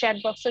হয় না যে চ্যাট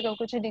বক্সে কেউ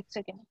কিছু দিচ্ছে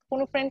কিনা।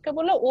 কোনো ফ্রেন্ডকে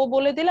বলে ও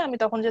বলে দিলে আমি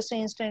তখন জাস্ট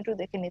ইনস্ট্যান্টলি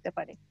দেখে নিতে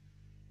পারি।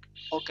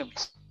 ওকে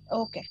মিস।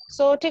 ওকে,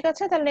 সো ঠিক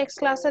আছে, তাহলে নেক্সট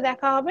ক্লাসে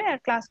দেখা হবে। আর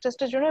ক্লাস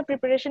টেস্টের জন্য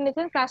প্রিপারেশন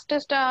নিতেন। ক্লাস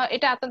টেস্ট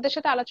এটা আপনাদের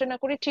সাথে আলোচনা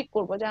করে ঠিক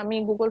করবো যে আমি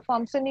গুগল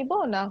ফর্মসে নিব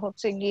না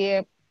হচ্ছে গিয়ে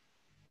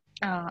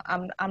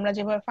আমরা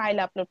যেভাবে ফাইল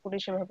আপলোড করি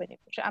সেভাবে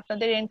নিব।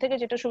 আপনাদের এন্ড থেকে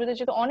যেটা সুবিধা,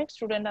 যেহেতু অনেক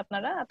স্টুডেন্ট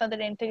আপনারা, আপনাদের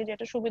এন্ড থেকে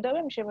যেটা সুবিধা হবে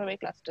আমি সেভাবে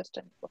ক্লাস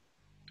টেস্টটা নিব,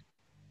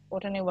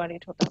 ওটা নিয়ে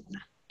ওয়ারিড হতে হবে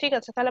না। ঠিক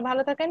আছে, তাহলে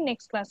ভালো থাকেন,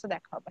 নেক্সট ক্লাসে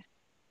দেখা হবে।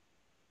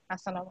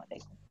 আসসালামু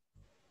আলাইকুম।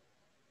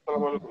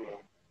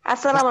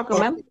 আসসালামু আলাইকুম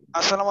ম্যাম।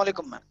 আসসালামু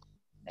আলাইকুম ম্যাম।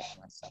 ওয়ালাইকুম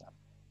আসসালাম।